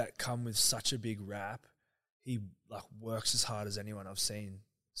kid that come with such a big rap. He like works as hard as anyone I've seen.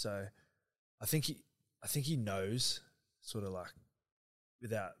 So, I think he knows, sort of like,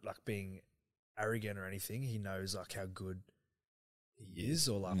 without like being arrogant or anything. He knows like how good he is,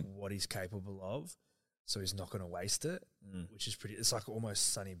 or like what he's capable of. So he's not going to waste it, which is pretty. It's like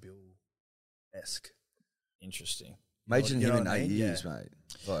almost Sonny Bill-esque. Interesting. Imagine You know him in what I 8 mean? years, Yeah. mate.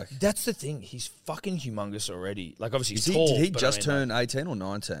 Like, That's the thing. He's fucking humongous already. Like, obviously, he's did tall. he but just I mean, turn 18 or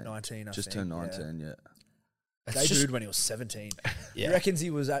 19? 19, I Just think, turned yeah. 19, yeah. it's Debuted just- when he was 17. Yeah. He reckons he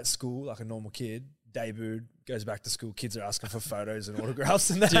was at school like a normal kid. Debuted, goes back to school. Kids are asking for photos and autographs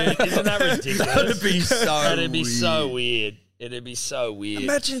and that. Dude, isn't that ridiculous? That'd be so That'd be so weird. weird. It'd be so weird.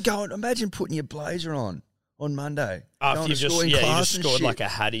 Imagine putting your blazer on Monday. After going you've to school just in you class just and scored shit. like a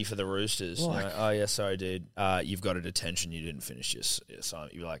hattie for the Roosters. You're Like- like, oh yeah, sorry, dude. You've got a detention. You didn't finish your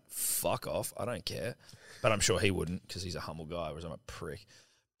assignment. You're like, fuck off. I don't care. But I'm sure he wouldn't because he's a humble guy, whereas I'm a prick.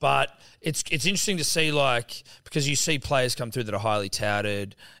 But it's interesting to see, like, because you see players come through that are highly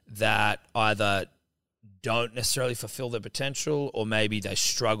touted that either don't necessarily fulfill their potential, or maybe they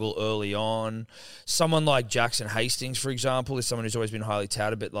struggle early on. Someone like Jackson Hastings, for example, is someone who's always been highly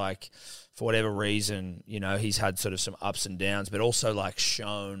touted, but like for whatever reason, you know, he's had sort of some ups and downs, but also like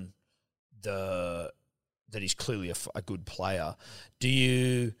shown that he's clearly a good player. Do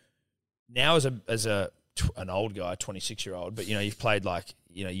you now as an old guy, 26-year-old, but you know, you've played like,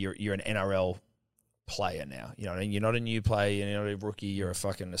 you know, you're an NRL player now. You know what I mean? You're not a new player, you're not a rookie, you're a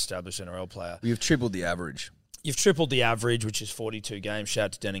fucking established NRL player. You've tripled the average. You've tripled the average, which is 42 games. Shout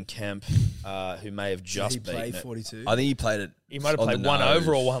out to Denon Kemp, who may have Did just he play beaten it. 42 I think he played it. He might have on played the one nose.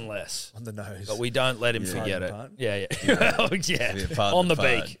 over or one less. on the nose. But we don't let him Yeah. forget it. Punt. Yeah, yeah. Well, yeah. Yeah, pardon On the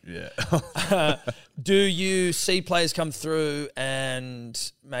pun. beak. Yeah. Do you see players come through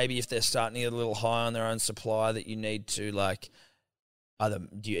and maybe if they're starting to get a little high on their own supply that you need to like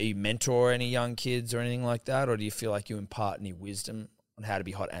do you mentor any young kids or anything like that, or do you feel like you impart any wisdom on how to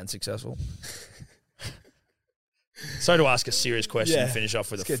be hot and successful? Sorry to ask a serious question and finish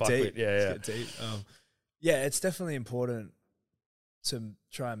off with Let's a get fuck deep. with, yeah. Let's get deep. Yeah, it's definitely important to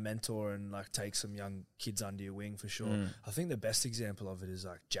try and mentor and like take some young kids under your wing for sure. I think the best example of it is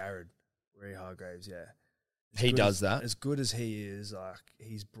like Jared Hargraves. Yeah, As He good does as- that. As good as he is, like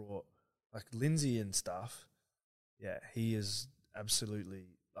he's brought like Lindsay and stuff. Yeah, he is absolutely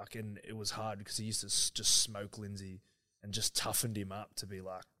like, and it was hard because he used to just smoke Lindsay and just toughened him up to be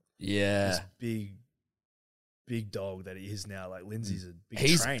like Yeah. this big big dog that he is now. Like Lindsay's a big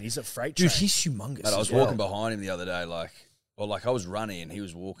He's- train. He's a freight Dude, train. he's humongous. Mate, I was as well. walking behind him the other day, like I was running and he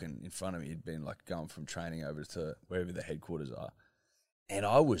was walking in front of me. He'd been like going from training over to wherever the headquarters are. And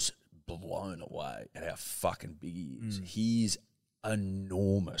I was blown away at how fucking big he is. He's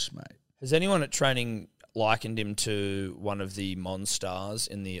enormous, mate. Has anyone at training likened him to one of the Monstars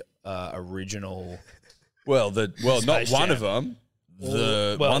in the original? Well, not Space one Jam. of them.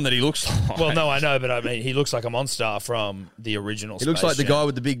 The Well- one that he looks like. Well, no, I know, but I mean, he looks like a Monstar from the original. He looks Space like the Jam. guy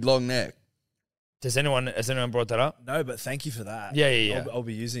with the big long neck. Has anyone brought that up? No, but thank you for that. Yeah. I'll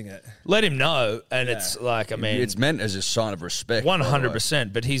be using it. Let him know, and Yeah. it's like, I mean, It's meant as a sign of respect. by the way.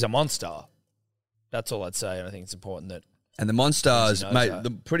 100%. But he's a monster. That's all I'd say, and I think it's important that. And the Monstars, He knows mate,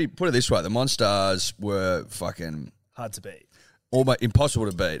 that. put it this way, the Monstars were fucking Hard to beat. almost impossible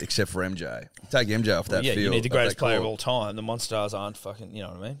to beat except for MJ. Take MJ off that Yeah, field. you need the of greatest that player of court. all time. The Monstars aren't fucking. You know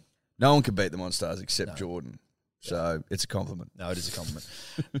what I mean? No one can beat the Monstars except Jordan. So it's a compliment. No, it is a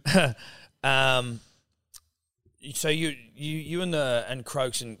compliment. So you and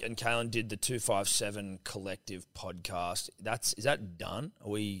Croaks and Kalen did the 257 collective podcast. Is that done?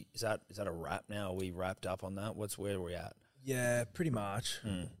 Is that a wrap now? Are we wrapped up on that? Where are we at? Yeah, pretty much.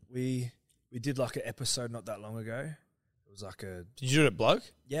 We did like an episode not that long ago. It was like a Did you do it at Bloke?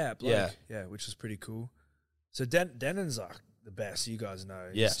 bloke. Yeah, which was pretty cool. So Denon's like the best. You guys know.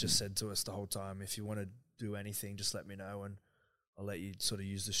 Yeah. He's just said to us the whole time, if you want to do anything, just let me know and I'll let you sort of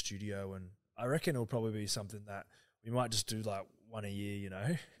use the studio. And I reckon it'll probably be something that we might just do like one a year, you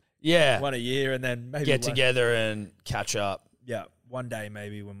know, Yeah. one a year, and then maybe Get one- together and catch up. Yeah, one day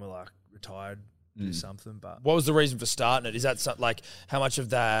maybe when we're like retired, do something. But What was the reason for starting it? Is that like how much of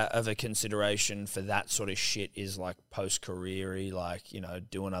that of a consideration for that sort of shit is like post careery, like, you know,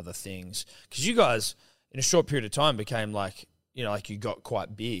 doing other things? Because you guys in a short period of time became like, you know, like you got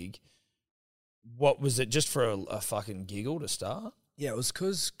quite big. What was it, just for a fucking giggle to start? yeah, it was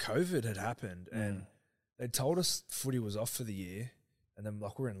because COVID had happened and they told us footy was off for the year, and then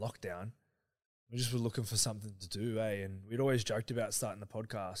like we're in lockdown. We just were looking for something to do, And we'd always joked about starting the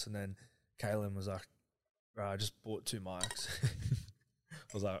podcast, and then Kalen was like, "Bro, I just bought 2 mics."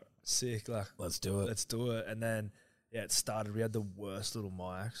 I was like, "Sick, like Let's do it. let's do it." And then yeah, it started. We had the worst little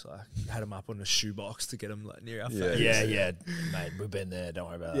mics. Like had them up on a shoebox to get them like near our face. Yeah, mate, we've been there. Don't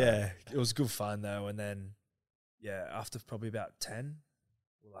worry about that. Yeah, it was good fun though. And then, yeah, after probably about 10,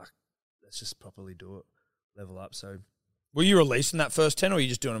 we're like, let's just properly do it, level up. So, Were you releasing that first 10 or were you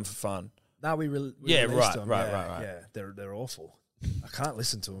just doing them for fun? now we Yeah, released right, them. right, Yeah, right. Yeah, they're awful. I can't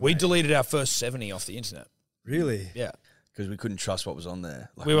listen to them. We mate. deleted our first 70 off the internet. Really? Yeah. Because we couldn't trust what was on there.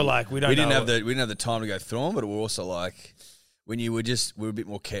 Like, We were like, we don't didn't know have we didn't have the time to go through them, but we were also like when we were a bit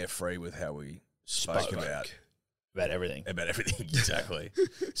more carefree with how we spoke about everything. everything. Exactly.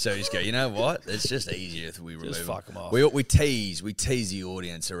 So you just go, you know what? It's just easier if we remove fuck them. 'em off. We tease the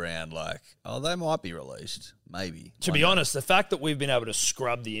audience around like, oh, they might be released, maybe. To One be day. honest, the fact that we've been able to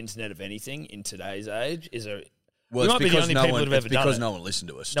scrub the internet of anything in today's age is well, we it's might be the because only no people one, that have it's ever done because it. no one listened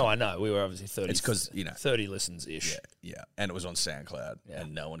to us. No, I know. We were obviously 30. It's 'cause, you know. 30 listens ish. Yeah, and it was on SoundCloud, Yeah.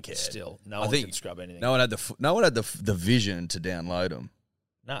 and no one cared. Still, no I one think can scrub anything. No one had the vision to download them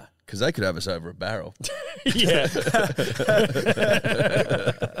No. because they could have us over a barrel. Yeah.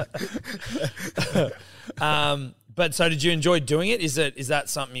 But so did you enjoy doing it? Is that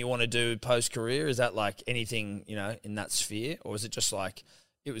something you want to do post career? Is that like anything, you know, in that sphere? Or is it just like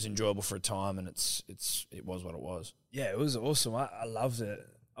it was enjoyable for a time and it was what it was? Yeah, it was awesome. I loved it.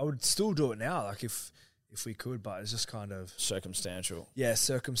 I would still do it now, like if we could, but it's just kind of Circumstantial.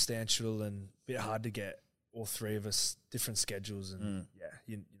 circumstantial and a bit hard to get all three of us different schedules and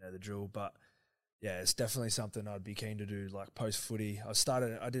you know the drill. But yeah, it's definitely something I'd be keen to do, like post footy.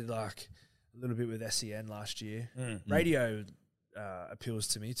 I did like a little bit with SEN last year. Radio appeals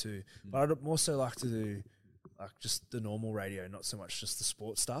to me too, but I'd more so like to do like just the normal radio, not so much just the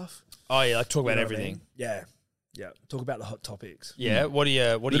sports stuff. Oh yeah, like talk about You know what I everything. mean? Yeah. Talk about the hot topics. Yeah. What do you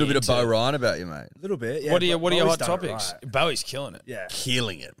A little bit of Bo Ryan about you, mate. A little bit. Yeah, What are your but hot Bowie's done it topics? right. Bowie's killing it. Yeah.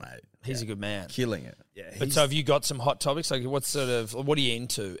 Killing it, mate. He's a good man. Killing it. Yeah. But he's- so have you got some hot topics? Like what are you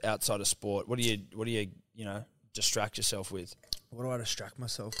into outside of sport? What do you you know, distract yourself with? what do I distract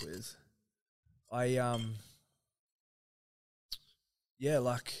myself with? I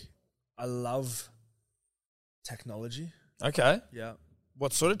like I love technology. Okay. Yeah.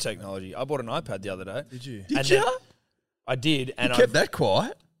 What sort of technology? I bought an iPad the other day. Did you? And then- I did, and You I kept that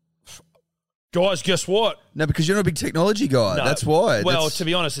quiet. guys, guess what? No, because you're not a big technology guy. No. That's why. Well, That's- to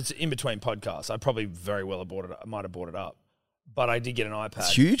be honest, it's in between podcasts. I probably very well have bought it. I might have bought it up. but I did get an iPad.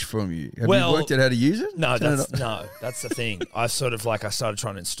 It's huge from you. Have Well, you worked out how to use it? No, Turn it that's on. no, that's the thing. I sort of like I started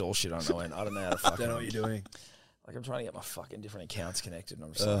trying to install shit on it. I don't know how to fucking. Don't know what you're doing. Like I'm trying to get my fucking different accounts connected. And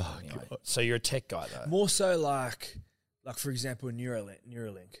I'm just like, anyway. So you're a tech guy though. More so like for example,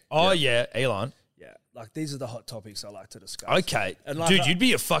 Neuralink. Oh yeah, Elon. Yeah, like these are the hot topics I like to discuss. Okay, And like dude, I-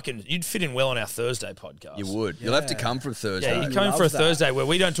 you'd fit in well on our Thursday podcast. You would. You'll have to Yeah. come for Thursday. Yeah, I you come in for a love that. Thursday where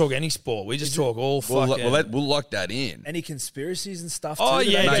we don't talk any sport. We just talk all We'll, fucking. we'll lock that in. Any conspiracies and stuff? Oh, too,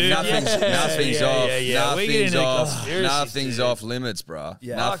 yeah, that Mate, dude. nothing's Yeah, off. yeah, yeah. We get Nothing's into off. conspiracies, Nothing's dude. off limits, bro.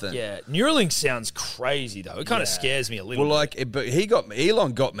 Yeah. Nothing. Yeah, Neuralink sounds crazy though. It kind of Yeah. scares me a little. Well, bit. but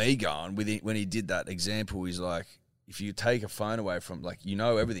Elon got me going with it when he did that example. He's like, if you take a phone away from, like, you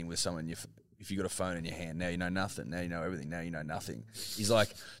know everything with someone. If you got a phone in your hand, now you know nothing. Now you know everything. Now you know nothing. He's like,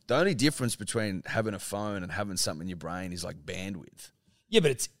 the only difference between having a phone and having something in your brain is like bandwidth. yeah,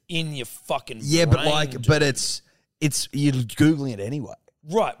 but it's in your fucking Yeah, but brain, like, dude. but it's you're googling it anyway.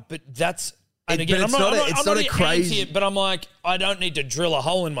 right. But that's and It- again, but I'm it's not, not a- I'm it's not not a anti crazy- it, but I'm like, I don't need to drill a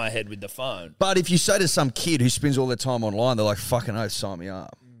hole in my head with the phone. But if you say to some kid who spends all their time online, they're like, "Fucking oath, sign me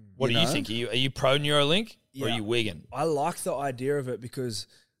up." What do you know? think? Are you pro Neuralink or are Yeah. you wigging? I like the idea of it because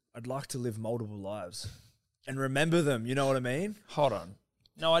I'd like to live multiple lives and remember them. You know what I mean? Hold on.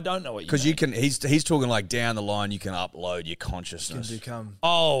 No, I don't know what you. Because you mean. can, he's talking like down the line, you can upload your You can consciousness. become.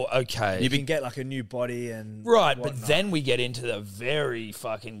 Oh, okay. You can get like a new body and Right, whatnot. but then we get into the very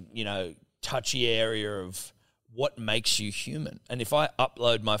fucking, touchy area of what makes you human. And if I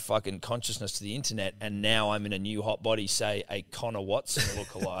upload my fucking consciousness to the internet and now I'm in a new hot body, say a Connor Watson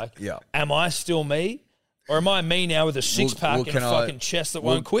lookalike, Yeah. am I still me? Or am I me now with a six pack and a can I- fucking chest that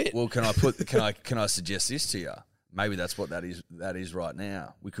won't quit? Well, can I suggest this to you? Maybe that's what that is right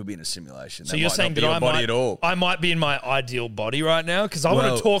now. We could be in a simulation. so That you're might saying not be that your body at all. I might be in my ideal body right now? Because I want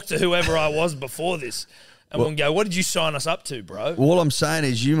Well- to talk to whoever I was before this. And we'll go, what did you sign us up to, bro? All I'm saying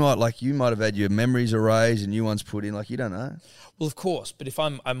is you might have had your memories erased and new ones put in. Like, you don't know. Well, of course, but if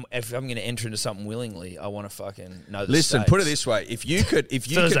I'm going to enter into something willingly, I want to fucking know the Listen, stakes. put it this way: if you could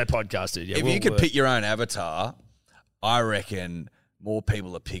Thursday podcast, dude. Yeah, if we'll you could work. pick your own avatar, I reckon more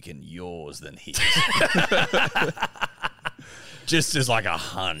people are picking yours than his. Just as like a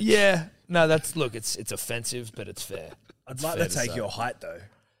hunch. Yeah, no, it's offensive, but it's fair. I'd like fair to to take say. your height though.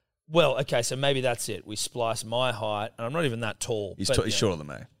 Well, okay, so maybe that's it. We splice my height, and I'm not even that tall. He's, but, he's yeah. shorter than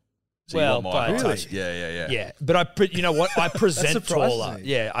me. So Well, you want by my a height. touch. Yeah. Yeah, but you know what? I present surprises taller. me.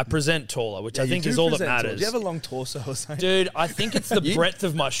 Yeah, I present taller, which I Yeah, think you is do all that present tall. matters. Do you have a long torso or something? Dude, I think it's the You- breadth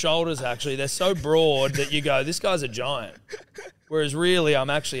of my shoulders, actually. They're so broad that you go, this guy's a giant. Whereas really, I'm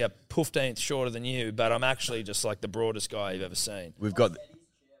actually a 15th shorter than you, but I'm actually just like the broadest guy you've ever seen. We've got.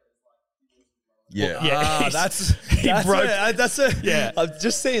 Yeah. Yeah, he broke. Yeah. I've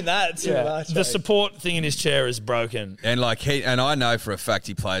just seen that too much. The support thing in his chair is broken. And like and I know for a fact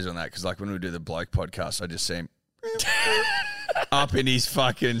he plays on that because like when we do the bloke podcast, I just see him up in his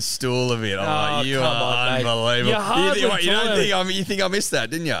fucking stool a bit. I'm Oh, like, you come are on, mate. unbelievable. You're hardly taller. You think I missed that,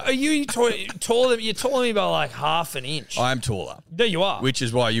 didn't you? Are you taller? You're taller than me by like half an inch. I am taller, No, you are. which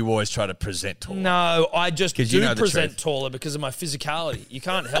is why you always try to present taller. No, I just 'Cause do you know the present truth. taller because of my physicality. You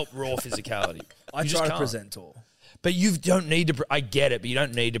can't help raw physicality. I You just try to can't. present tall. But you don't need to. I get it, but you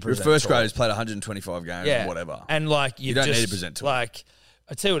don't need to Your present. first tall. graders played 125 games or whatever. And like You don't need to present taller. Like,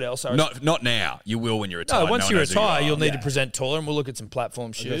 I tell you what else. Not now. You will when you retire. no, once one you knows who retire, are. you'll need to Yeah. present taller, and we'll look at some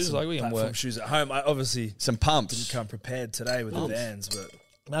platform shoes. Some Like we can platform work. shoes at home. I obviously some pumps. didn't come prepared today with the Vans, but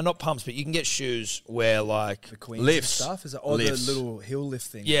No, not pumps, but you can get shoes where like the Queens Lifts. and stuff is it? Or Lifts. the little hill lift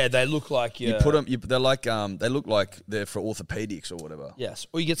thing. yeah, they look like You put them. They're like they look like they're for orthopedics or whatever. Yes,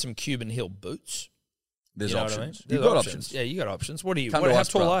 or you get some Cuban heel boots. There's You know what I options. mean? You've There's got options. Yeah, you got options. What do you? Come What, to how us,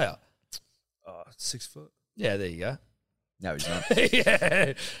 tall bro. are you? 6 foot. Yeah, there you go. No, he's not.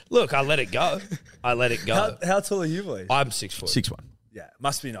 Yeah. Look, I let it go. I let it go. How tall are you, boys? I'm 6 foot. 6'1". Yeah,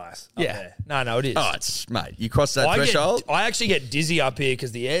 must be nice. up Yeah. there. No, it is. Oh, it's mate. You cross that I threshold. I actually get dizzy up here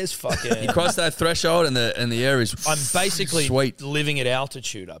because the air's fucking. You cross that threshold, and the air is. I'm basically sweet. living at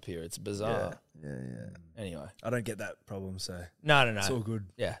altitude up here. It's bizarre. Yeah. Anyway, I don't get that problem, so no. it's all good.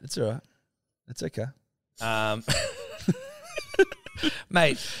 Yeah. That's all right. That's okay.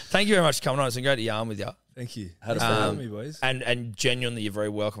 Mate, thank you very much for coming on. It's been great to yarn with you. Thank you. Had a Thanks for fun. having me, boys. And genuinely, you're very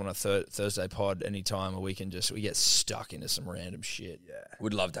welcome on a Thursday pod anytime where we get stuck into some random shit. Yeah,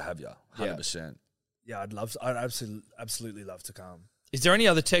 Would love to have you. 100%. yeah. I'd absolutely love to come. Is there any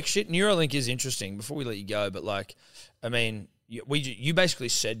other tech shit? Neuralink is interesting. Before we let you go, but like, I mean, you basically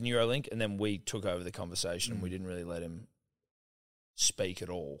said Neuralink, and then we took over the conversation, and we didn't really let him speak at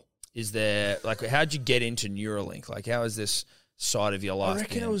all. Is there like, how'd you get into Neuralink? Like, how is this side of your life? I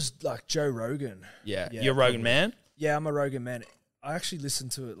reckon been? it was like Joe Rogan. Yeah, Yeah, you're a Rogan probably. man. Yeah, I'm a Rogan man. I actually listen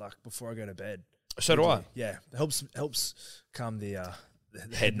to it like before I go to bed. So do I. Yeah, it helps calm the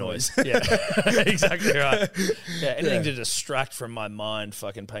Head noise. Yeah, exactly right. Yeah, anything to distract from my mind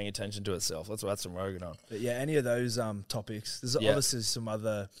fucking paying attention to itself. That's some Rogan on. But yeah, any of those topics. There's obviously some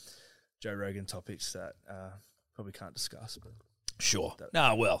other Joe Rogan topics that probably can't discuss. But Sure.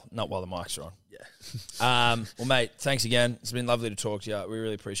 No, well, not while the mics are on. yeah, Well, mate, thanks again. It's been lovely to talk to you. We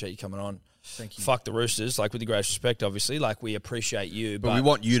really appreciate you coming on. thank you. Fuck the Roosters, like with the greatest respect, obviously. Like we appreciate you, but we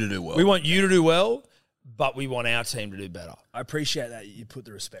want you to do well. we want you to do well, but we want our team to do better. I appreciate that you put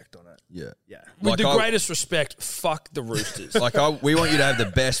the respect on it. Yeah. Yeah. With Like the I- greatest respect, fuck the Roosters. We want you to have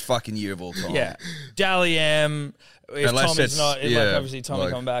the best fucking year of all time. Yeah, Dally M. If Unless Tommy's it's- not, yeah, like obviously Tommy like-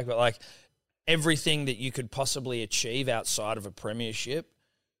 coming back, but like everything that you could possibly achieve outside of a premiership,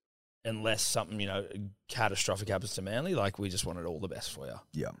 unless something catastrophic happens to Manly, like we just wanted all the best for you.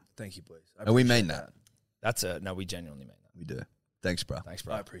 Yeah. Thank you, boys. I And we appreciate mean that. That's no, we genuinely mean that. We do. Thanks, bro. Thanks, I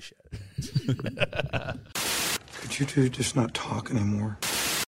bro. appreciate it. Could you two just not talk anymore?